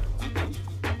know.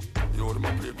 You know, them a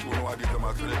play tune nowadays, them a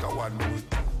select a one minute.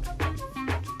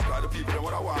 Because the people, them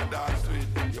wanna want dance to it.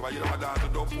 You ever hear them a dance to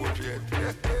dub poetry yet?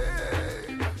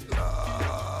 Hey,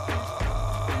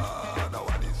 now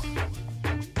what is?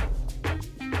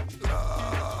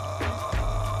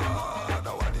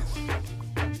 Now what is?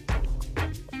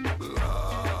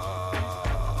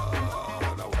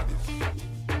 Now what is?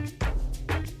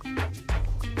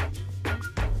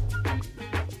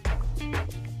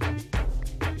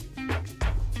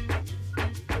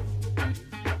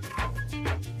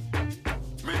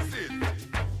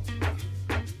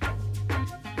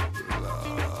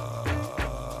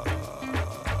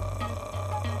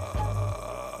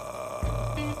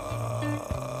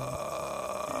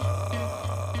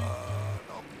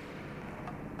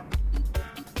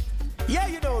 Yeah,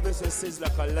 you know this is Sizzla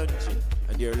Kalonji,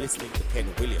 and you're listening to Ken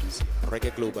Williams,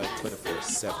 Reggae Global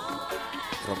 24/7,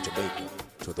 from Jamaica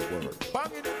to the world.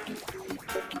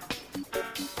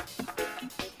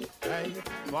 Hey,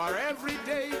 for every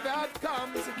day that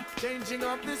comes, changing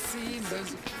of the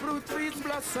seasons, fruit trees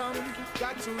blossom,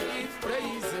 got to give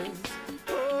praises.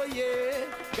 Oh yeah,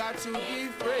 got to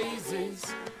give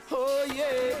praises. Oh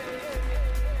yeah.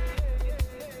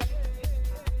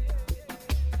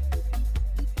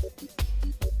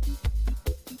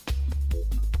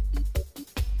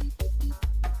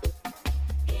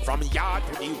 From yard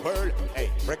to the world, hey,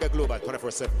 Reggae Global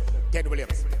 24/7. Ken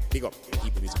Williams, big up,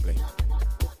 keep the music playing.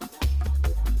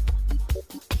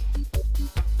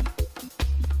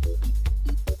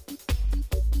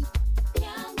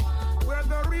 We're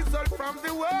the result from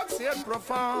the works here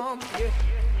performed. Yeah.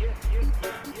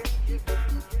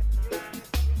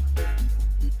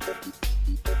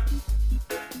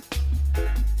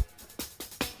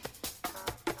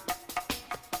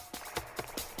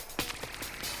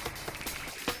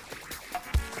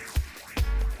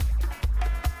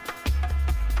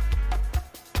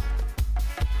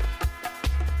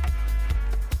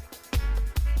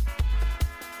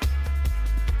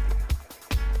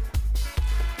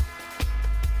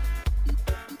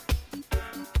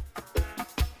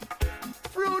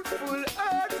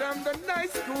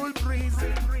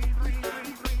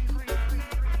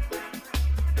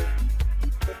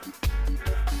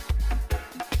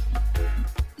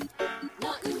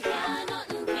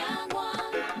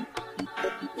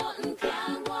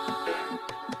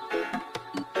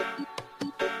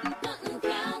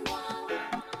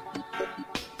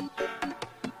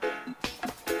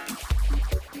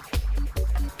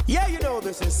 Yeah, you know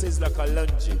this is Sizzla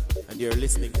Kalonji, and you're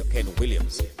listening to Ken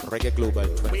Williams, Reggae Global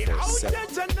 24/7,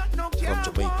 from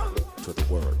Jamaica to the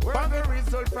world. We're the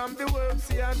result from the works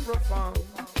he had performed.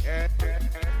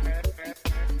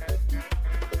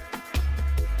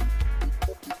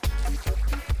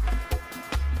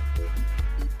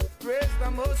 Praise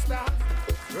the Most High,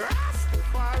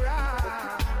 Rastafari.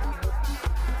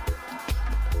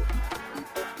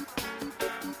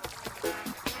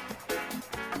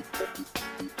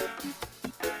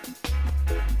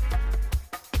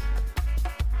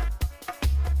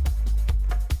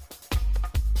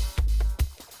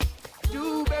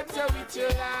 Do better with your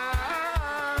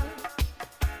life.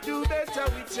 Do better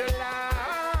with your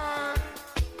life.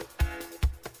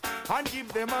 and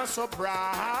give them a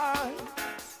surprise.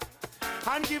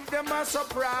 And give them a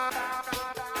surprise.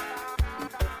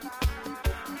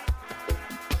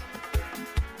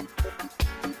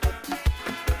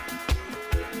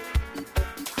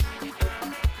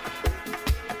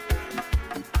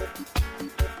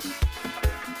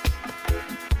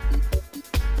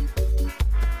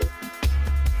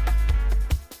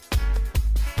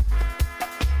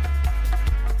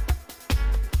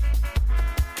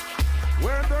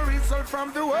 Where the result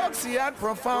from the works he had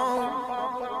performed.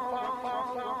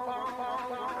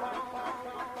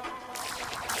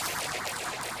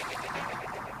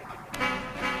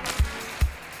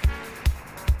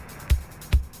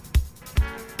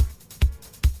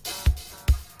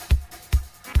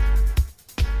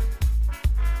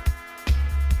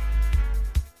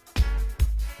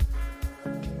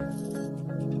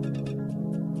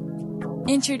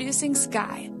 Introducing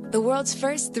Sky, the world's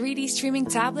first 3D streaming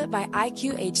tablet by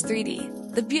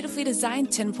IQH3D. The beautifully designed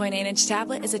 10.8-inch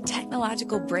tablet is a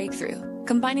technological breakthrough,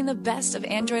 combining the best of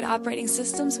Android operating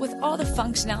systems with all the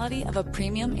functionality of a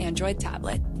premium Android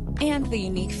tablet, and the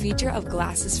unique feature of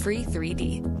glasses-free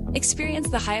 3D. Experience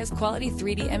the highest quality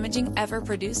 3D imaging ever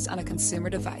produced on a consumer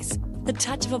device. The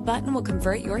touch of a button will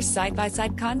convert your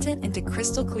side-by-side content into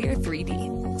crystal clear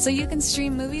 3D, so you can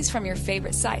stream movies from your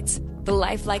favorite sites. The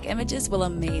lifelike images will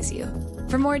amaze you.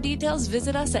 For more details,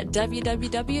 visit us at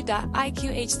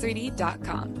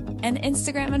www.iqh3d.com and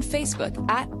Instagram and Facebook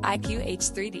at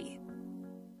IQH3D.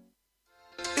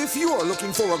 If you are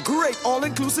looking for a great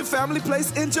all-inclusive family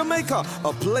place in Jamaica,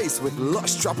 a place with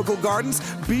lush tropical gardens,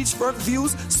 beachfront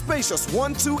views, spacious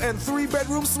 1, 2, and 3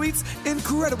 bedroom suites,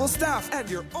 incredible staff, and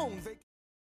your own vacation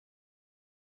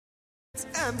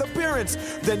and appearance,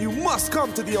 then you must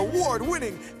come to the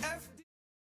award-winning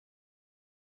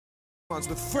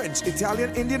with French,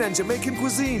 Italian, Indian, and Jamaican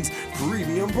cuisines,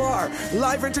 premium bar,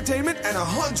 live entertainment, and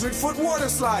 100-foot water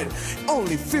slide.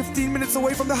 Only 15 minutes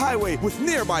away from the highway, with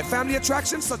nearby family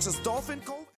attractions such as Dolphin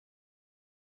Cove.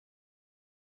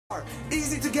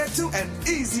 Easy to get to and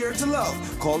easier to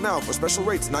love. Call now for special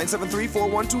rates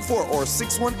 973-4124 or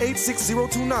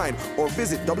 618-6029 or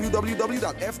visit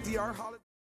www.fdrholiday.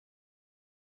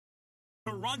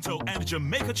 Toronto and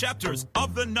Jamaica chapters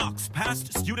of the Knox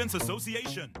Past Students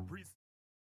Association.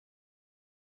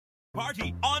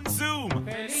 Party on Zoom,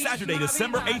 Saturday,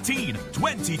 December 18,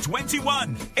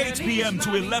 2021, 8 p.m.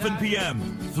 to 11 p.m.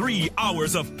 3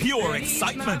 hours of pure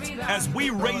excitement as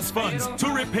we raise funds to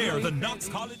repair the Knox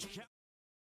College.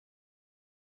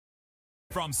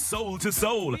 From soul to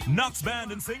soul, Knox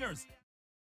Band and Singers.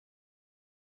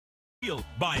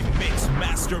 By Mix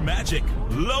Master Magic.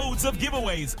 Loads of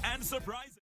giveaways and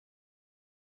surprises.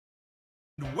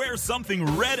 Wear something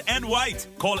red and white.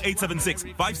 Call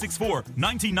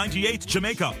 876-564-1998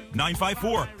 Jamaica,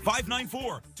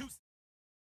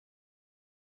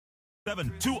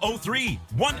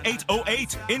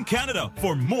 954-594-203-1808 in Canada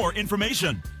for more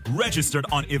information. Registered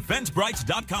on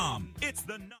eventbrite.com. It's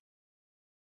the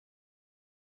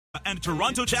and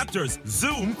Toronto chapters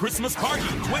Zoom Christmas Party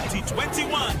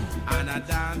 2021. And a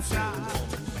dance.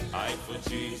 I for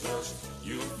Jesus,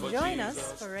 you for Join Jesus.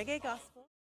 us for Reggae Gospel.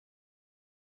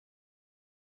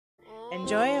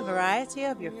 Enjoy a variety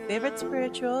of your favorite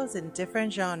spirituals in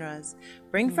different genres.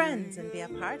 Bring friends and be a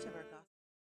part of our gospel.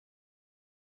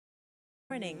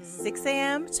 Morning, 6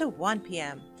 a.m. to 1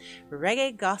 p.m.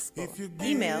 Reggae Gospel.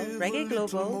 Email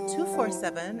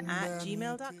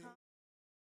reggaeglobal247@gmail.com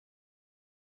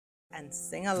and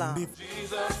sing along. The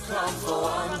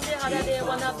other day,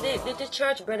 one of the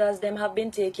church brothers, them have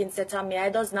been taking set on me. I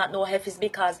does not know if it's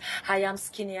because I am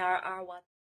skinny or what.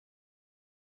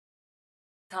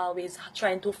 Always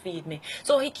trying to feed me.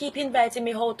 So he keep inviting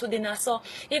me out to dinner. So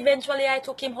eventually I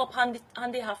took him up on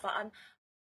the half and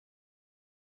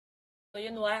so you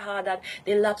know I heard that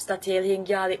the lobster tail in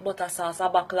garlic butter sauce, a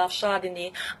bottle of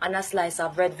Chardonnay, and a slice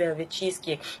of red velvet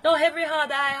cheesecake. Now every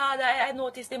hard I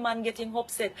noticed the man getting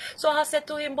upset. So I said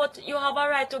to him, but you have a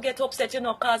right to get upset, you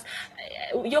know, because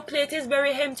your plate is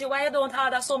very empty. Why you don't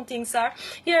order something, sir?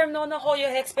 Here, no, how you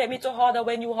expect me to order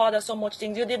when you order so much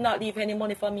things? You did not leave any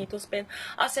money for me to spend.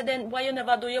 I said, then why you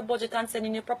never do your budget and send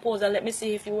in your proposal? Let me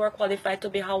see if you were qualified to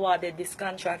be awarded this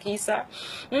contract, sir.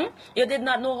 You did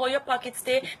not know how your pockets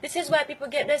stay. This is why why people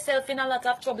get themselves in a lot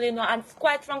of trouble, you know. And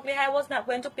quite frankly, I was not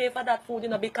going to pay for that food, you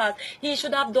know, because he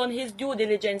should have done his due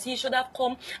diligence. He should have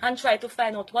come and tried to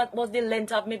find out what was the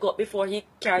length of me gut before he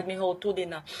carried me out to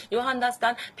dinner. You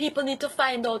understand? People need to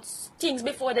find out things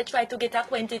before they try to get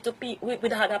acquainted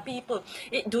with other people.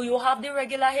 Do you have the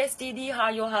regular STD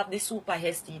or you have the super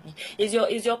STD? Is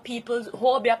your people,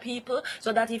 Hobia people,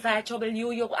 so that if I trouble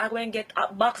you, you are going to get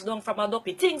a box down from a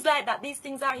dopey. Things like that. These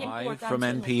things are important. Live from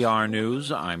NPR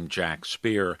News, I'm Jack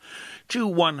Spear. 2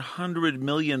 $100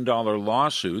 million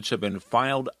lawsuits have been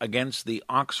filed against the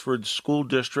Oxford School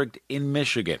District in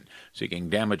Michigan, seeking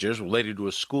damages related to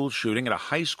a school shooting at a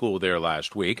high school there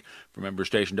last week. From member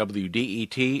station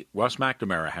WDET, Russ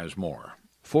McNamara has more.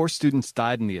 4 students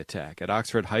died in the attack at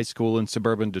Oxford High School in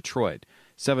suburban Detroit.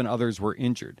 7 others were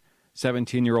injured.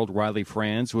 17-year-old Riley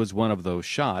Franz was one of those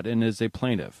shot and is a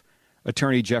plaintiff.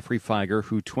 Attorney Jeffrey Feiger,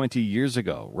 who 20 years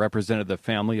ago represented the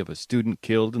family of a student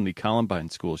killed in the Columbine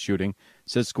school shooting,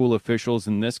 says school officials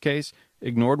in this case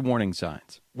ignored warning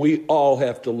signs. We all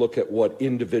have to look at what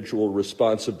individual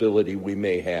responsibility we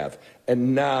may have,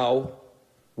 and now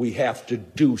we have to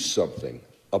do something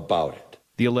about it.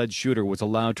 The alleged shooter was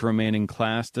allowed to remain in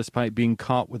class despite being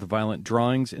caught with violent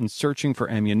drawings and searching for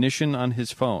ammunition on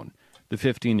his phone. The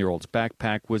 15-year-old's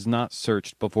backpack was not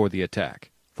searched before the attack.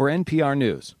 For NPR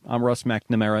News, I'm Russ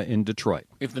McNamara in Detroit.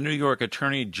 If the New York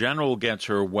Attorney General gets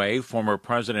her way, former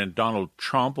President Donald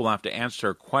Trump will have to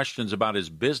answer questions about his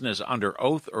business under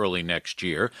oath early next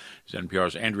year. As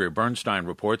NPR's Andrea Bernstein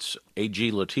reports,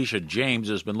 AG Letitia James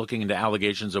has been looking into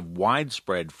allegations of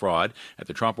widespread fraud at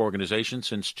the Trump Organization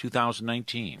since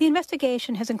 2019. The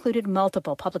investigation has included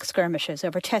multiple public skirmishes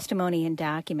over testimony and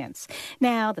documents.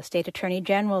 Now, the state attorney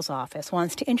general's office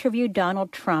wants to interview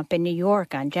Donald Trump in New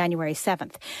York on January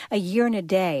 7th, a year and a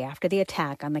day after the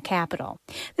attack on the Capitol.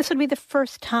 This would be the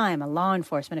first time a law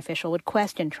enforcement official would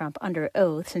question Trump under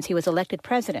oath since he was elected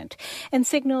president, and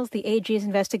signals the AG's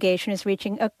investigation is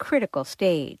reaching a critical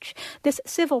stage. This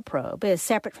civil probe is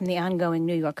separate from the ongoing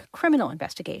New York criminal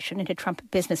investigation into Trump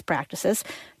business practices.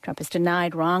 Trump has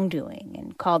denied wrongdoing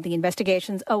and called the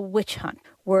investigations a witch hunt.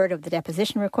 Word of the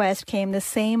deposition request came the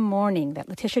same morning that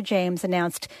Letitia James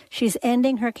announced she's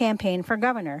ending her campaign for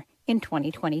governor in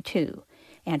 2022.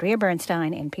 Andrea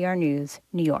Bernstein, NPR News,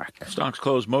 New York. Stocks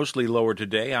closed mostly lower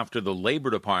today after the Labor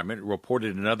Department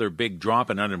reported another big drop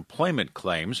in unemployment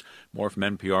claims. More from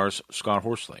NPR's Scott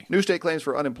Horsley. New state claims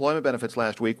for unemployment benefits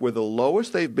last week were the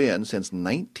lowest they've been since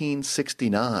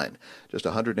 1969. Just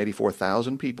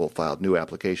 184,000 people filed new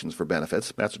applications for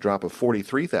benefits. That's a drop of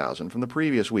 43,000 from the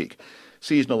previous week.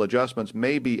 Seasonal adjustments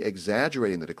may be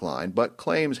exaggerating the decline, but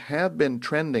claims have been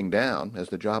trending down as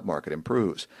the job market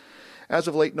improves. As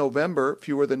of late November,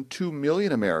 fewer than 2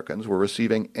 million Americans were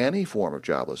receiving any form of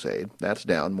jobless aid. That's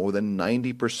down more than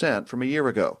 90% from a year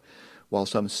ago. While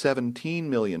some 17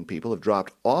 million people have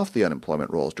dropped off the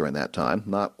unemployment rolls during that time,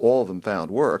 not all of them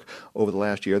found work. Over the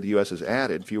last year, the U.S. has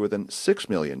added fewer than 6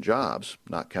 million jobs,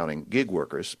 not counting gig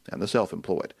workers and the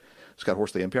self-employed. Scott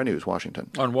Horsley, NPR News, Washington.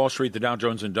 On Wall Street, the Dow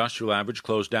Jones Industrial Average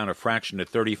closed down a fraction at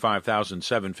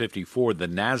 35,754. The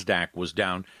Nasdaq was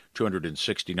down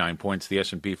 269 points. The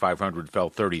S&P 500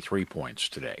 fell 33 points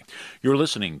today. You're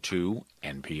listening to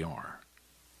NPR.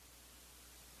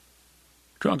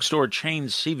 Drugstore chain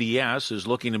CVS is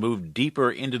looking to move deeper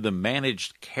into the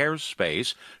managed care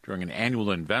space. During an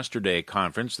annual Investor Day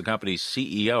conference, the company's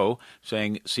CEO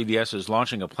saying CVS is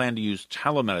launching a plan to use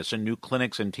telemedicine, new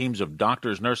clinics, and teams of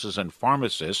doctors, nurses, and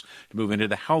pharmacists to move into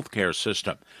the healthcare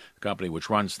system. The company, which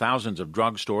runs thousands of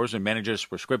drugstores and manages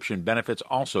prescription benefits,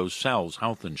 also sells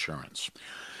health insurance.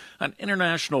 An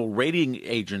international rating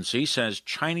agency says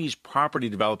Chinese property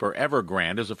developer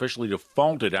Evergrande has officially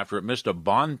defaulted after it missed a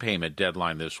bond payment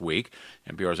deadline this week.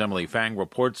 NPR's Emily Fang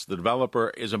reports the developer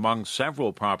is among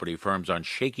several property firms on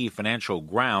shaky financial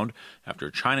ground after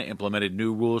China implemented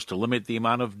new rules to limit the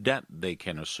amount of debt they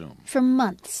can assume. For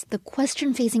months, the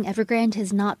question facing Evergrande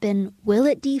has not been will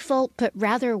it default, but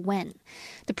rather when.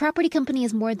 The property company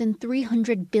has more than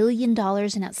 $300 billion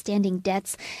in outstanding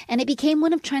debts, and it became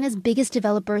one of China's biggest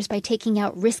developers by taking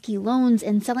out risky loans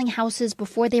and selling houses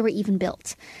before they were even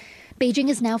built. Beijing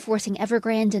is now forcing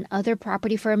Evergrande and other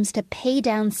property firms to pay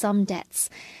down some debts.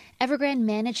 Evergrande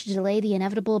managed to delay the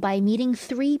inevitable by meeting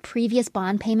 3 previous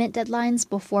bond payment deadlines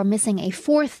before missing a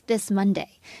 4th this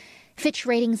Monday. Fitch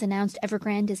Ratings announced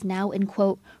Evergrande is now in,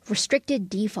 quote, restricted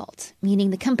default,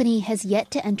 meaning the company has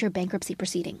yet to enter bankruptcy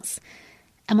proceedings.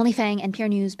 Emily Fang, NPR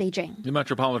News, Beijing. The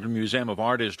Metropolitan Museum of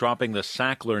Art is dropping the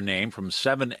Sackler name from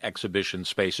 7 exhibition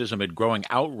spaces amid growing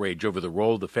outrage over the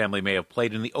role the family may have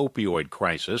played in the opioid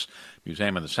crisis.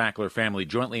 Museum and the Sackler family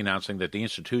jointly announcing that the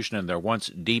institution and their once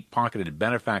deep-pocketed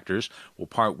benefactors will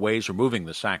part ways, removing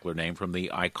the Sackler name from the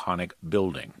iconic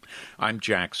building. I'm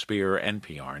Jack Spear,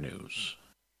 NPR News.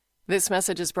 This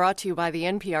message is brought to you by the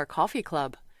NPR Coffee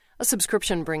Club. A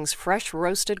subscription brings fresh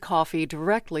roasted coffee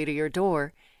directly to your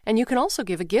door, and you can also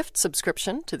give a gift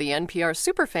subscription to the NPR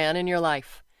superfan in your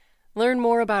life. Learn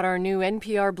more about our new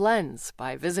NPR blends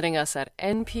by visiting us at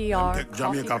NPR.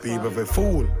 Jamaica people for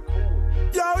fool.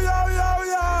 Yo, yo, yo,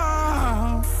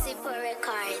 yo. Super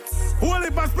Records.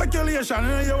 Holy for speculation.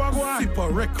 You are going. Super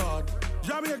Record.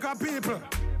 Jamaica people.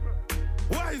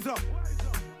 Wise up.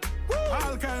 Woo.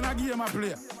 All kind of game I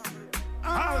play.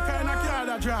 All kind of card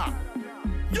I draw.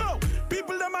 Yo,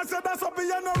 people them a say that's up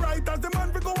here no right. As the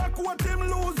man we go a quote him,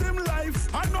 lose him life.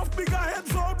 Enough bigger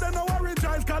heads up, they no worry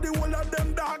child. Cause the whole of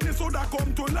them darkness would have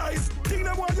come to light. Think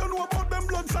them what you know about them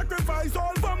blood sacrifice.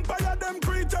 All vampire, them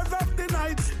creatures of the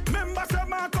night. Remember say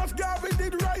Marcus Garvey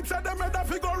did right. So them head a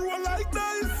figure roll like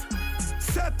dice.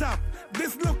 Set up,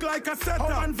 this look like a setup.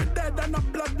 Man for dead and the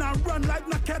blood now run like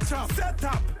no ketchup. Set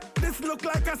up, this look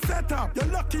like a setup. You're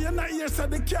lucky you're not here so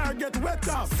the car get wet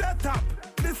up. Set up,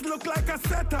 this look like a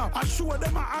setup. I show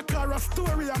them a Akara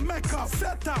story and make up.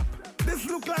 Set up, this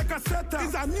look like a setup.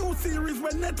 It's a new series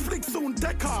where Netflix soon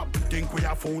take up. Think we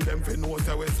have fooled them for know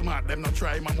so we smart. Them not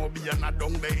try mama be and not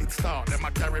down there it start. Them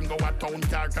a carry him go a town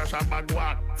car crash a bag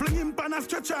walk. Fling him pan a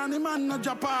stretcher and him man no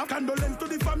jump off. Condolence to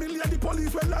the family and the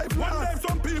police when life lost. One day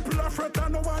some people are fret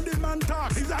and no one the man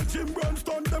talk. It's a Jim Brown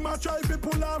stunt them a try to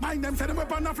pull off. Mind them say them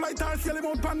up on a flight or scale him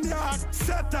out pan the ark.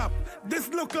 Set up, this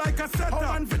look like a setup.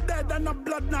 Man for dead and the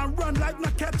blood now run like no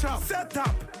ketchup. Set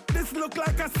up, this look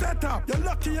like a setup. You're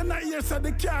lucky you're not here so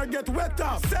the car get wet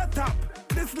up. Set up,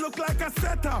 this look like a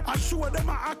setup. I show them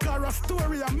a Akara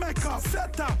story and make up.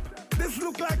 Set up, this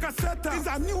look like a setup. It's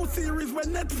a new series where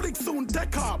Netflix soon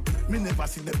take up. Me never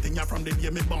see them thing from the day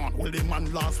me born. Well, the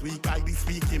man last week, I this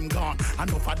week him gone.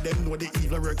 Enough of them know the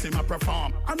evil works him a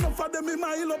perform. Enough of them in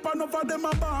my heal up, enough of them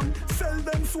a bomb. Sell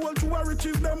them soul to a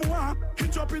riches them want.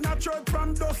 Hitch up in a church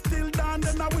from dusk till dawn.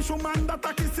 Then I wish a man that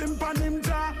I kiss him pan him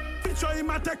jaw. Picture him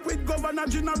a take with Governor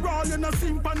General. You know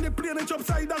him pan the plane it's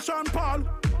upside a Sean Paul.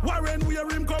 Warren where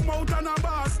him come out and a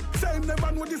boss. Same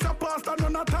never know this a pastor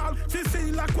none at all. She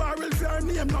see like quarrel for her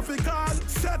name nothing call.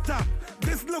 Set up,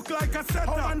 this look like a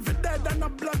setup. Man for dead and the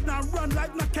blood now run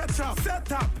like no ketchup.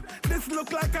 Set up, this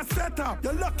look like a setup.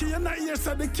 You're lucky you're not here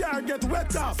so the car get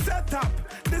wet up. Set up,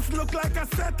 this look like a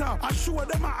setup. I show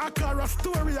them a Akara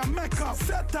story and make up.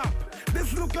 Set up,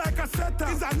 this look like a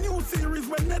setup. It's a new series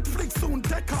where Netflix soon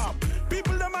take up.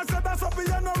 People them a say that's up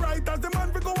here no right. As the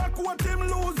man we go a quote him,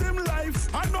 lose him life.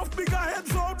 Enough bigger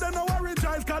heads up, they no worry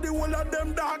child. Cause the whole of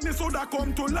them darkness would have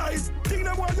come to light. Think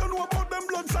them what you know about them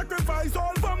blood sacrifice.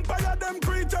 All vampire, them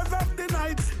creatures of the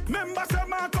night. Remember say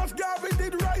Marcus Garvey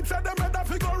did right. So them head a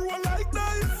figure roll like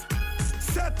dice.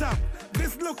 Set up,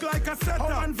 this look like a setup.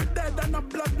 Man for dead and the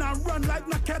blood now run like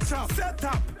no ketchup. Set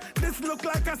up, this look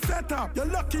like a setup. You're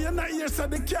lucky you're not here so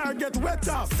the car get wet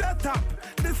up. Set up,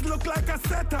 this look like a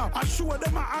setup. I show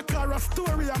them a Akara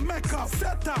story and make up.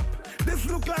 Set up, this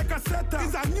look like a setup.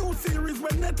 It's a new series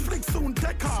where Netflix soon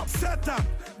take up. Set up,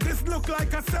 this look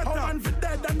like a setup. Man for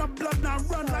dead and the blood now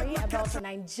run like no ketchup. About a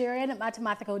Nigerian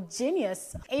mathematical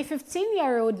genius, a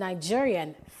 15-year-old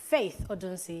Nigerian, Faith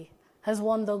Odunsi, has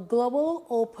won the Global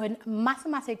Open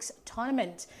Mathematics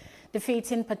Tournament,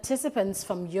 defeating participants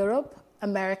from Europe,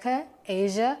 America,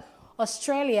 Asia,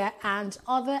 Australia, and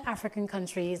other African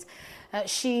countries.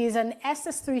 She is an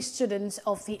SS3 student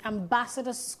of the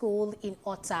Ambassador School in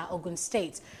Ota, Ogun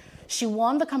State. She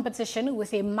won the competition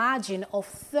with a margin of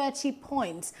 30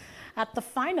 points at the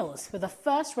finals, with the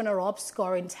first runner-up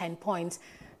scoring 10 points.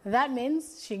 That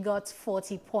means she got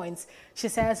 40 points. She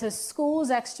says her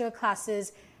school's extra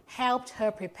classes helped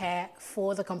her prepare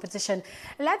for the competition.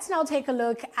 Let's now take a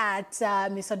look at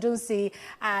Ms. Odunsi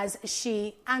as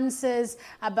she answers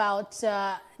about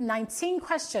 19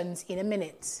 questions in a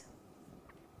minute.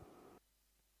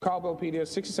 Cowbellpedia,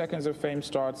 60 seconds of fame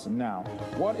starts now.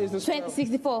 What is the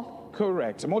 64.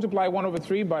 Correct. Multiply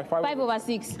 1/3 by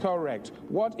 5/6. Correct.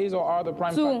 What is or are the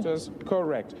prime 2. factors?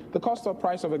 Correct. The cost of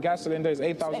price of a gas cylinder is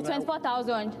 8,000.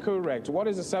 24,000. Correct. What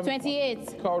is the 7?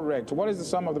 28. Correct. What is the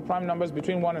sum of the prime numbers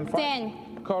between 1 and 5? 10.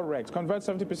 Correct. Convert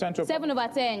 70% to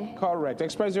 7/10. Correct.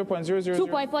 Express 0.000.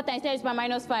 2.4 times 10 to the power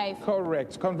minus 5.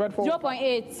 Correct. Convert 4.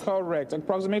 0.8. Correct.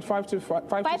 Approximate 5 to 5.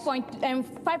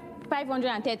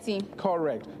 530.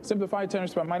 Correct. Simplify 10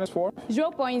 to the power minus 4.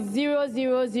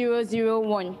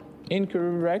 0.00001.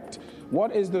 Incorrect.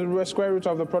 What is the square root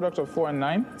of the product of 4 and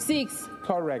 9? 6.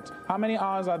 Correct. How many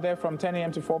hours are there from 10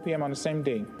 a.m. to 4 p.m. on the same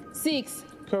day? 6.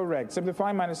 Correct.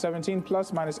 Simplify minus 17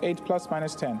 plus minus 8 plus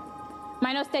minus 10.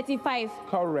 Minus 35.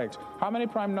 Correct. How many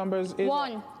prime numbers is...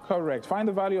 1. Correct. Find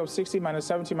the value of 60 minus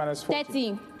 70 minus 40.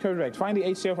 30. Correct. Find the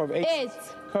HCF of 8. 8.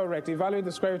 Correct. Evaluate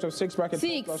the square root of 6 bracket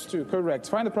 6. plus 2. Correct.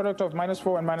 Find the product of minus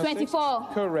 4 and minus 24.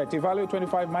 6. Correct. Evaluate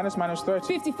 25 minus 30.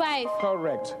 55.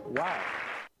 Correct. Wow.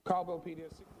 Cowbellpedia.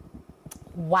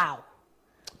 Wow.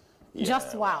 Yeah,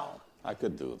 Just wow. I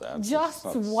could do that. Just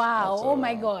wow. Oh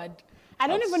my God. I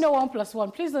don't even know 1 plus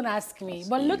 1. Please don't ask me.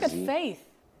 But look at Faith.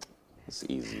 It's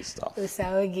easy stuff.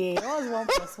 Usawagi. What was 1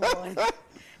 plus 1?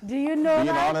 Do you know Being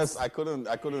that? honest, I couldn't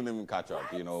even catch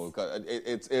up, you know.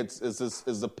 It's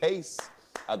the pace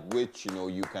at which, you know,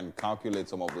 you can calculate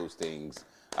some of those things.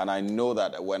 And I know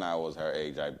that when I was her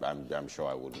age, I'm sure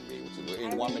I wouldn't be able to do it.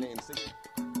 In 1 minute and 6.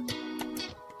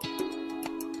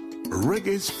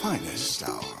 Reggae's finest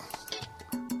hour.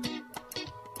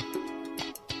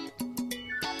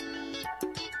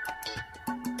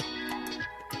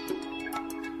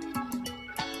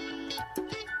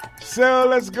 So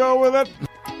let's go with it.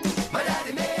 My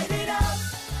daddy made it up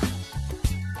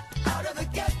out of the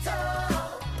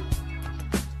ghetto.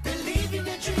 Believe in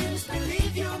your dreams,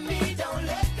 believe you and me, don't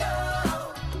let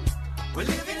go. We're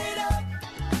living it up,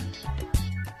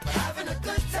 we're having a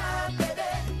good time, baby.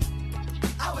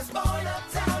 I was born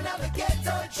uptown, now the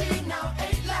ghetto tree, now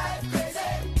ain't life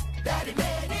crazy. Daddy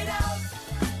made it out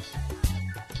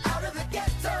of the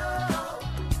ghetto.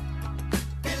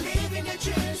 Believe in your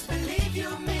dreams, believe you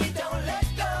and me.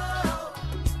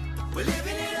 We're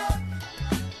living it up,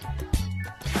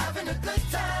 having a good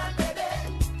time, baby.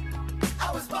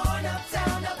 I was born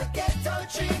uptown, now the ghetto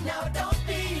tree, now don't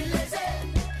be lazy.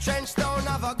 Trenchtown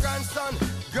have a grandson,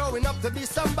 growing up to be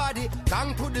somebody.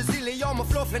 Gang to the zilly, you're my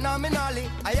flow phenomenally.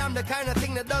 I am the kind of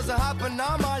thing that doesn't happen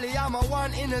normally. I'm a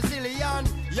 1 in a zillion.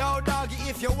 Yo, doggy,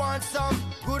 if you want some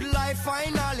good life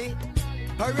finally,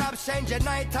 perhaps change your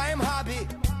nighttime hobby.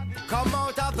 Come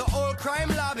out of the old crime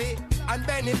lobby and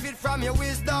benefit from your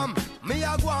wisdom. Me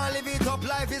a go and live it up,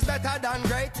 life is better than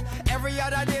great. Every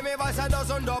other day me voice a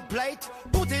dozen dub plate.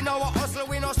 Put in our hustle,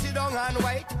 we no sit down and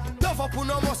wait. Tough up on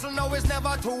no muscle, now it's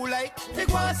never too late. They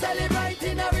go and celebrate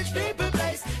in a rich people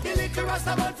place. The little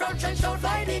Rastaman from Trenchtown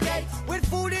fly the gates. With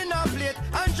food in a plate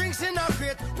and drinks in a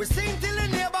crate, we sing till the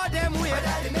neighbor them wait. My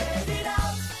daddy made it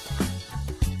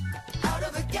out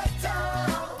of the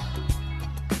ghetto.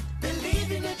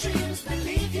 Believe in your dreams,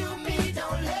 believe you and me,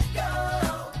 don't let go.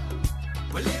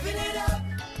 We're living it up,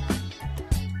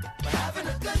 we're having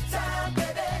a good time,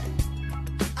 baby.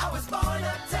 I was born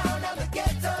uptown, now the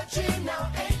ghetto tree,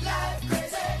 now ain't life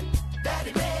crazy.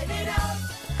 Daddy made it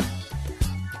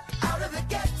out of the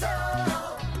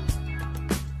ghetto.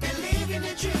 Believe in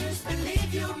your dreams,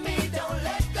 believe you and me, don't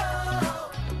let go.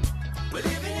 We're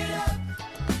living it up,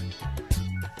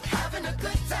 we're having a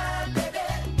good time, baby.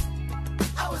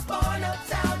 I was born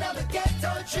uptown, now the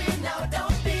ghetto tree, now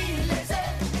don't be lazy.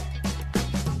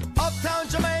 Uptown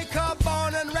Jamaica,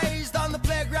 born and raised on the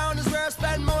playground is where I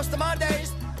spend most of my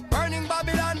days. Burning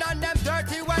Babylon and them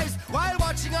dirty ways, while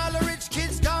watching all the rich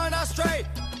kids gone astray.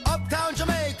 Uptown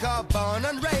Jamaica, born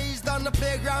and raised on the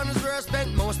playground is where I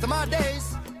spent most of my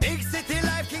days. Big city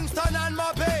life, Kingston and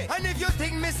Mopey. And if you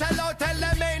think me sell out, tell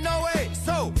them ain't no way.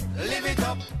 So, live it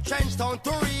up, Trenchtown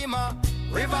to Rima,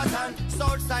 Riverton,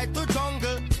 Southside to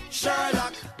Jungle,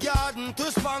 Sherlock, Garden to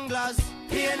Spanglers,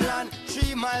 Pineland,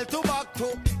 3 Mile to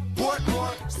Backto,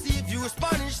 Portmore, Seaview,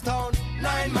 Spanish Town,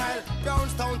 9 Mile,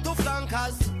 Brownstown to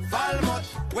Flankers,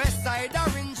 Falmouth, Westside,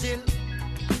 Orange Hill.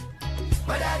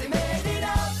 My daddy made it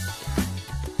out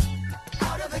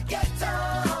of the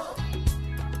ghetto.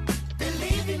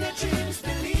 Believe in your dreams,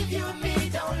 believe you and me,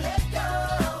 don't let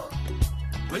go.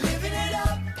 We're living it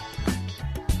up,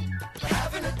 we're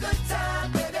having a good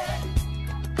time, baby.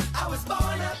 I was born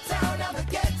uptown, now the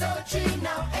ghetto tree,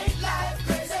 now ain't life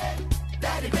crazy.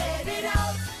 Daddy made it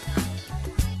out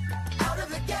of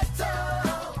the ghetto.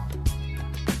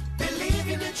 Believe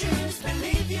in your dreams,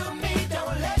 believe you and me,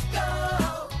 don't let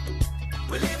go.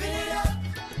 We're living it up,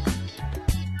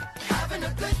 having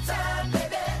a good time,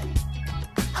 baby.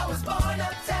 I was born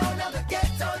uptown, now the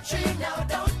ghetto tree, now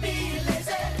don't be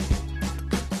lazy.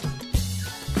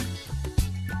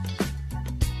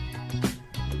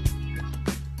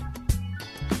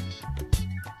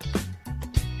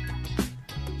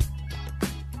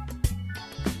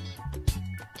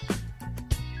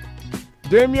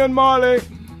 Damian Marley.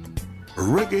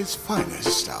 Reggae's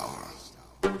finest hour.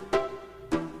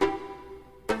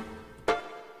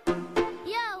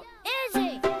 Yo,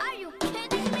 Izzy, are you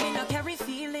kidding me? Me no carry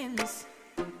feelings.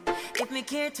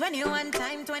 21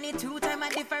 time, 22 time, a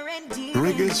different deal.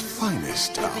 Reggae's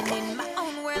finest hour. Living in my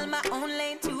own world, my own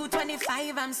lane,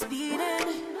 225, I'm speeding.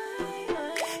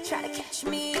 Try to catch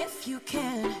me if you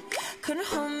can. Couldn't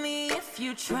hold me if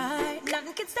you tried.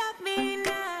 Nothing can stop me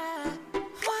now.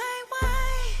 Why?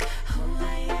 Oh,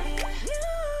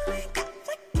 you ain't got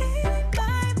to get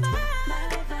bye-bye. My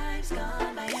vibe's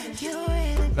gone by energy. You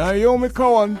really Naomi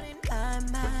Cohen.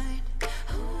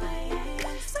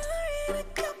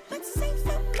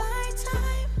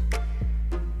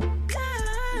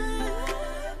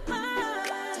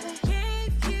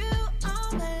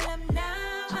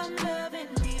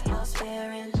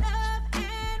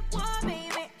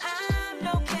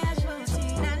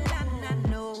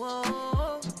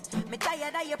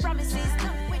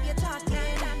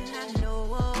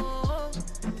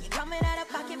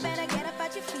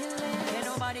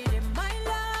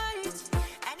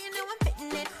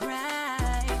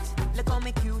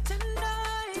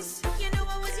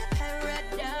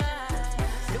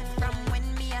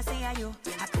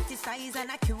 And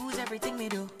accuse everything me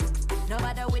do. No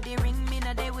matter with the ring, me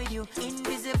no there with you.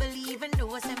 Invisible even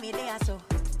though send me there so.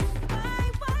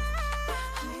 Why?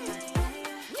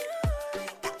 You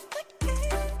ain't got to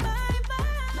get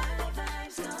bye-bye. My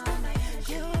vibe's gone by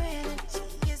energy. Your energy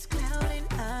is clouding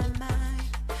our mind.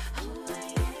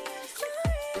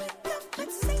 Sorry, but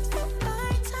save for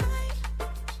my time.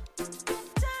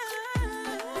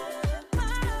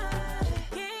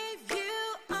 Gave you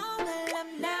all the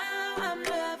love, now I'm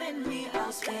loving me.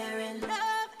 Sparing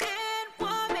love and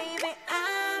war, baby.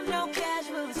 I'm no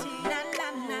casualty.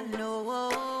 Nah,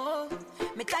 no.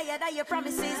 Me tired of your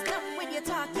promises. Done when you're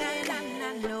talking.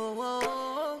 Nah,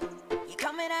 no. You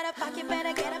coming out of pocket,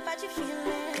 better get up what you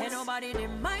feeling. Ain't nobody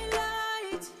in my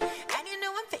light, and you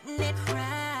know I'm fitting it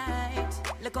right.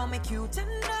 Look on me cute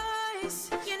and nice.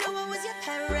 You know I was your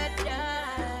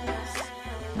paradise.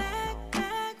 Back,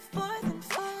 forth and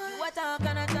forth. You are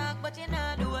talk, but you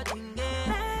not do a thing.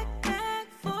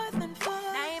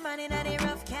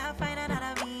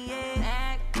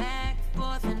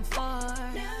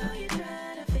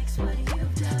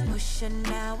 And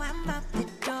now I'm out the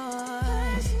door.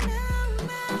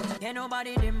 Ain't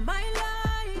nobody in my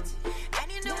light,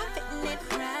 and you know I'm fitting it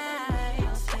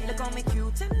right. Look on me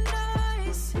cute and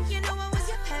nice. You know I was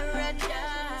your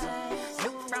paradise.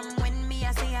 Look from when me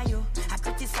I say you, I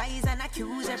criticize and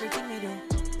accuse everything me do.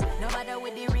 No matter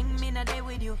with the ring, me not there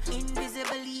with you.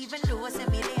 Invisible even though I say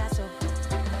me there so.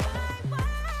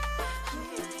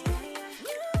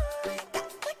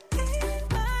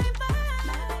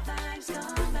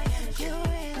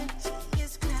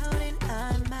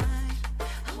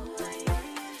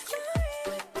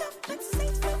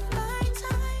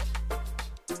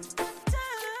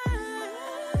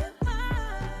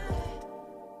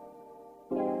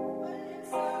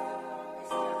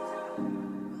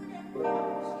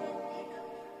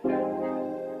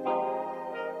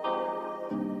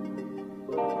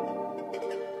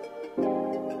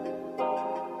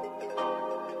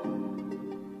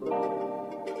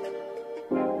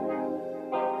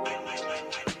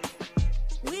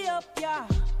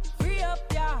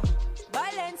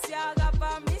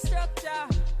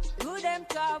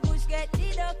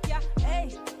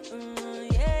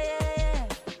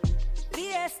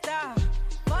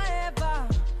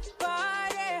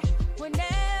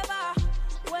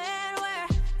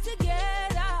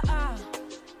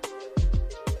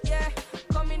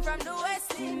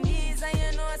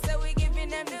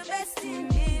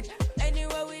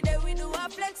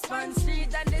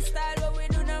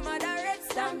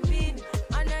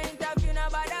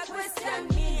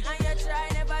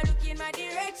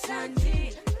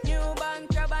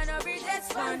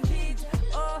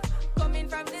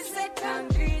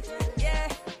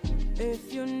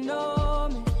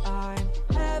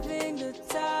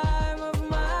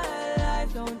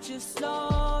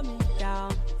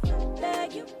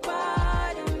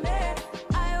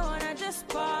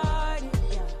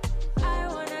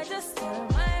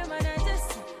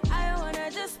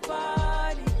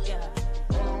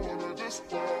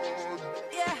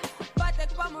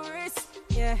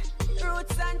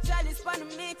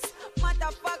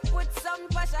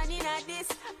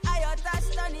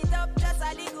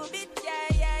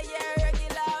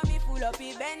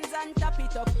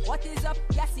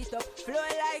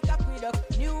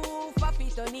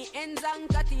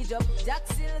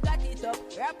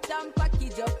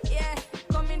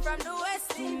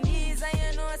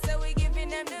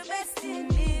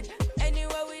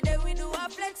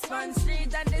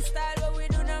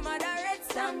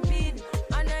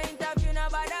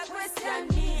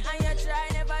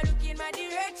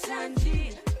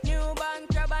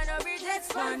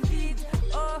 One beat,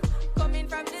 oh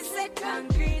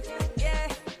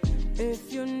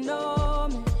you know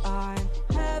me, I'm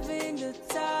having the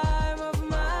time of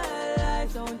my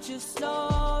life. Don't you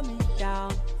slow me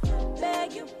down.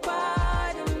 Beg your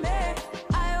pardon me.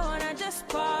 I wanna just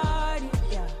party,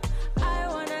 yeah. I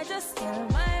wanna just tell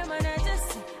my manager,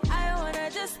 I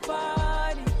wanna just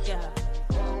party, yeah.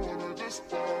 I wanna just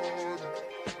party.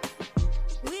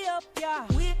 We up, yeah.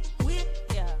 We,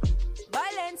 yeah.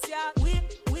 Valencia, we,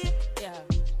 yeah.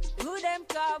 Do them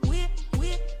club, we,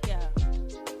 yeah.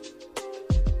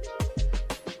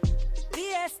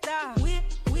 Fiesta, we,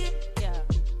 yeah.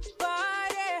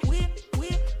 Party, we,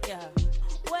 yeah.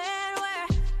 When we're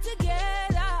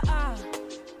together,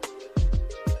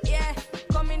 yeah.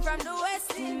 Coming from the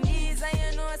West Indies, and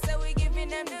you know, so we giving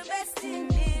them the best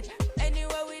indeed.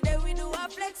 Anywhere we there, we do a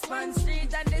flex on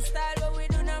street, and the style what we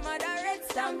do, no matter red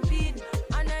stampede.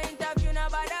 And I interview, no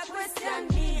bother question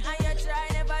me, and you try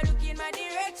never look in my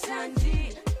direction,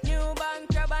 G. New bank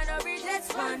crab and a bridges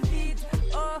fan feet.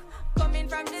 Oh, coming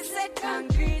from the set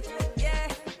concrete, yeah.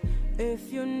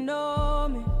 If you know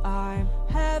me, I'm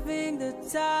having the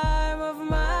time of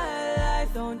my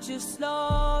life. Don't you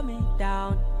slow me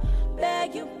down.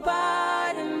 Beg your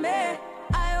pardon me.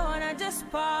 I wanna just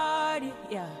party,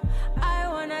 yeah. I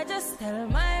wanna just tell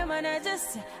my manager,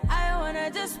 I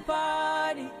wanna just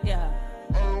party, yeah.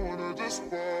 I wanna just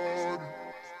party.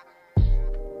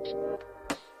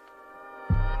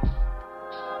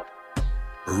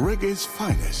 Reggae's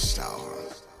finest hour.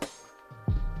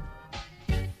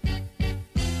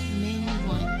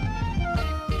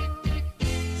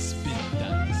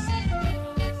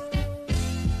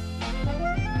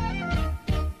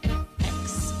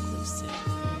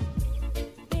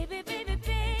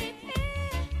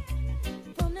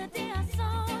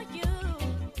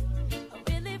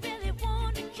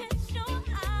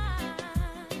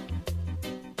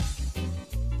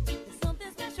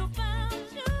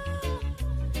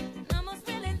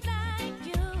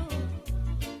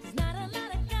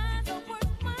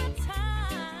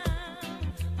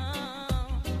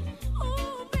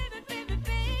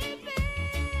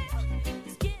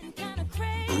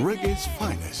 Reggae's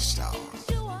finest hour.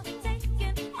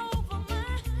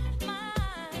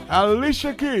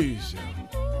 Alicia Keys.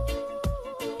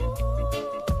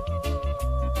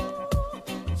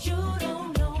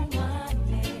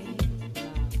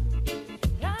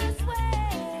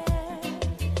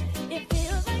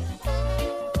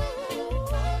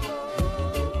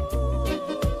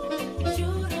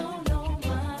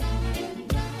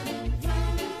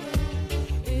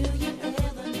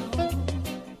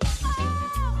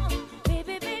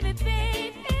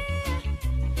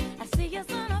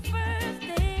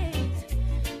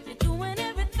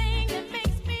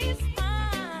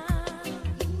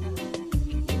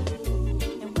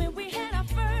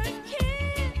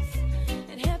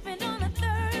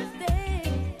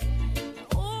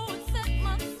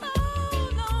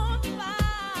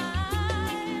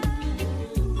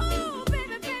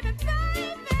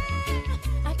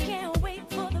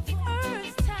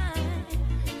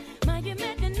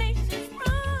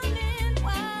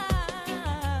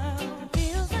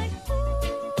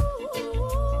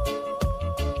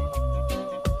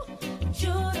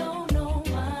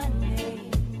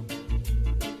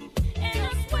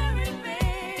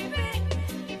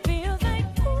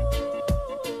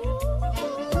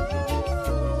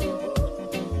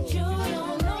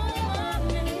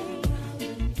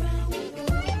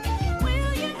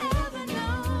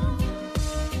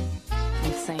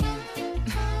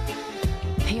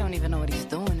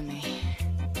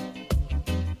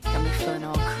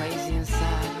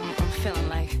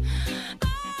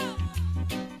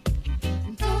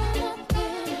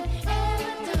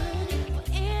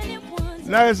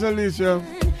 Nice, Alicia.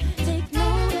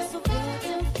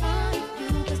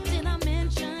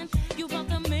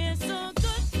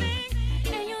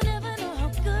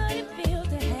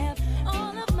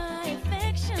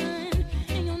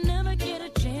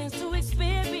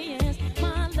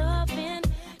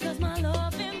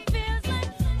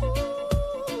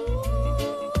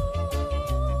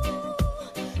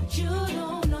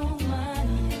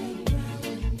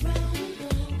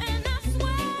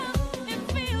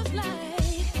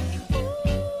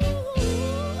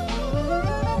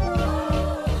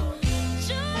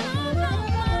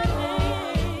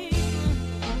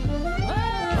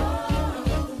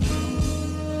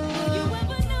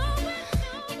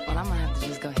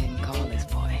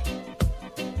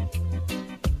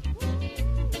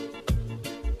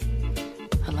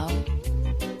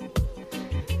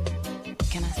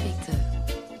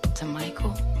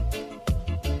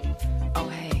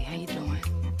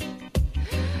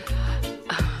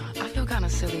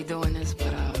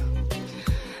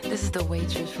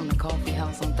 waitress from the coffee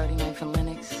house on 39th and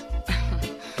Lenox.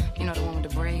 You know, the one with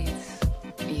the braids?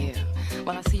 Yeah.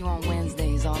 Well, I see you on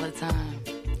Wednesdays all the time.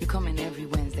 You come in every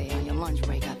Wednesday on your lunch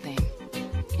break, I think.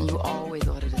 And you always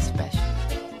order the special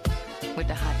with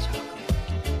the hot chocolate.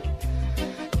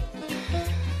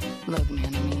 Look,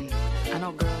 man, I mean, I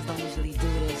know girls don't usually do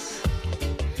this,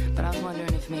 but I was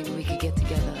wondering if maybe we could get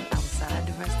together outside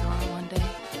the restaurant one day.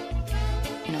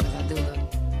 You know, because I do look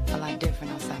a lot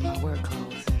different outside my work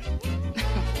clothes.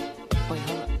 Wait,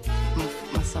 hold up.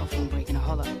 My cell phone breaking.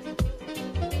 Hold up.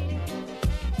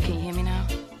 Can you hear me now?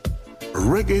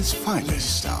 Reggae's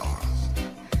finest hour.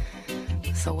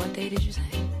 So what day did you say?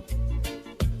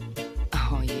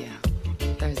 Oh, yeah.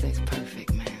 Thursday's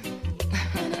perfect, man.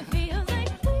 And it feels like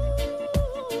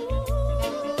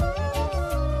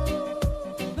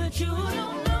but you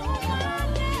don't know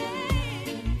my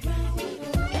name.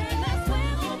 And that's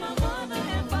when all my mother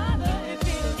and father, it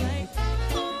feels like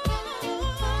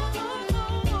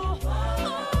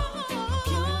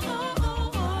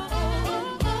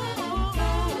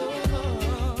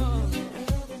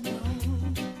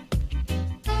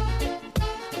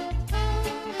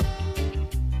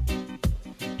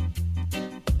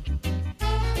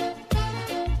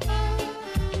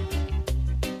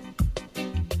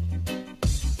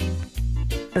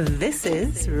This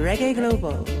is Reggae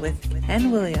Global with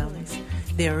Ken Williams,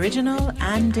 the original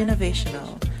and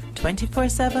innovational,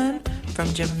 24/7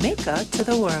 from Jamaica to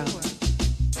the world.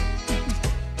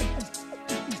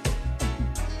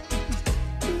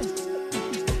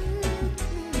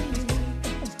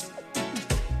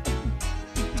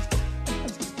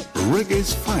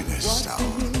 Reggae's finest hour.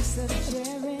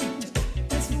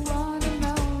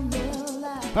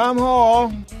 Pam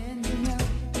Hall.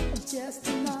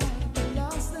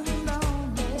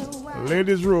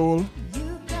 Ladies rule.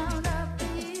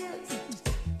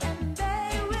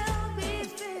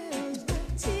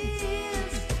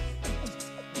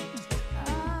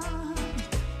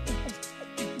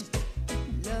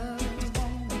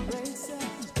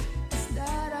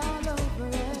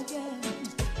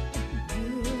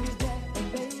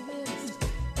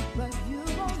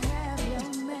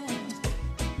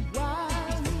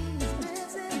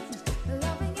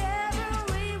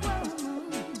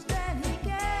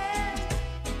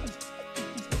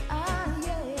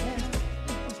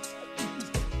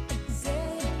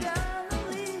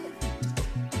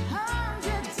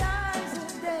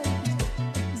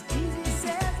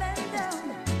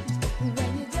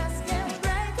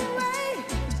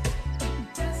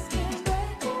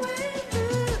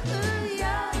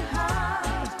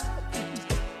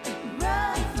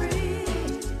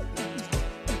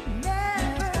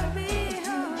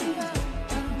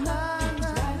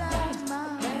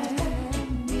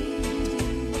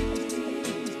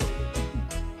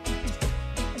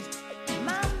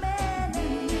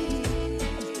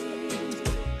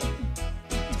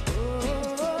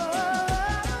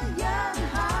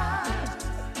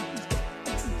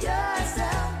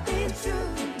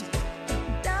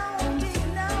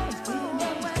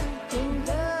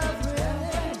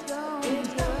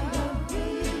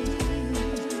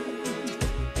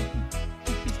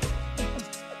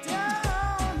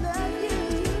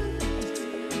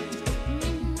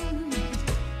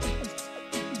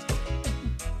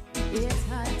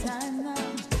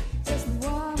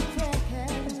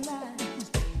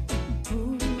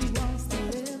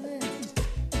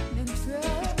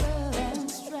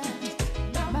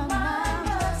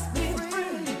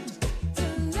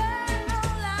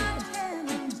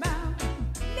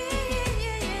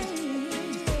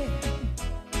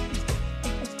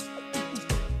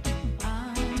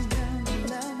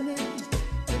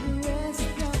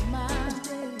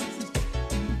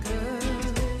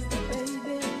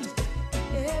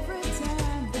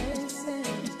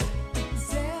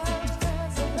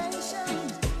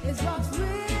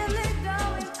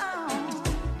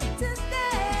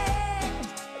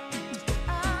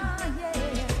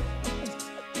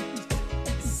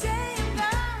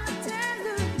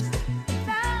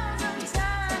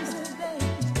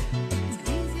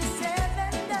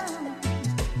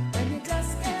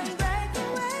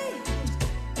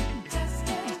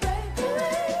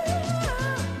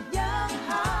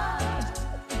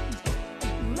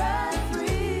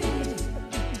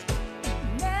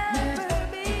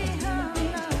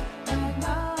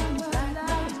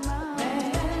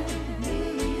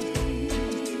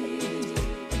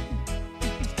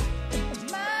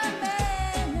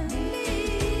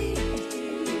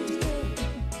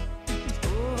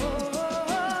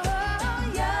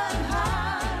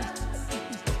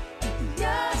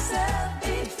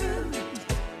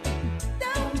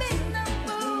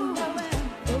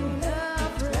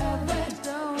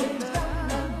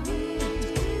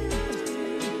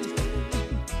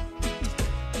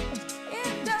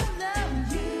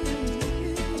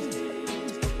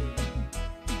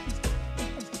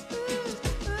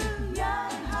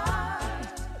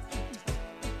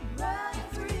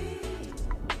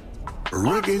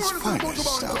 Reggae's finest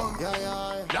style.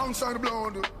 Yeah. Downside the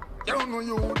blood. You don't know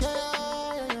you.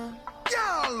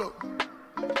 Yeah. Look.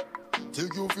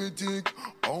 Take your fatigue,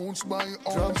 ounce by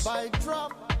ounce. Drop by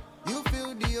drop, you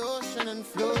feel the ocean and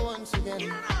flow once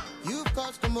again. You've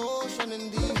caused commotion in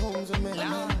the homes of men.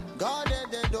 Guarded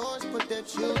their doors, put their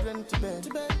children to bed.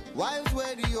 Wives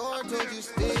wear the oar, told you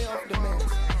stay off the men.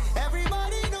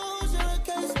 Everybody knows you're a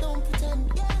case, don't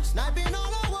pretend. Sniping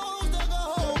all the walls, dug a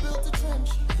hole, built a trench.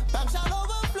 Banks shall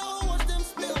overflow, watch them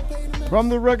spill, pay the men. From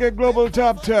the Reggae Global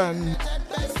Top 10.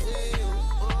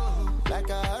 Like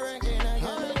a hurricane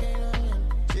again.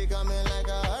 She coming like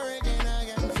a hurricane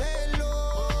again. Say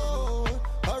low,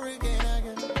 hurricane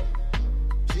again.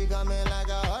 She coming like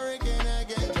a hurricane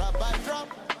again. Drop by drop,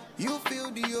 you feel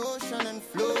the ocean and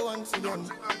flow once again.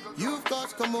 You've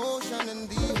caused commotion in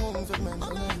the homes of men.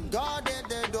 Guarded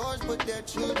their doors, put their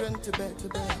children to bed.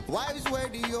 Wives wear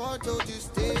the oar, told you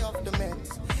stay off the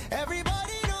meds.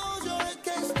 Everybody knows you're a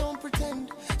case, don't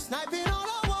pretend. Sniping all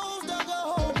our walls, dug a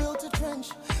hole, built a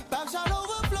trench. Bags shall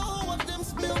overflow, watch them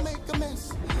spill, make a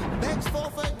mess. Begs for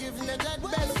forgiveness at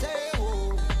best, say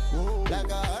oh, oh. Like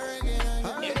a hurricane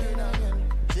again.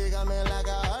 She got me like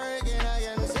a hurricane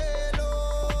again. Say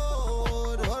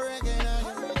Lord, hurricane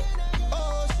again.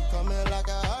 Oh, she coming like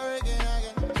a hurricane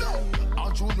again.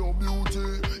 I show your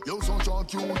beauty, you're such a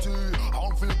cutie.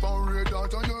 I'll feel parade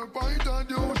that on your point of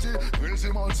duty.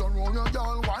 Crazy man surround your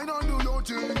girl, why not do your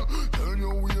thing? Turn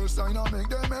your waistline and make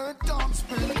them head top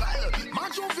spin.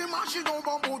 Match off him, mash it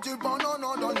over, put it on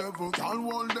another level. Can't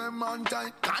hold them man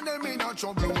tight, can them in a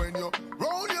trouble when you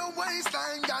roll your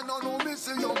waistline. Can no know me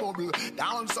see your bubble.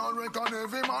 Dance and reckon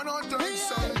every man on turn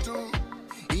side too.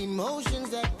 Emotions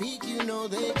that peak, you know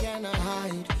they cannot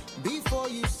hide. Before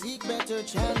you seek better,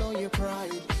 channel your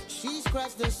pride. She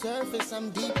scratched the surface,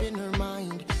 I'm deep in her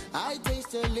mind. I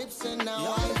taste her lips and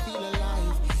now I feel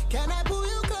alive. Can I pull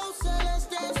you closer? Let's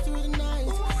dance through the night.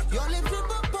 Your lips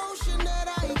with a potion that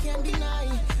I can't deny.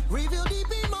 Reveal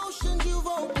deep emotions, you've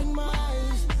opened my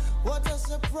eyes. What a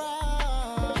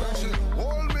surprise. She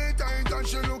hold me tight and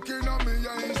she looking at me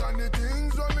eyes. And the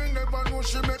things that me never know,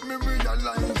 she make me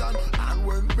realize. And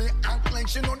when me act like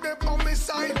she know they on me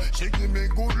side, she give me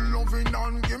good loving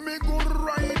and give me good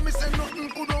ride. Me say nothing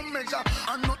could don't measure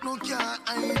and nothing can't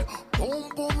hide. Boom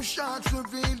boom shots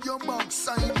reveal your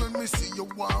backside. When me see you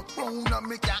walk round and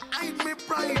me can't hide me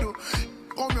pride.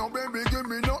 Come here baby, give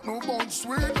me nothing but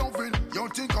sweet loving. You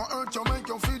think I hurt you, make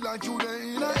you feel like you there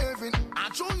in a heaven. I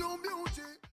show you beauty.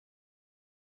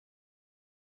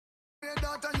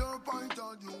 That are your point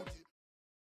of duty.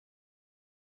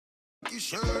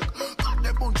 Shake, got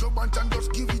the bunch of bunch and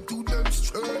just give it to them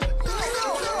straight.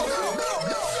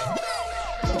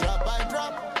 Drop by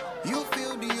drop, you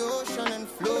feel the ocean and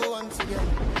flow once again.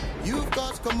 You've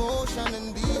caused commotion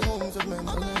in the homes of men.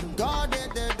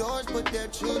 Guarded their doors, put their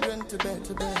children to bed.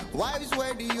 Wives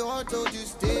wear the oar, told you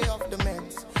stay off the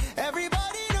meds.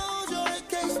 Everybody knows you're a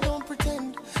case, don't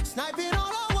pretend. Sniping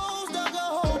all our walls, dug a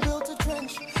hole, built a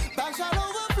trench. Bags shall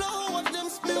overflow, watch them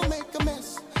spill, make a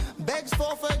mess. Begs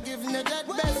for forgiveness at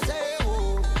best, say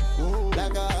oh, oh.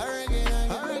 Like a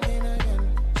hurricane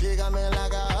again. She got me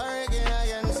like a hurricane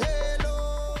again. Say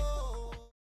low.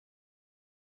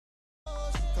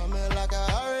 She coming like a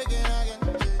hurricane again.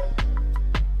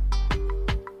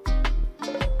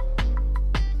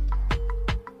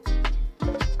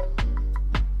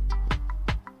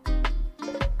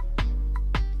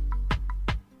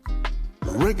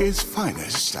 Reggae's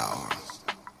finest style.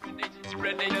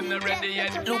 Ready, them not ready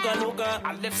yet. Looka,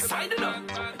 I left side enough.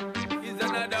 Is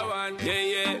another one.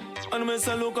 Yeah. And me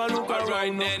say looka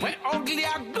right then. Where ugly I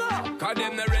go? Cause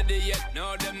them not ready yet.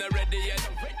 No, them not ready yet.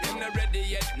 Them not ready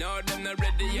yet. No, them not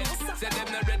ready yet. Say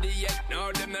them not ready yet.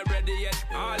 No, them not ready yet.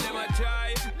 All them a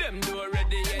try. Them do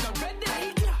ready yet.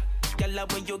 Girl,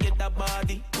 when you get that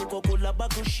body, Coca-Cola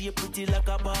bottle shape pretty like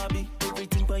a Barbie.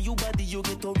 Everything by you body you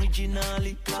get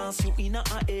originally. Class you in a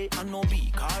A and no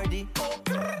B Cardi.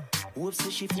 Hope say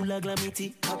she full of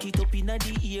glamity. Pack it up in a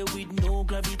the ear with no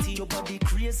gravity. Your body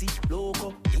crazy,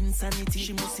 loco, insanity.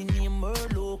 She must name her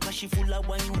loco, she full of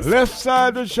wine. Left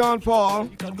side with Sean Paul.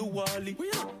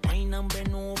 Wine and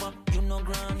bend over, you know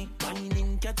granny. Wine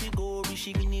in category,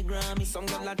 she win the Grammy. Some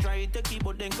girl a try to keep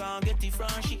but then can't get it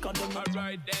from she. Cause them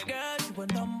alright then. Girl, you a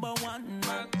number one.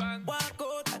 Walk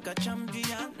out like a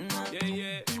champion.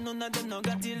 Yeah. None of them no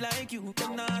got it like you.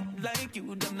 Them not like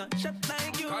you. Them not shot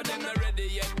like you. Cause them not ready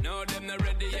yet. No, them not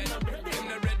ready yet. Them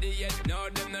not ready yet. No,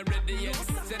 them not ready yet.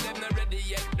 Say them not ready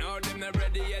yet. No, them not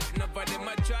ready yet. None of them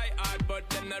a try hard, but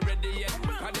them not ready yet.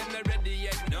 Cause them not ready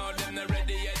yet. No, them not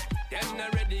ready yet. Them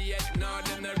not ready yet. No,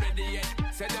 them not ready yet.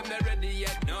 Say them not ready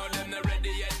yet. No, them not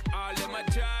ready yet. All them a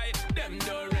try. Them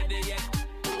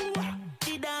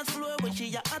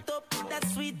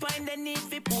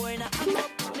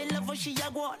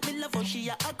love how she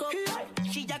a hack up.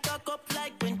 She a cock up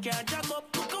like when car jack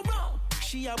up. Look around.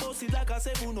 She a boss it like a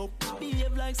 7-up.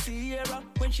 Behave like Sierra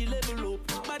when she level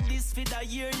up. But this fit a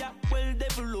year, yeah, well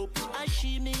developed. And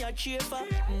she me a cheerful.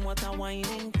 What a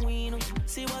whining queen.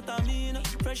 See what I mean?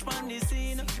 Fresh pan the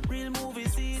scene. Real movie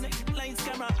scene. Lights,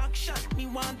 camera, action. Me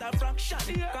want a fraction.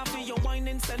 Coffee your wine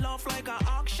and sell off like an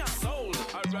auction. Sold.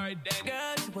 Alright then.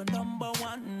 Girl, you a number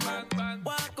one.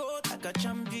 Walk out like a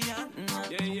champion.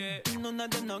 Yeah, yeah. None of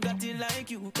them not got it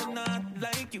like you. Them not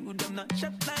like you. Them not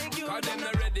shot like you. Cause them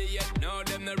not ready yet. No,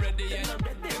 them not ready yet.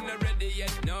 Them not ready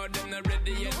yet. No, them not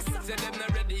ready yet. Say them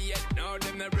not ready yet. No,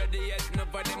 them not ready yet.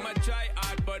 Nobody might try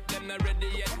hard, but them not ready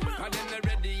yet. Cause them not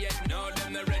ready yet. No,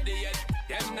 them not ready yet.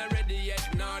 Them not ready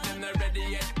yet. No, them not ready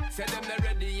yet. Say them not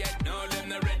ready yet. No, them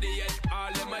not ready yet.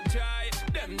 All them might try.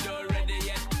 Them not ready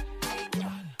yet.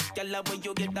 Girl, when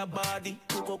you get that body,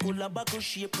 Coca-Cola back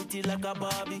shape pretty like a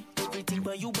Barbie. Everything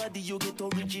by you body you get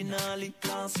originally.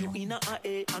 Class you in a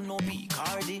A and no B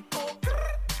Cardi.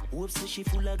 Hope say she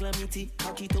full of glamity.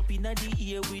 Cock it up in the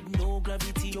air with no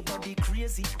gravity. Your body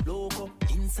crazy, loco,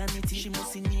 insanity. She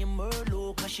must name her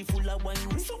low, cause she full of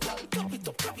wine. So clap it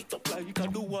up like a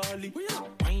Duwali.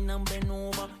 Wine and bend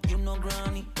over, you know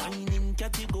granny. Wine in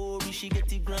category, she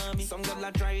get it Grammy. Some girl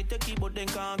a try take it, but then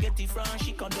can't get it from.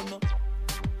 She can't do no.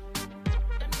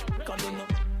 Can't do no.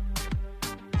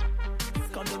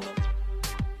 Can't do no.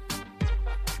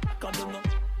 Can't do no.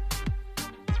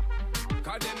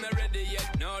 Cause them not ready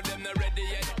yet, no, them not ready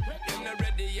yet. Them not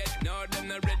ready yet, no, them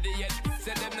not ready yet.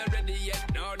 Say them not ready yet,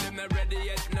 no, them not ready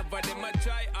yet. Nobody might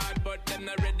try hard, but them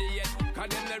not ready yet. Cause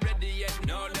them not ready yet,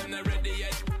 no, them not ready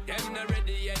yet. Them not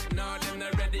ready yet, no, them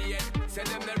not ready yet. Say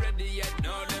them not ready yet,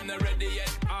 no, them not ready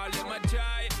yet. All them might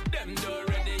try, them not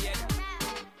ready yet.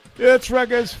 It's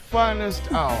reggae's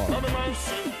finest hour.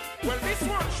 Well, this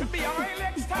one should be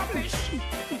highly established.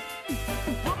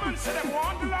 Women say they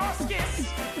want the last kiss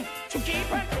to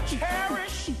keep and to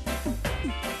cherish.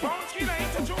 Bounty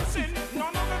introducing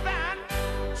none other than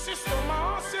Sister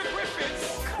Marcy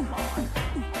Griffiths. Come on.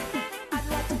 I'd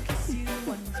like to kiss you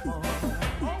once more.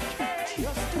 Okay.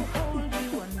 Just to hold you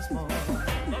once more.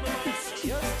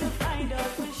 Just to find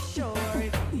out for sure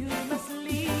if you must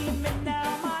leave me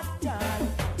now, my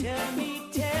darling. Tell me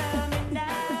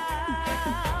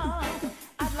now.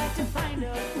 I'd like to find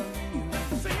out from you.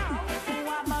 Sing out.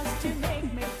 Why must you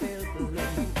make me feel blue?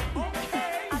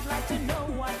 Okay. I'd like to know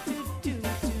what to do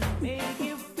to make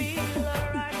you feel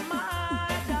alright, my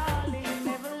darling.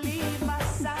 Never leave my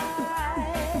side.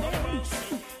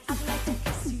 I'd like to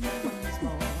kiss you once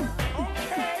more.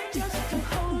 Okay. Just to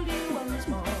hold you once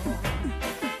more.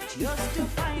 Just to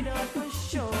find out for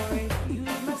sure if you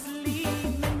must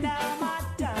leave me now, my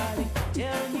darling.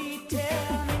 Tell me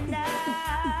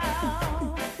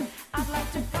now. I'd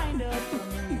like to find out from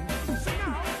you. Sing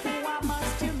out. Why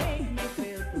must you make me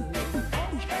feel blue?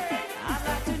 Okay. I'd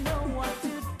like to know what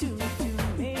to do to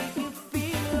make you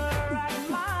feel alright,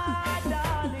 my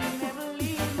darling. Never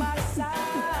leave my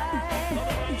side.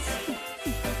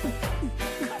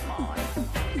 Come on.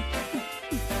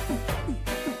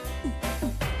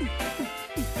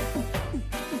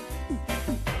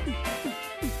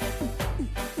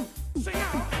 Sing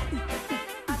out.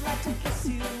 I'd like to kiss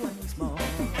you once more.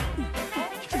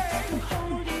 Just to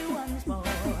hold you once more.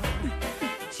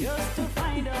 Just to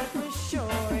find out for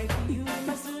sure if you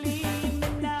must leave me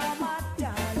now, my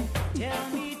darling. Tell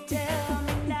me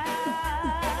now.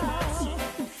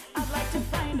 I'd like to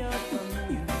find out from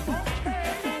you.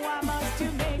 Why must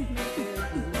you make me feel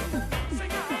blue?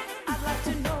 Sing out. I'd like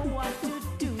to know what to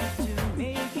do to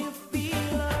make you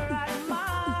feel alright,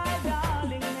 my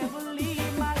darling. Never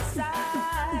leave my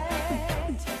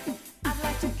side. I'd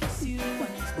like to kiss you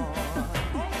once more.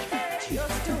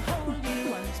 Just to hold you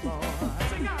once more.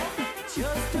 Sing out.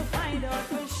 Just to find out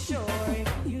for sure if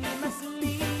you must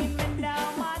leave me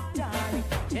now, my darling.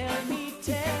 Tell me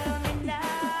now.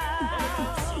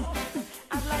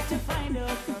 I'd like to find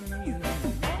out from you.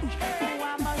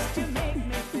 Why must you make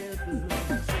me feel blue?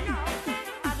 Sing out.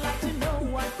 I'd like to know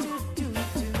what to do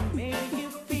to make you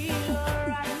feel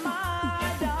alright,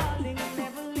 my darling.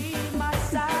 Never leave my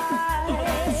side.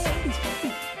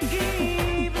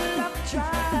 Give love a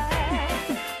try.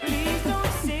 Please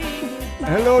don't say goodbye.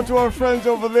 Hello to our friends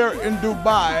over there in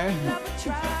Dubai. Love a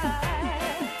try.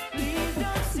 Please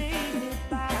don't say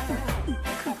goodbye.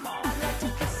 Come on. I'd like to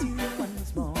kiss you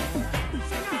once more.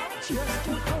 Just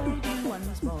to hold you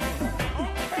once more.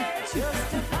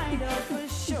 Just to find out for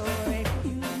sure if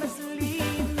you must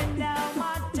leave me now,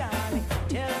 my darling.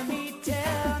 Tell me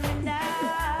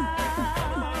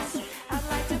now. I'd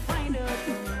like to find out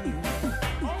from you.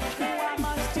 Why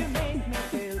must you make me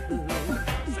feel blue?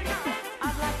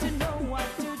 I'd like to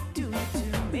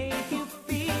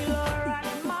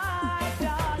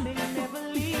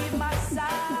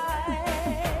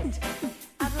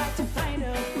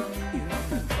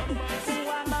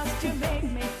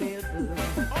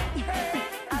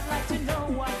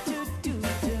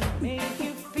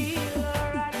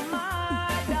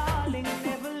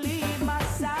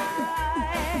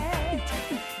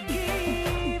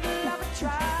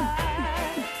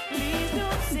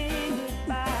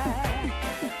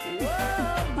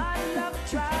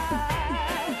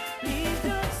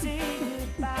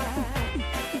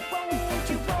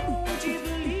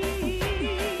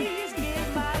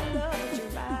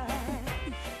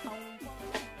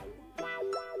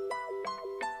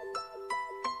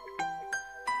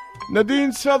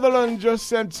Nadine Sutherland just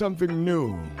sent something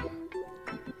new.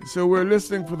 So we're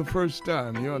listening for the first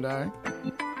time, you and I.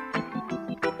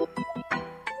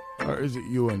 Or is it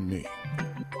you and me?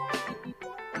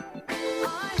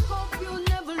 I hope you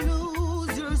never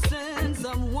lose your sense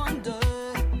of wonder.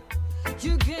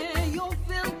 You get your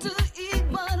fill to eat,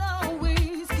 but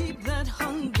always keep that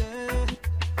hunger.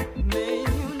 May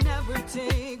you never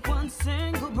take one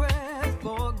single breath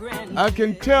for granted. I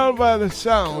can tell by the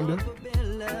sound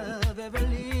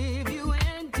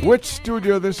which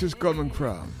studio this is coming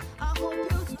from. I hope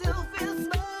you still feel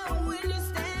small when you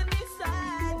stand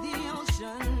beside the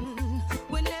ocean.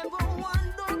 Whenever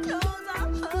one door closes,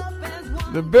 I'm up as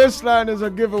one. The bass line is a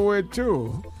giveaway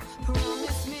too.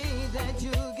 Promise me that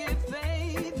you give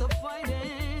faith a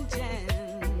fighting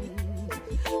chance.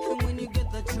 And when you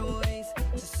get the choice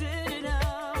to sit it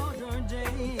out or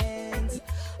dance,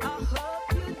 I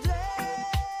hope you dance.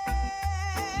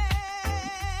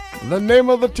 The name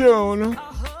of the tune,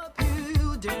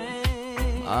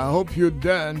 I hope you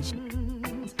dance.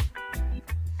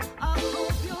 I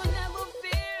hope you'll never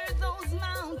fear those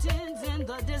mountains in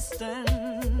the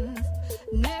distance.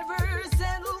 Never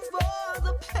settle for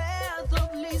the path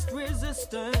of least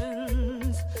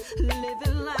resistance.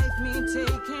 Living life means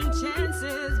taking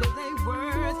chances, but they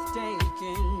worth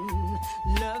taking.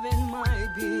 Loving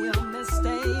might be a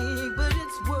mistake, but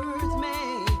it's worth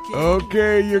making.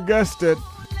 Okay, you guessed it.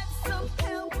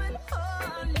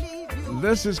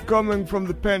 This is coming from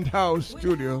the Penthouse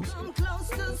Studios.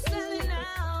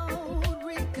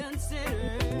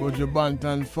 Buju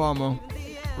Banton Farmer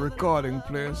recording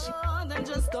place.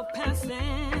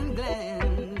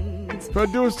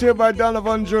 Produced here by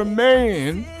Donovan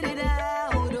Germain,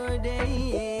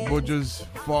 Buju's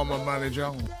former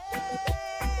manager.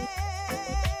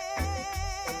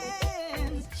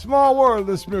 Small world,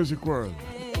 this music world.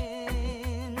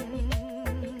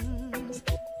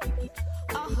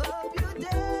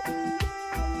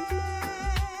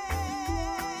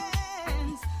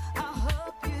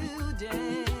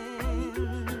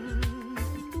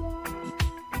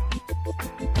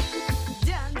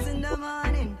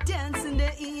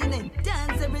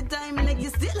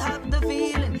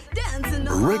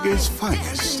 Reggae's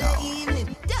finest style.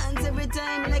 Dance every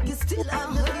time like you still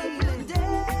have the feeling.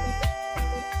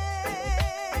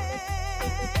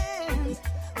 Dance,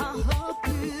 I hope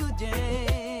you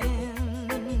dance.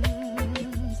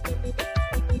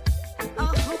 I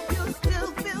hope you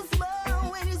still feel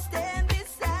small when you stand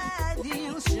beside the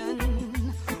ocean.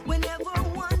 Whenever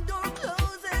one door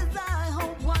closes, I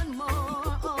hope one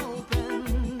more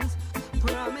opens.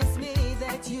 Promise me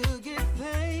that you give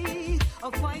faith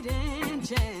a fighting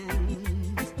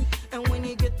chance. And when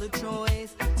you get the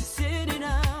choice to sit it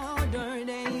out or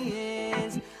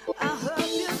days, I hope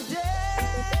you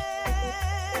dance.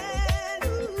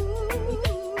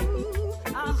 Ooh,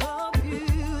 I hope you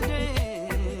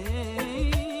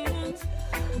dance.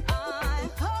 I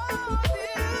hope you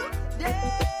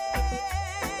dance.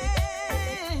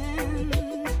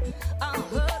 I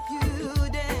hope you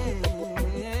dance.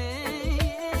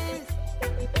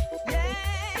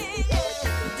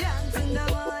 Dance in the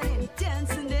morning,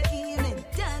 dance in the evening,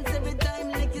 dance every time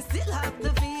like you still have the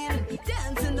feeling.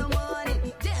 Dance in the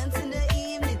morning, dance in the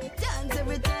evening, dance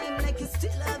every time like you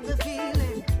still have the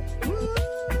feeling. Ooh,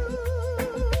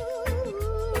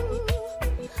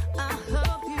 I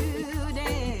hope you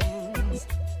dance.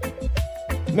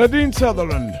 Nadine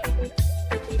Sutherland.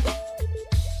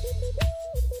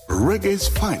 Reggae's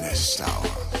finest style.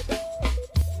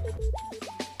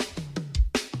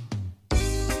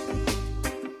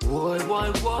 Boy,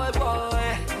 boy, boy,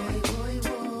 boy.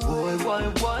 Boy, boy,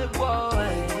 boy,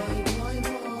 boy.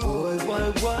 Boy,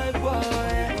 boy, boy, boy.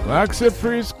 Maxi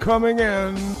Priest coming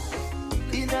in.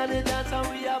 In the dance and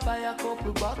we a buy a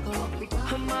couple buckle.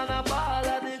 Man a ball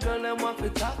and the girl them want to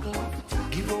tackle.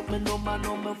 Give up my number,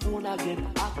 no my phone again.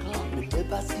 Me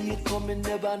never see it coming,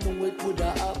 never know it would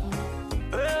have happened.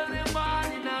 Early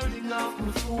morning I ring off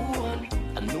my phone.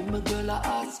 I know my girl I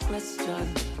ask question.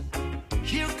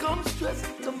 Here comes stress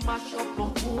to mash up my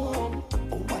home.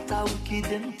 Oh, what a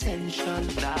wicked intention.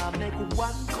 Now make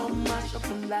one come mash up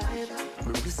my life.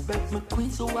 Me respect my queen,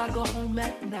 so I go home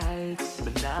at night.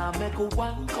 But now make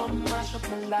one come mash up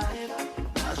my life.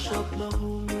 Mash up my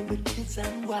home with the kids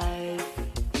and wife.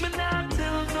 Me not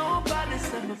tell nobody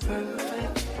say me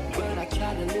perfect, but I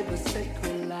try to live a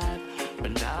sacred life.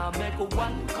 But now make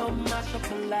one come mash up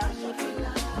my life.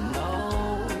 No.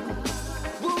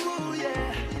 Woo,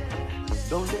 yeah.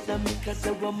 Don't let them make us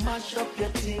say we'll mash up your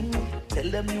thing. Tell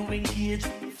them you engage,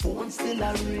 phone still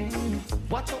a ring.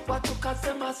 Watch out, cause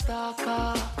them a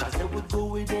stalker. Cause they would go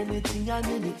with anything and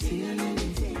anything.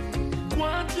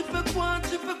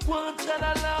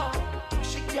 Cha-la-la.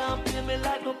 She can't play me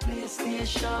like no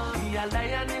PlayStation. Me a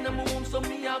lion in the moon, so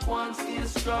me a go and stay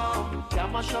strong.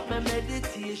 Can't mash up my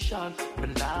meditation.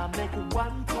 But I make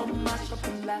one come mash up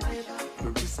my life.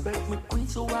 Me respect my queen,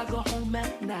 so I go home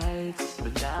at night.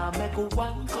 But I make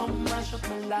one come mash up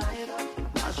my life.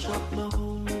 Mash up my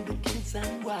home with the kids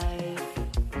and wife.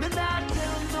 Me not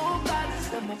tell nobody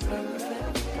say I'm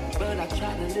perfect, but I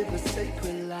try to live a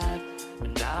sacred life.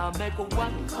 And now I make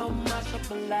one come mash up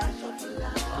my life.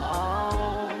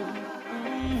 Oh,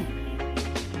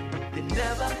 They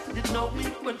never did know me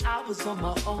when I was on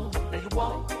my own. Now you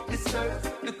won't deserve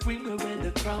the cream or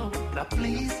the crown. Now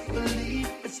please believe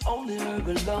it's only her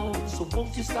alone. So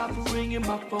won't you stop ringing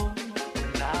my phone?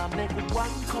 Now I make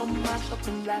one come mash up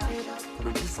my life.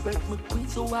 Respect my queen,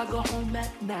 so I go home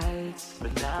at night.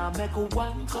 But now I make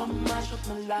one come mash up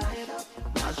my life.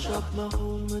 Mash up my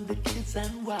home with the kids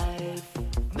and wife.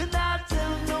 But I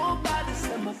tell nobody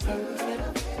say I'm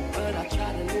perfect, but I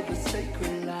try to live a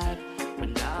sacred life. But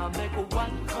now I make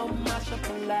one come mash up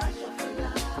my life.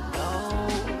 No.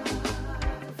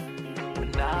 But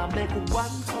now I make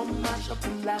one come mash up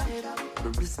my life.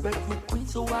 But respect my queen,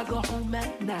 so I go home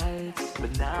at night.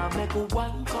 But now I make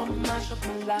one come mash up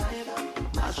my life.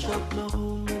 Mash up my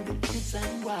home with the kids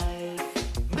and wife.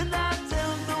 But I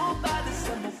tell nobody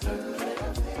say I'm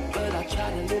perfect, but I try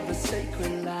to live a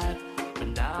sacred life. But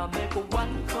now I make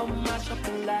one come mash up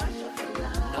my life.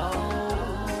 No.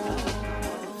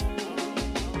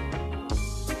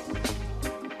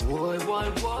 Boy, boy,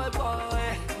 boy,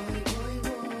 boy.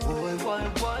 Boy, boy,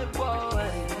 boy, boy.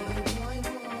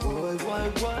 Boy, boy,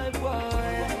 boy, boy.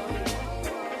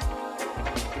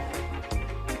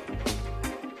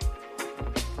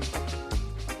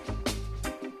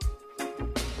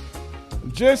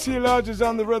 Jesse Lodge is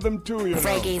on the rhythm too, you know.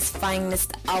 Reggae's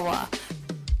finest hour.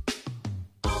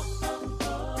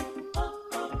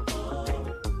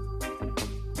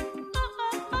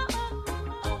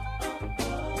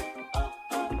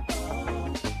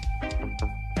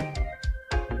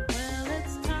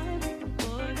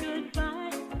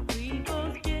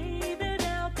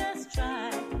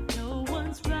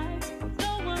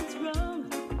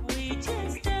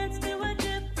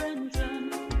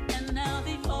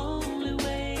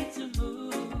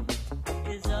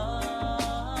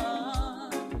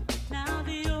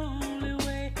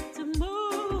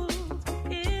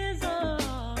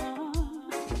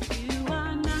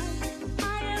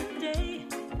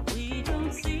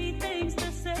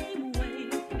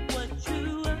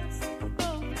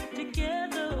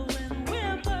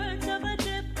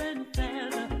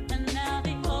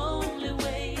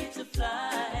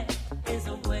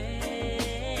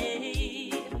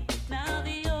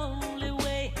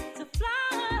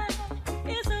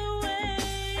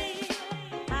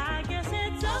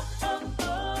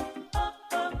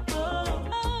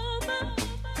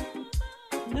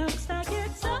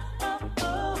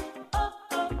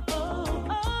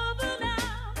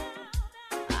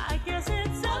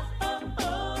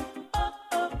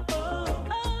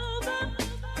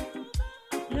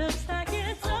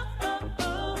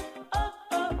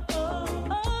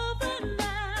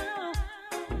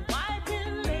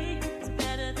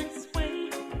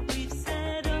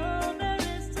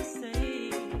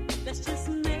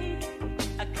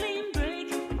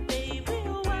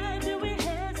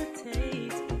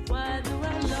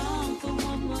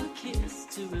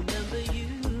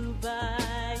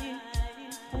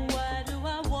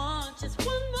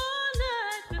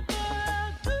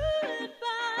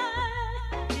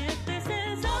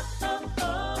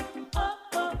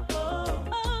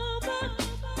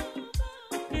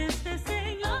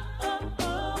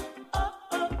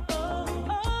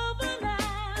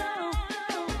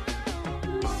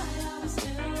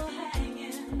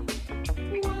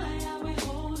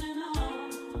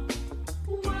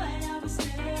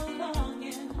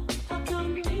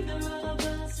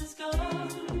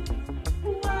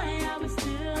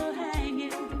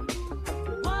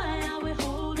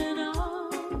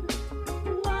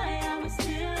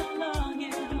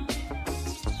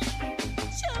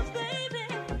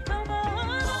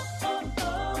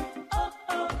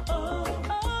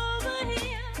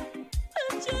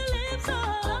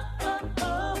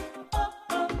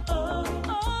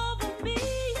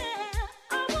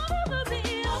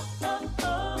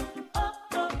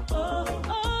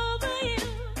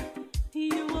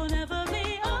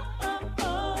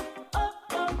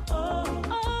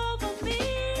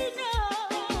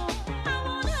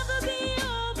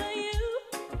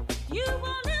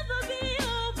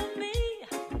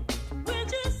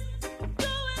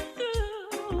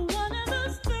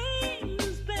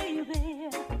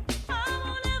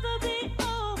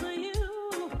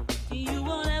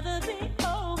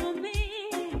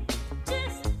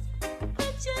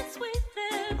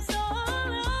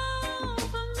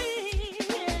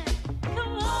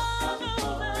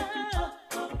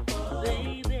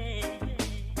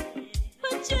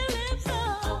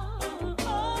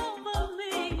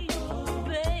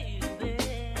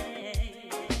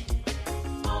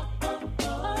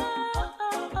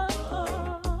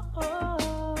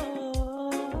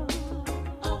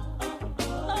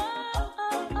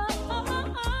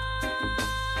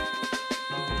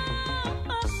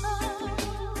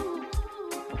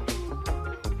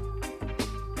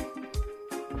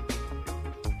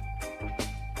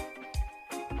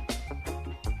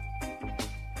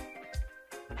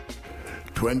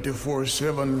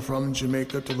 24/7 from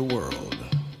Jamaica to the world.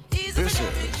 This is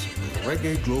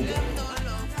Reggae Global.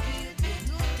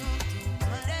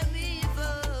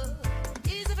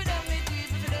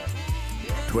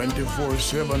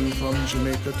 24/7 from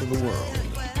Jamaica to the world.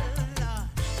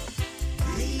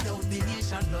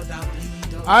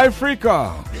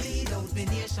 Africa.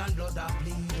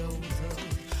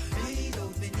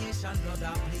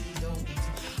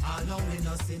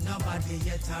 Nobody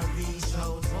yet a reach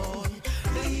out, boy.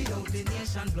 Bleed out the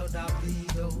nation, blood a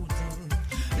bleed out.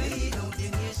 Bleed out the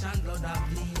nation, blood a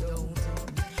bleed out.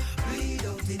 Bleed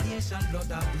out the nation,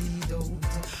 blood a bleed out.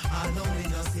 Although we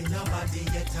not see nobody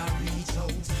yet a reach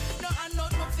out. No, I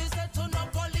not no say to no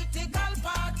political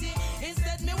party.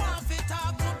 Instead, me want to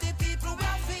talk to the people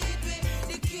who feed me.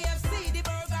 The KFC, the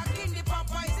Burger King, the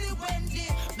Popeyes, the Wendy.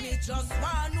 Me just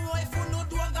want to know if you know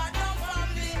don't got no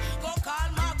family. Go call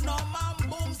Magnum and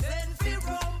boom, send fi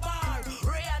rum bar.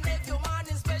 Ray and if you man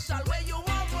is special, where you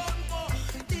want run go.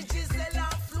 The Giselle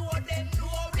and Flo, them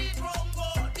know the drum go.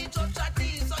 The judge a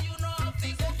tease, so you know how fi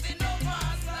go fi no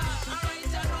pasta. Alright,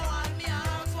 you know and me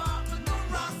ask what me do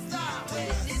rasta. When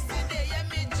this day,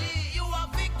 MG, you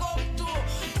have fi come to.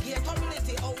 Yeah,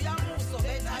 community, how you move so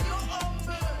better, you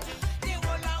humble. The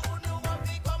whole of who want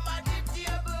fi come at the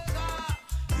table,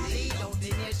 bleed out the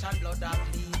nation, blood a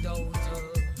bleed out.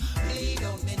 Bleed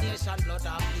out the nation, blood a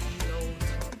bleed out.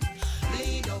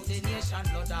 Bleed out the nation,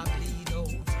 blood a bleed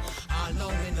out.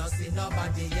 Although we not see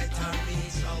nobody yet a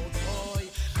reach out, boy.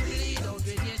 Bleed out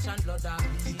the nation, blood a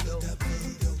bleed out.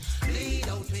 Bleed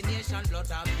out the nation,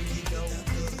 blood a bleed out.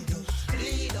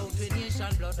 Bleed out the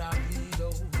nation, blood a bleed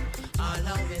out.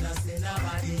 Although we not see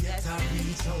nobody yet a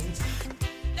reach out.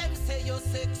 Them say you're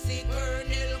sexy,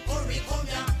 Colonel Curry, come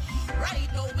here.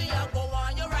 Right now we are go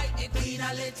on, you write the queen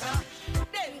a letter.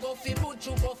 Then go fi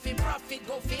Buju, go fi Prophet,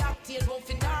 go fi Actail, go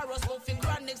fi Taros, go fi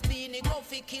Chronics, Beanie, go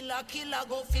fi Killer,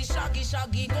 go fi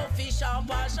Shaggy, go fi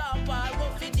Champagne,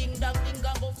 go fi Ding Dang,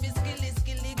 go fi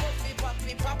Skilly, go fi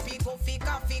Papi, go fi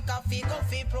Coffee, go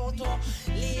fi Proto,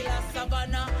 Lila,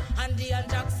 Savannah, Andy and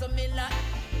Jackson Miller.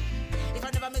 If I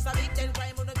never miss a beat, then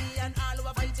crime would be an all who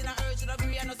are fighting a urge, and a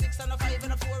 3 and a 6 and a 5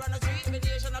 and a 4 and a 3. Every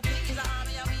nation a pick is an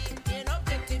army of we. Ain't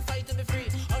objective fight to be free.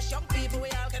 Us young people, we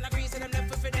all can agree, so them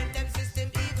left for them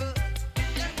system evil.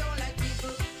 Them don't like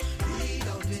people. Bleed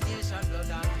out the nation,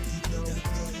 blood and bleed out.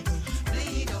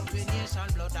 Bleed out the nation,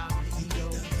 blood and bleed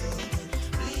out.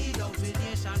 Bleed out the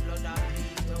nation, blood and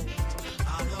bleed out.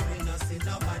 Although we not see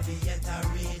nobody yet a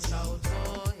reach out,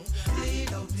 boy.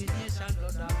 Bleed out the nation,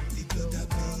 blood and bleed out.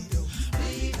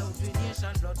 Bleed out the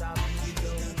nation, blood and bleed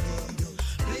out.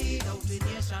 Bleed out the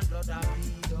nation, blood and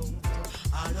bleed out.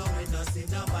 Although we not see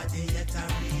nobody yet a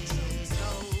reach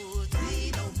out.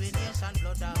 Bleed out the nation,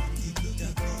 blood and bleed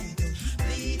out.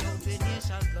 Bleed out the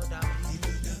nation, blood and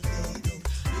bleed out.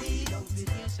 Bleed out the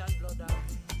nation, blood and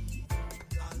bleed out.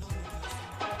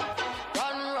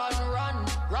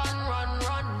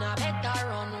 Run, I better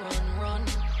run.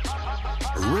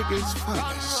 Reggae's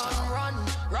finest. Run,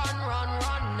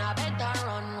 I better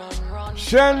run.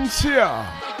 Shensia.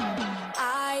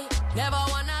 I never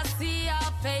wanna see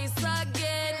your face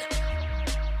again.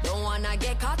 Don't wanna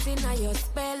get caught in your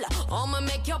spell. I'ma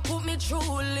make you put me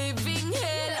through living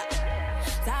hell.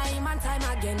 Time and time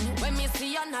again, when me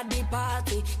see you at the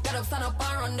party, get up, stand up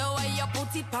and run the way you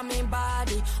put it on me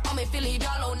body. Oh, me feel it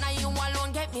alone, now you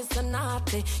alone get me so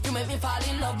naughty. You make me fall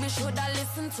in love, me shoulda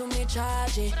listen to me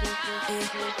charge it.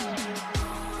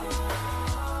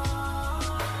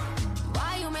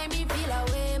 Why you make me feel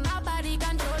away, my body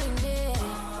controlling me.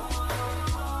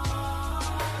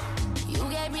 You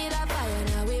gave me that fire,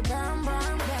 now we burn,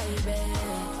 baby.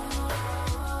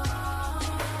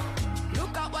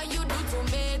 Look at what you do to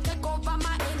me, take over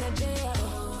my energy.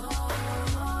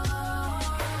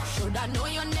 Should I know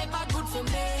you're never good for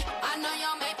me? I know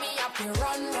you make me happy,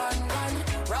 run. Me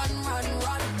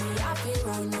happy,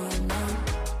 run. You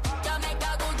make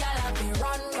a good girl happy,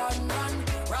 run.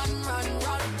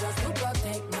 Just to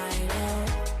protect my love.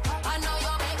 I know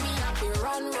you make me happy,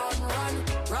 run.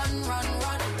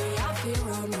 Me happy,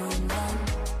 run.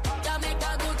 You make a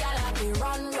good girl happy,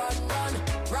 run.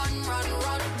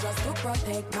 Just to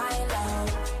protect my love.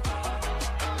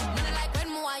 Me like when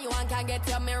more you want can get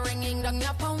you, me ringing down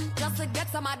your phone. Just to get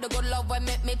some of the good love when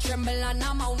make me tremble and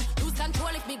amount. Lose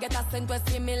control if me get a scent where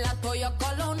similar to your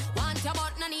cologne. Want your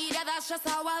but no need it, that's just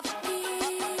how I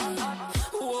feel.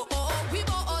 Oh, we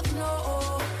both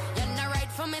know. You're not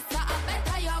right for me, so I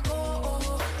better you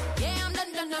go. Yeah, I'm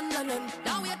done.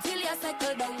 Now wait till you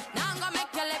settle down. Now I'm gonna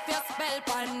make you left your spell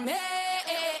on me.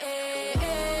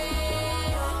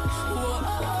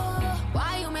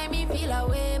 Why you make me feel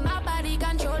away? My body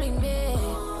controlling me.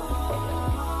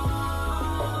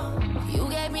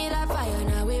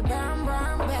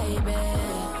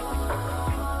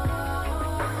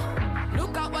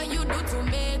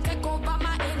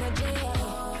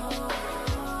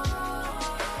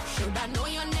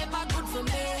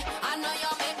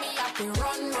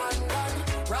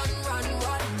 run, run,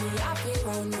 run. Me happy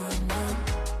run, run, run.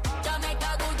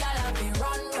 Jamaica good girl happy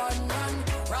run, run, run,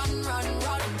 run, run,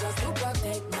 run. Just to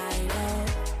protect my love.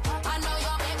 I know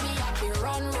you make me happy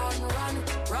run, run, run,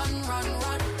 run, run,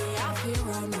 run. Me happy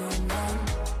run, run, run.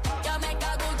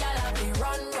 Jamaica good girl happy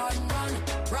run, run, run,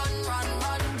 run, run,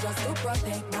 run. Just to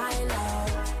protect my love.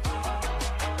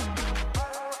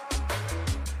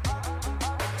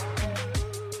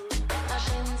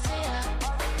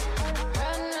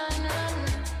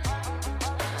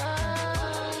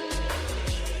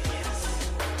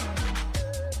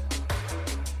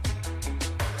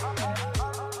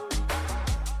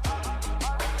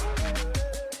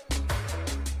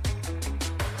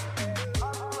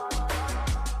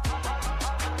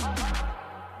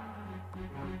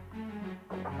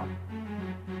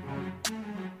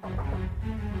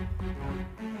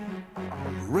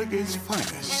 Reggae's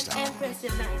finest. Empress, you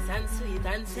nice and sweet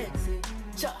and sexy.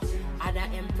 Cha, other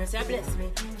Empress, you bless me.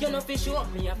 You know, if you show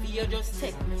up me, I feel you just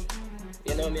take me.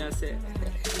 You know me, I say.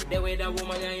 The way that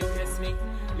woman you impress me.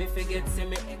 Me forget, say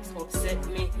me ex upset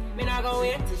me. Me not gonna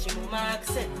wait till she mama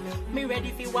accept me. Me ready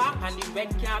fi walk on the red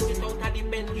carpet out of the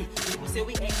Bentley. People say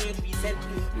we engaged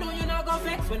recently. No, you not gonna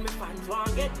vex when me fans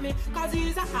won't get me. Cause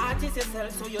he's an artist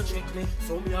yourself, so you trick me.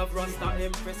 So me have Rasta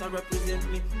Empress, I represent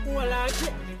me. Who will I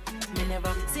get me? Me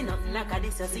never see nothing like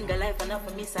this, a single life enough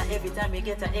for me, so every time you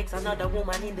get an ex, another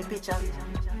woman in the picture.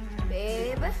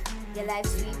 Babe, you like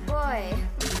sweet boy.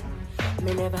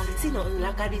 Me never see nothing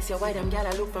like this, you why them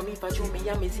gyal look for me for show me,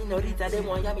 and me see no Rita, them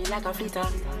want ya me like a flitter.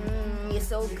 You're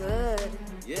so good.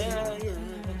 Yeah, yeah.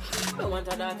 I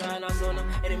want a daughter and a son.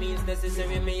 It means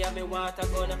necessary, me have me water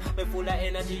gun. Me full of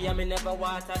energy and me never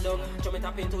water down. Show me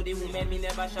tap into the woman, me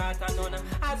never shot a none.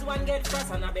 As one get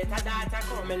first and a better daughter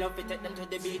come. Me love to take them to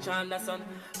the beach and the sun.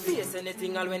 Face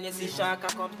anything all when you see shark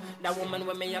come. That woman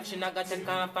when me have, she not got take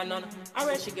off a none. Or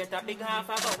when she get a big half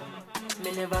a bum.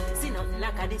 Me never see nothing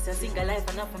like this, a single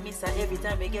life enough for me, so every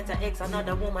time we get an ex,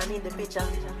 another woman in the picture.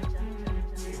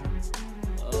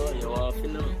 Oh, you off, you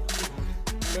know.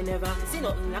 Me never see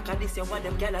nothing like this, you want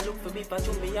them girl look for me for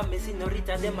show me, and me see no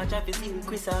Rita, them a try to see who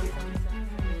Chris are.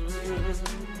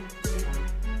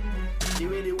 The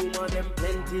way the woman them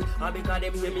plenty, and because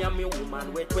them hear me and me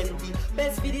woman we're 20.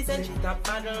 Best for this and she top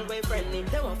paddle way friendly.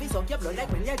 Them want to suck your blood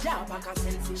like when you job back a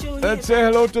sense. Let's say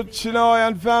hello to Chinoy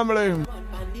and family. And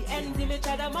the end me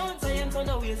try the mount science on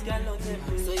the waist girl not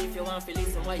temple. So if you want to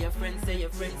listen what your friends say, your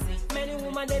friends see. Many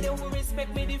women they will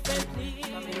respect me differently.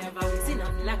 I me never see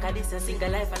nothing like this, a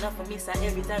single life enough for me, so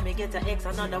every time I get an ex,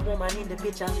 another woman in the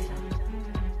picture.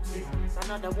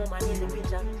 Another woman in the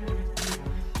picture.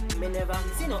 Me never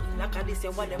see nothing like this,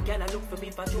 you want them girl look for me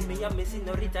for show me, and me see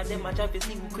no Rita, them a try to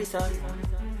see who Chris are.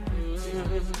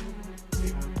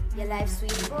 Your life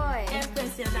sweet boy.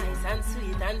 Empress, you're nice and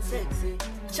sweet and sexy.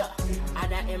 Cha,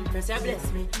 other Empress, you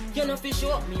bless me. You know if you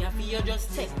show up me, I feel you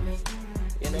just take me.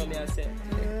 You know me, I say.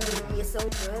 You're so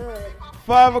good.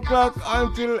 5 o'clock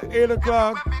until 8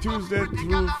 o'clock, Tuesday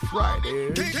through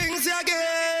Friday. Things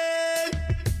again.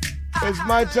 It's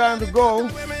my time to go.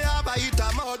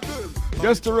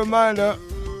 Just a reminder,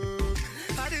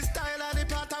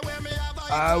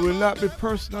 I will not be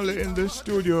personally in the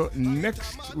studio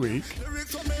next week.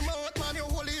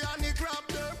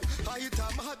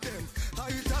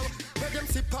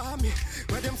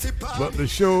 But the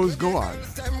shows go on.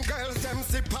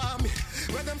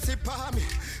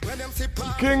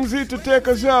 King Z to take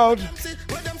us out.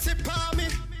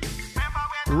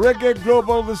 Reggae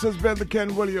Global, this has been the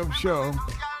Ken Williams Show.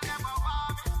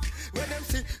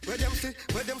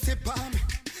 Where them say pa me.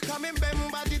 Come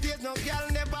remember the days no girl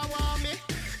never want me.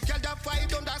 Girl that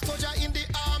fight on that soldier in the